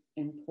is really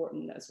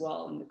important as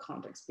well in the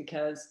context,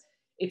 because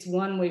it's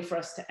one way for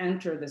us to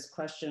enter this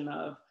question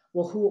of,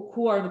 well,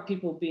 who are the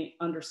people being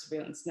under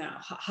surveillance now?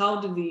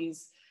 How do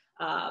these,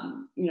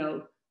 you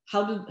know,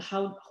 how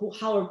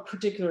are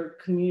particular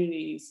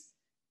communities,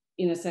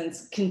 in a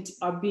sense,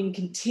 are being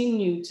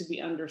continued to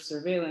be under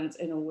surveillance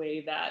in a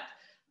way that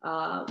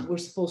we're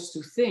supposed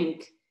to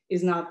think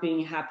is not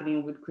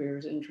happening with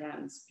queers and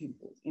trans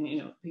people, you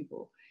know,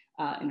 people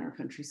in our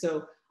country.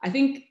 So I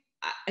think,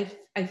 I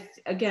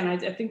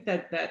think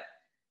that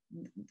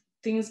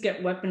things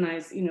get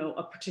weaponized, you know,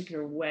 a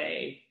particular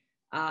way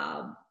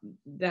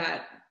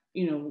that,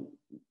 you know,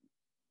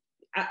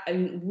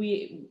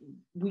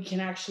 we can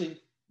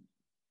actually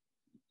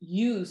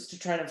use to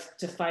try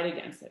to fight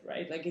against it,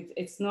 right? Like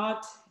it's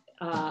not,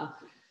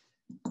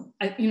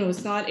 you know,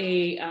 it's not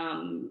a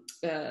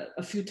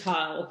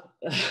futile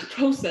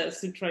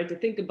process to try to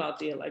think about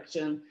the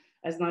election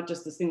as not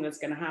just this thing that's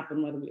going to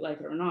happen whether we like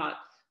it or not,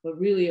 but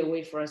really a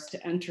way for us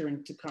to enter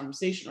into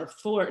conversation or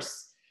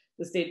force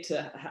the state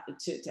to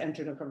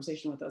enter into a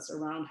conversation with us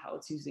around how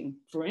it's using,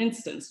 for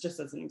instance, just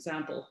as an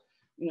example,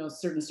 you know,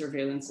 certain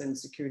surveillance and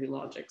security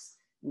logics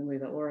in the way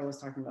that Laura was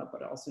talking about,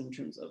 but also in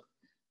terms of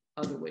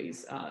other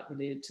ways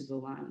related to the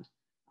land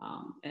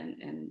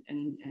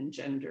and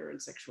gender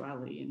and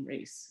sexuality and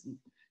race and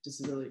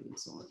disability and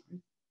so on.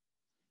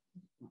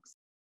 Right?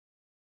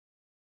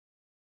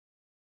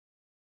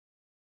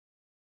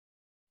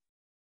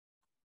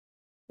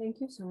 Thank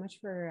you so much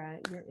for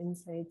your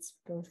insights,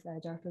 both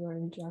Dr. Laura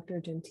and Dr.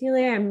 Gentile.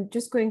 I'm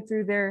just going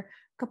through there,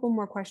 a couple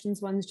more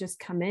questions. One's just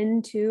come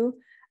in too.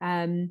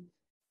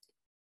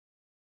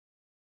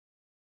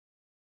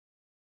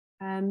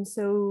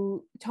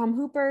 So Tom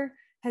Hooper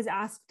has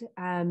asked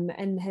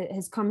and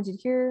has commented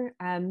here,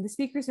 the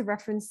speakers have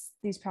referenced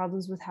these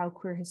problems with how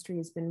queer history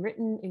has been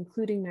written,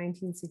 including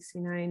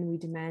 1969, We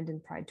Demand,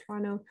 and Pride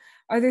Toronto.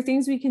 Are there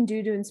things we can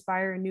do to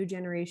inspire a new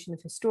generation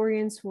of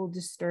historians who will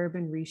disturb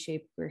and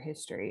reshape queer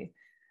history?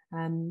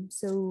 Do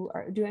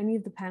any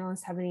of the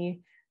panelists have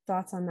any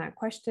thoughts on that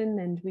question?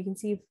 And we can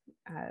see if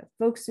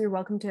folks, you're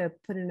welcome to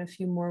put in a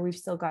few more. We've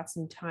still got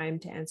some time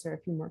to answer a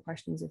few more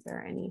questions if there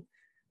are any.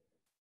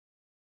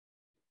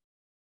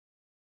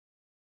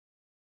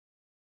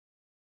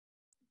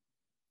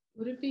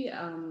 Would it be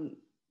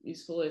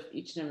useful if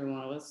each and every one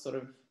of us sort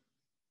of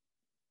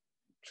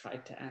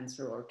tried to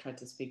answer or tried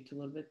to speak to a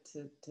little bit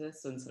to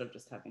this, so instead of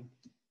just having,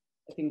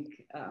 I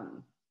think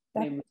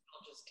maybe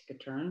I'll just take a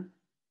turn.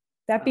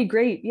 That'd be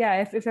great.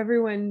 Yeah, if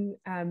everyone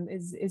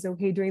is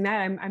okay doing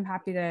that, I'm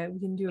happy to. We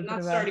can do a bit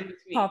of a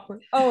popcorn.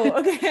 Oh,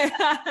 okay.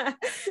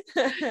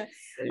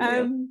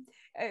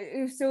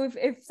 So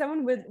if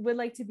someone would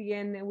like to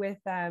begin with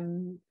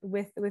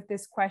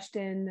this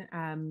question,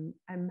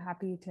 I'm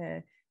happy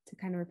to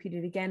kind of repeat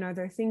it again. Are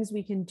there things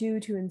we can do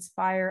to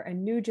inspire a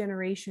new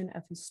generation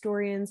of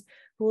historians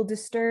who will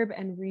disturb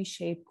and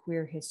reshape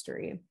queer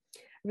history?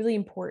 Really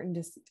important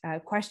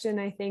question,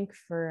 I think,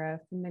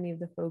 for many of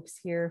the folks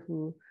here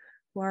who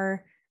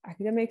are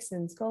academics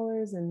and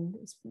scholars, and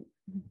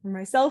for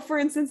myself, for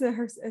instance,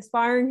 an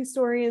aspiring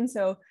historian.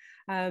 So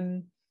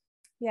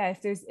yeah,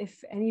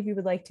 if any of you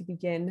would like to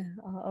begin,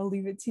 I'll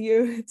leave it to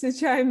you to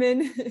chime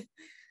in.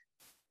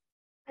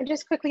 And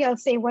just quickly, I'll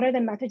say, what are the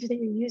methods that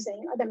you're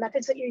using? Are the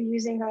methods that you're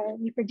using, are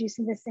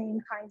reproducing the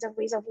same kinds of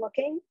ways of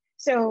looking?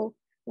 So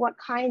what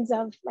kinds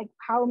of, like,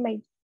 how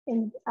might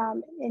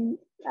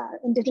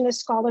Indigenous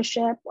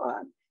scholarship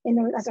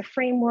as a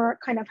framework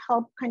kind of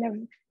help kind of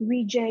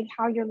rejig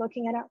how you're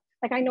looking at it?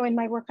 Like, I know in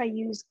my work, I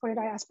use queer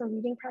diaspora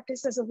reading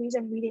practice as a ways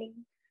of reading,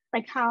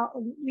 like how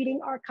reading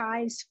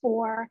archives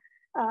for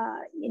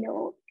you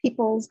know,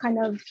 people's kind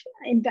of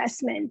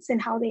investments and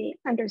how they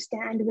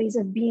understand ways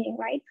of being,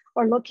 right?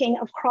 Or looking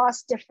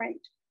across different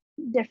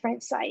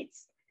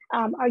sites.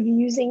 Are you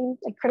using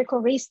like critical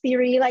race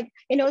theory, like,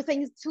 you know,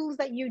 tools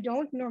that you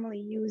don't normally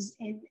use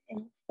in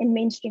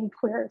mainstream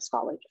queer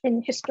scholarship,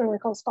 in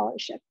historical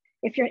scholarship?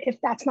 If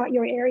that's not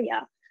your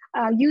area,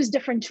 use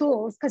different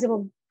tools, because it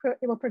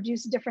will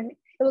produce different,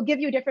 it will give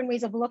you different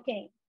ways of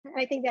looking. And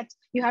I think that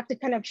you have to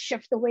kind of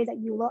shift the way that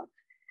you look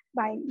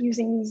by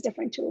using these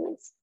different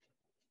tools.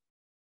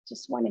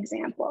 Just one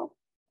example.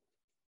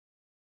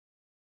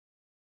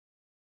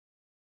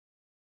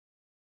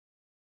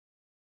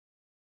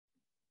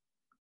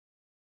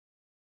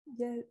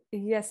 Yeah,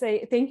 yes,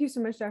 thank you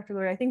so much, Dr.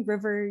 Lord. I think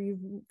River,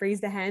 you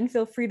raised a hand.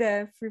 Feel free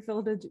to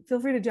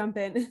jump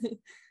in.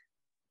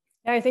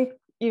 Yeah, I think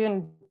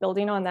even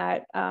building on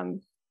that,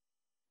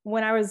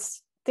 when I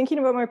was thinking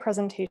about my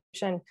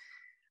presentation,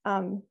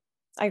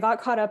 I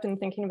got caught up in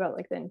thinking about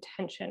like the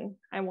intention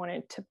I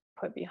wanted to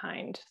put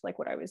behind like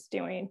what I was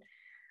doing,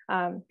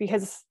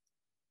 because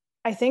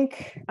I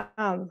think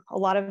a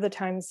lot of the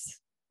times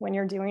when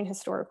you're doing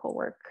historical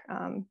work,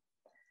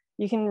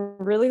 you can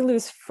really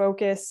lose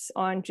focus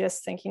on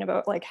just thinking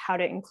about like how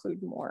to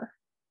include more,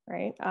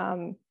 right?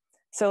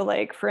 So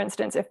like, for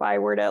instance, if I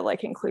were to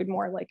like include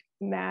more like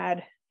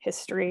MAD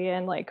history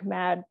and like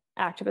MAD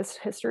activist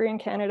history in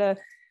Canada,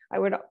 I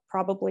would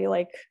probably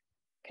like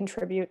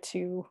contribute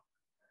to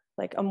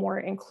like a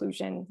more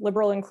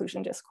liberal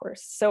inclusion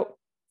discourse. So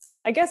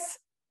I guess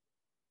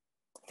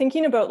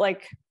thinking about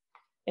like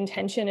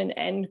intention and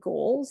end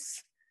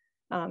goals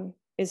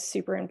is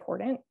super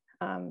important.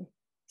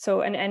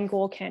 So an end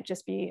goal can't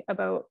just be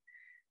about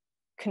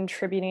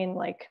contributing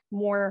like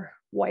more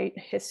white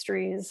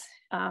histories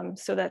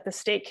so that the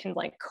state can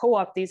like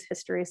co-opt these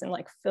histories and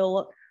like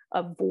fill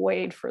a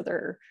void for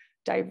their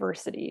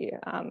diversity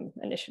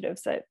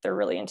initiatives that they're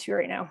really into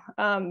right now.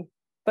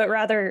 But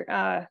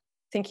rather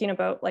thinking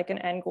about like an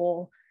end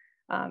goal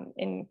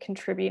in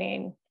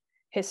contributing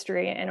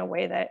history in a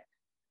way that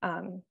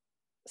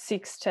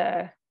seeks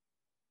to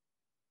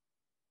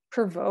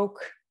provoke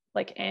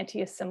like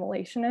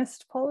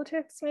anti-assimilationist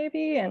politics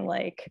maybe, and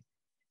like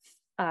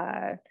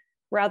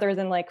rather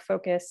than like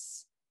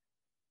focus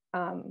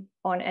on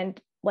end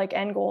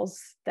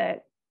goals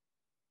that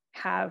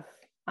have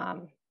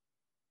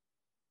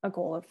a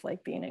goal of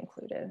like being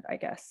included, I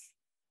guess.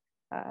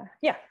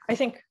 Yeah, I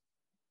think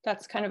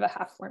that's kind of a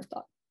half-formed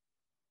thought.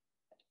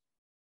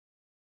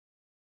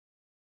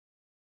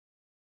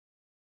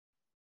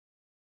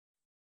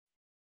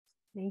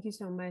 Thank you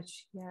so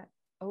much. Yeah.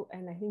 Oh,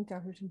 and I think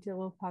Dr. Gentile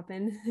will pop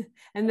in.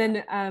 And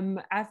then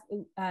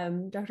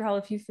Dr. Hall,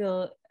 if you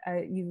feel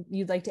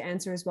you'd like to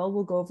answer as well,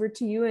 we'll go over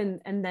to you,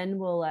 and then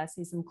we'll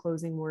say some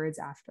closing words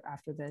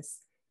after this.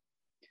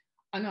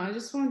 No, I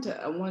just wanted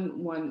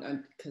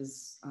to,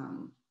 because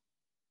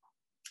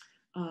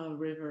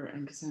River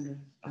and Cassandra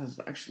have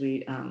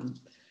actually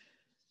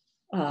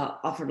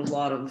offered a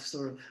lot of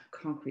sort of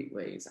concrete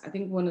ways. I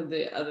think one of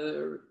the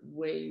other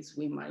ways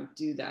we might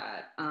do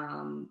that,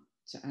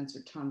 to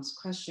answer Tom's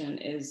question,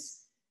 is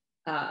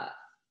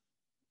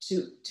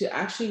to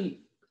actually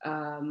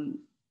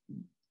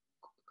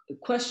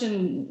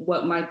question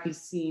what might be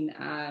seen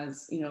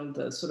as, you know,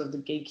 the sort of the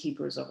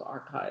gatekeepers of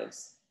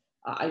archives.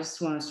 I just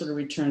want to sort of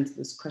return to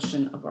this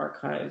question of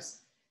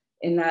archives,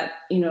 in that,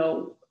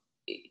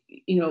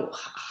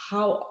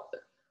 how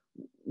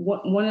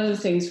one of the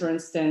things, for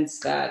instance,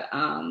 that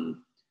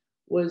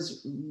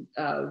was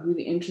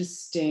really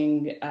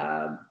interesting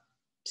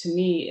to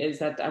me is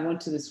that I went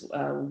to this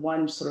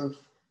one sort of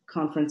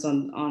conference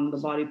on the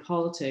body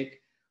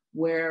politic,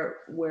 where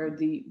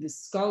the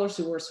scholars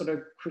who were sort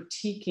of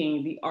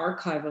critiquing the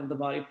archive of the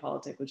body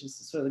politic, which is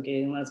sort of the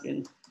gay and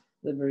lesbian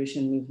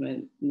liberation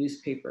movement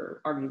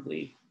newspaper,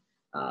 arguably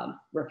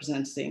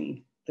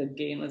representing the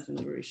gay and lesbian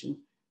liberation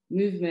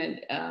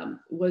movement,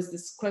 was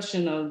this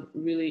question of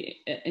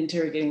really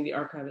interrogating the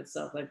archive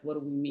itself. Like, what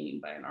do we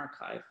mean by an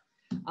archive?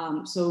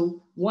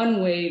 So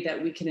one way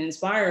that we can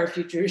inspire a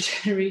future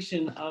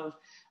generation of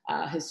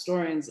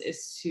historians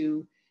is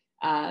to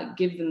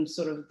give them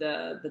sort of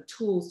the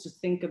tools to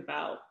think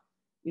about,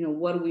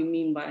 what do we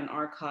mean by an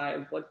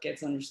archive? What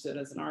gets understood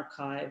as an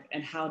archive?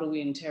 And how do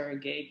we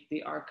interrogate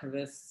the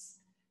archivists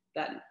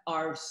that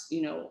are,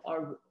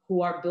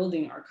 who are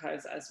building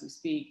archives as we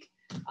speak,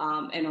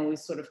 and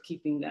always sort of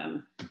keeping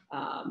them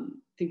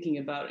thinking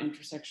about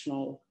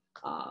intersectional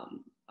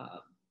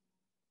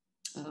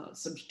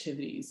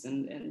subjectivities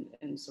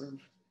and sort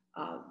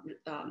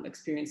of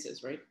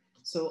experiences, right?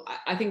 So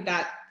I think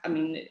that,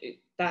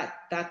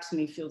 that to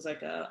me feels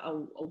like a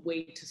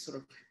way to sort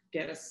of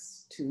get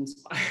us to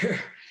inspire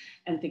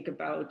and think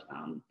about,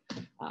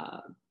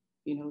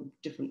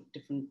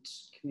 different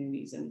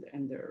communities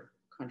and their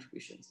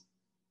contributions.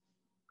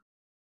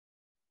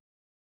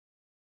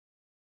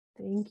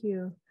 Thank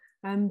you.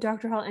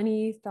 Dr. Hall,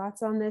 any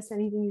thoughts on this?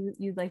 Anything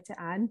you'd like to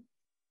add?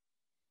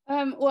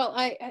 Well,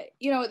 I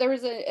there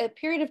was a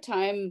period of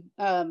time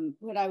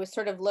when I was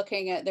sort of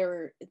looking at, there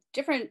were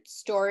different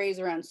stories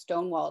around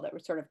Stonewall that were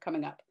sort of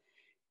coming up.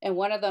 And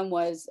one of them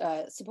was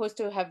supposed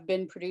to have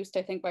been produced,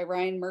 I think, by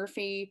Ryan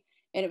Murphy,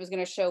 and it was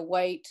going to show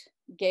white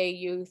gay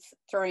youth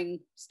throwing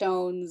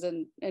stones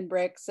and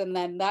bricks. And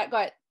then that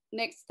got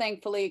Nix,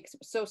 thankfully,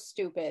 so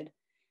stupid.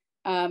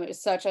 It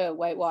was such a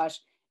whitewash.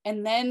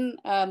 And then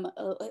a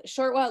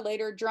short while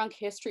later, Drunk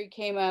History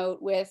came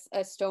out with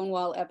a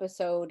Stonewall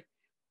episode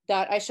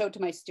that I showed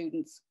to my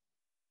students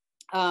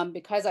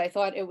because I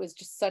thought it was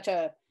just such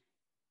a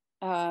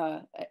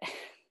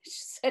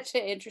such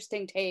an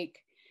interesting take.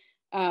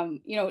 You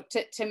know,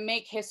 to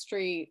make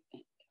history.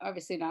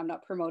 Obviously, now I'm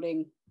not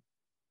promoting,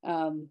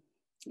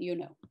 you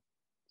know,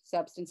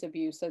 substance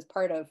abuse as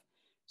part of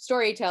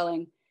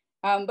storytelling.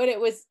 But it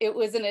was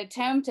an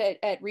attempt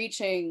at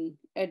reaching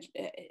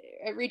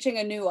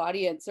a new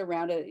audience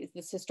around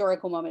this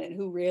historical moment, and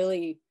who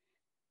really,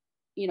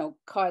 you know,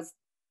 caused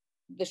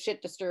the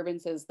shit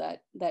disturbances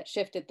that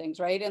shifted things,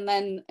 right? And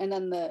then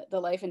the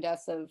life and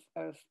deaths of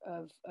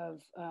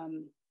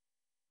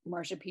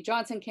Marsha P.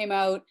 Johnson came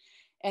out,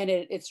 and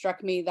it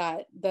struck me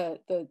that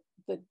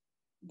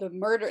the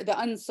murder,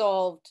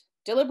 the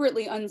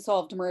deliberately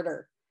unsolved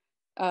murder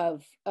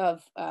of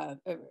a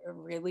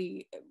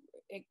really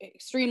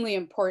extremely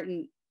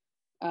important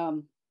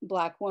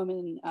Black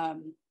woman,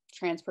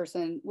 trans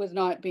person, was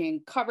not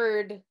being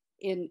covered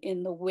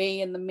in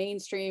the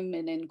mainstream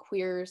and in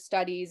queer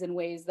studies in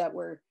ways that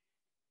were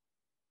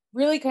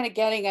really kind of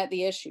getting at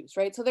the issues,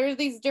 right? So there's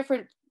these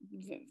different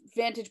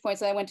vantage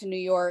points. I went to New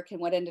York, and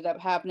what ended up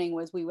happening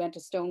was we went to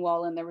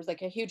Stonewall, and there was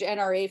like a huge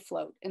NRA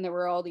float, and there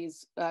were all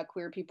these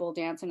queer people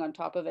dancing on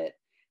top of it.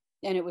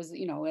 And it was,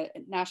 you know, a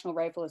National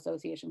Rifle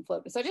Association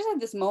float. So I just had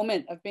this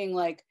moment of being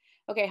like,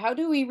 okay, how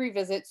do we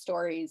revisit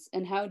stories,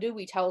 and how do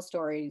we tell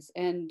stories?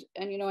 And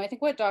you know, I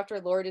think what Dr.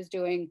 Lord is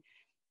doing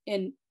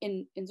in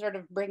sort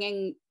of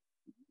bringing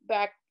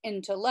back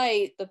into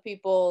light the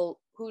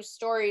people whose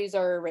stories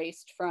are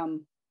erased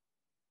from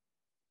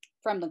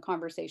the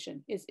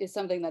conversation is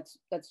something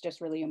that's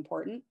just really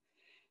important.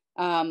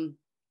 And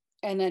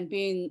then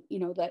being, you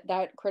know,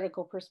 that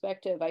critical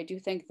perspective, I do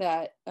think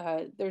that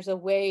there's a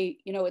way,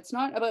 you know, it's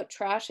not about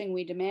trashing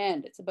We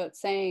Demand. It's about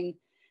saying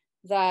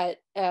that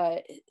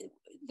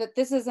that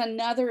this is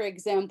another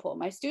example.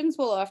 My students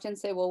will often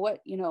say, well, what,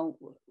 you know,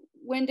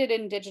 when did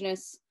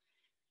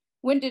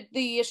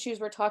the issues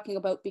we're talking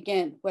about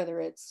begin, whether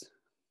it's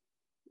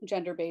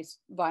gender-based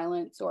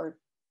violence or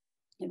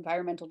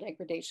environmental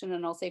degradation?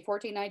 And I'll say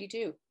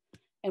 1492.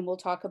 And we'll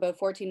talk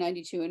about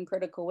 1492 in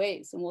critical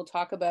ways. And we'll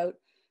talk about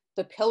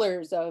the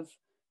pillars of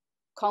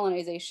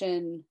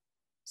colonization,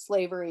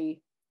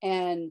 slavery,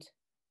 and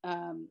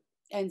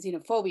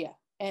xenophobia.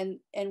 And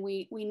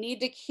we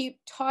need to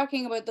keep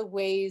talking about the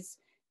ways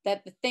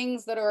that the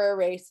things that are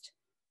erased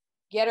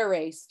get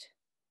erased,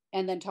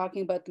 and then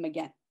talking about them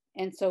again.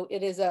 And so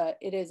it is at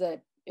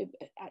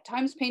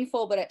times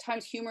painful, but at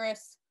times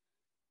humorous,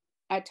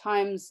 at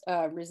times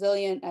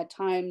resilient, at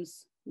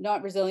times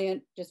not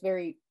resilient, just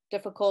very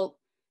difficult.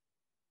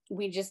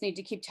 We just need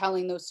to keep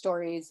telling those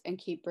stories and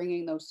keep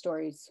bringing those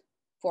stories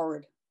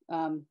forward.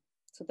 So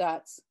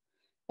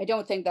I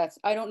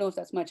don't know if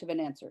that's much of an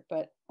answer,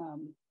 but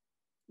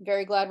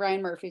very glad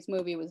Ryan Murphy's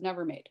movie was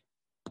never made.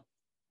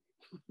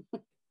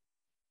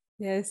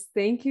 Yes,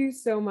 thank you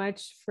so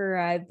much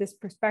for this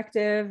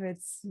perspective.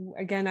 It's,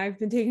 again, I've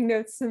been taking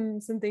notes,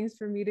 some things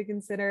for me to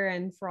consider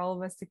and for all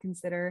of us to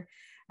consider.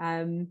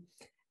 And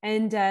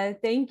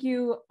thank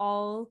you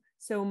all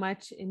so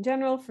much in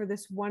general for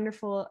this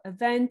wonderful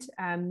event,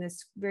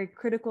 this very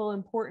critical,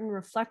 important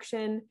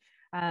reflection.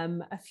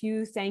 A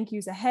few thank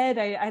yous ahead.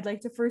 I'd like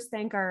to first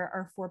thank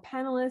our four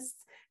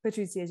panelists,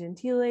 Patrizia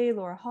Gentile,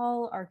 Laura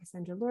Hall,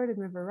 Cassandra Lord, and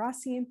River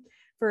Rossi,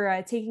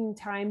 for taking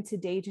time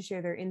today to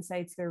share their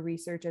insights, their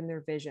research, and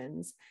their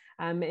visions.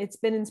 It's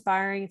been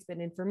inspiring, it's been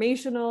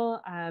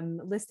informational,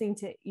 listening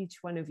to each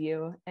one of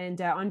you. And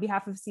on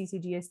behalf of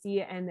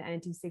CCGSD and the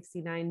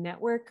Anti-69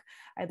 Network,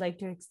 I'd like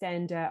to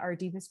extend our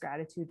deepest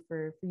gratitude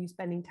for you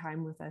spending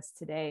time with us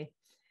today.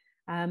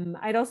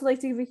 I'd also like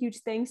to give a huge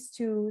thanks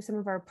to some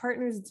of our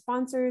partners and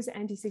sponsors,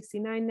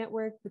 Anti-69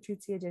 Network,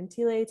 Patrizia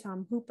Gentile,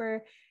 Tom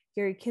Hooper,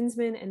 Gary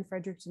Kinsman, and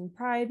Fredericton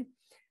Pride.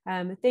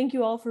 Thank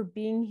you all for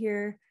being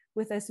here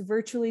with us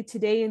virtually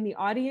today in the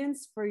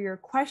audience, for your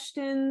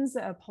questions.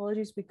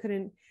 Apologies we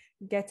couldn't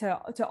get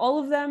to all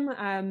of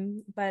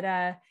them,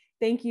 but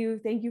thank you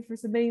for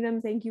submitting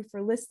them. Thank you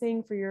for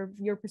listening, for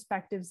your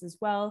perspectives as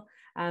well,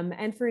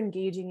 and for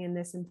engaging in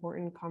this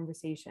important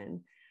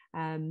conversation.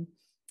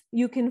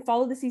 You can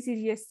follow the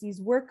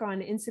CCGSD's work on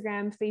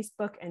Instagram,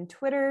 Facebook, and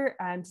Twitter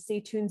to stay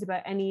tuned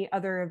about any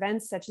other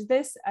events such as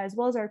this, as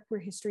well as our queer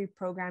history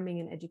programming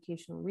and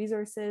educational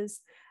resources.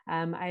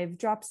 I've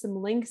dropped some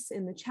links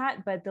in the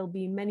chat, but there'll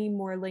be many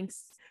more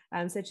links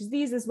such as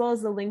these, as well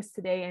as the links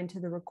today and to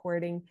the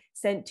recording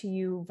sent to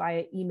you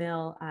via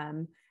email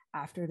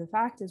after the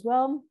fact as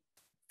well.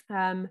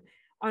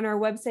 On our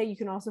website, you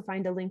can also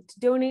find a link to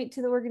donate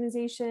to the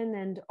organization,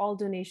 and all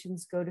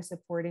donations go to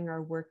supporting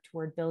our work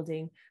toward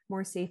building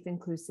more safe,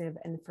 inclusive,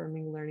 and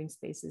affirming learning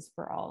spaces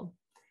for all.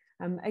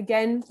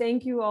 Again,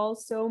 thank you all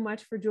so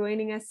much for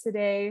joining us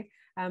today,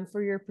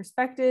 for your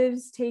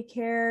perspectives. Take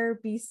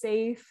care, be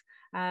safe,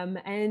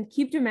 and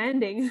keep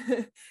demanding.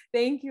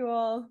 Thank you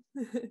all.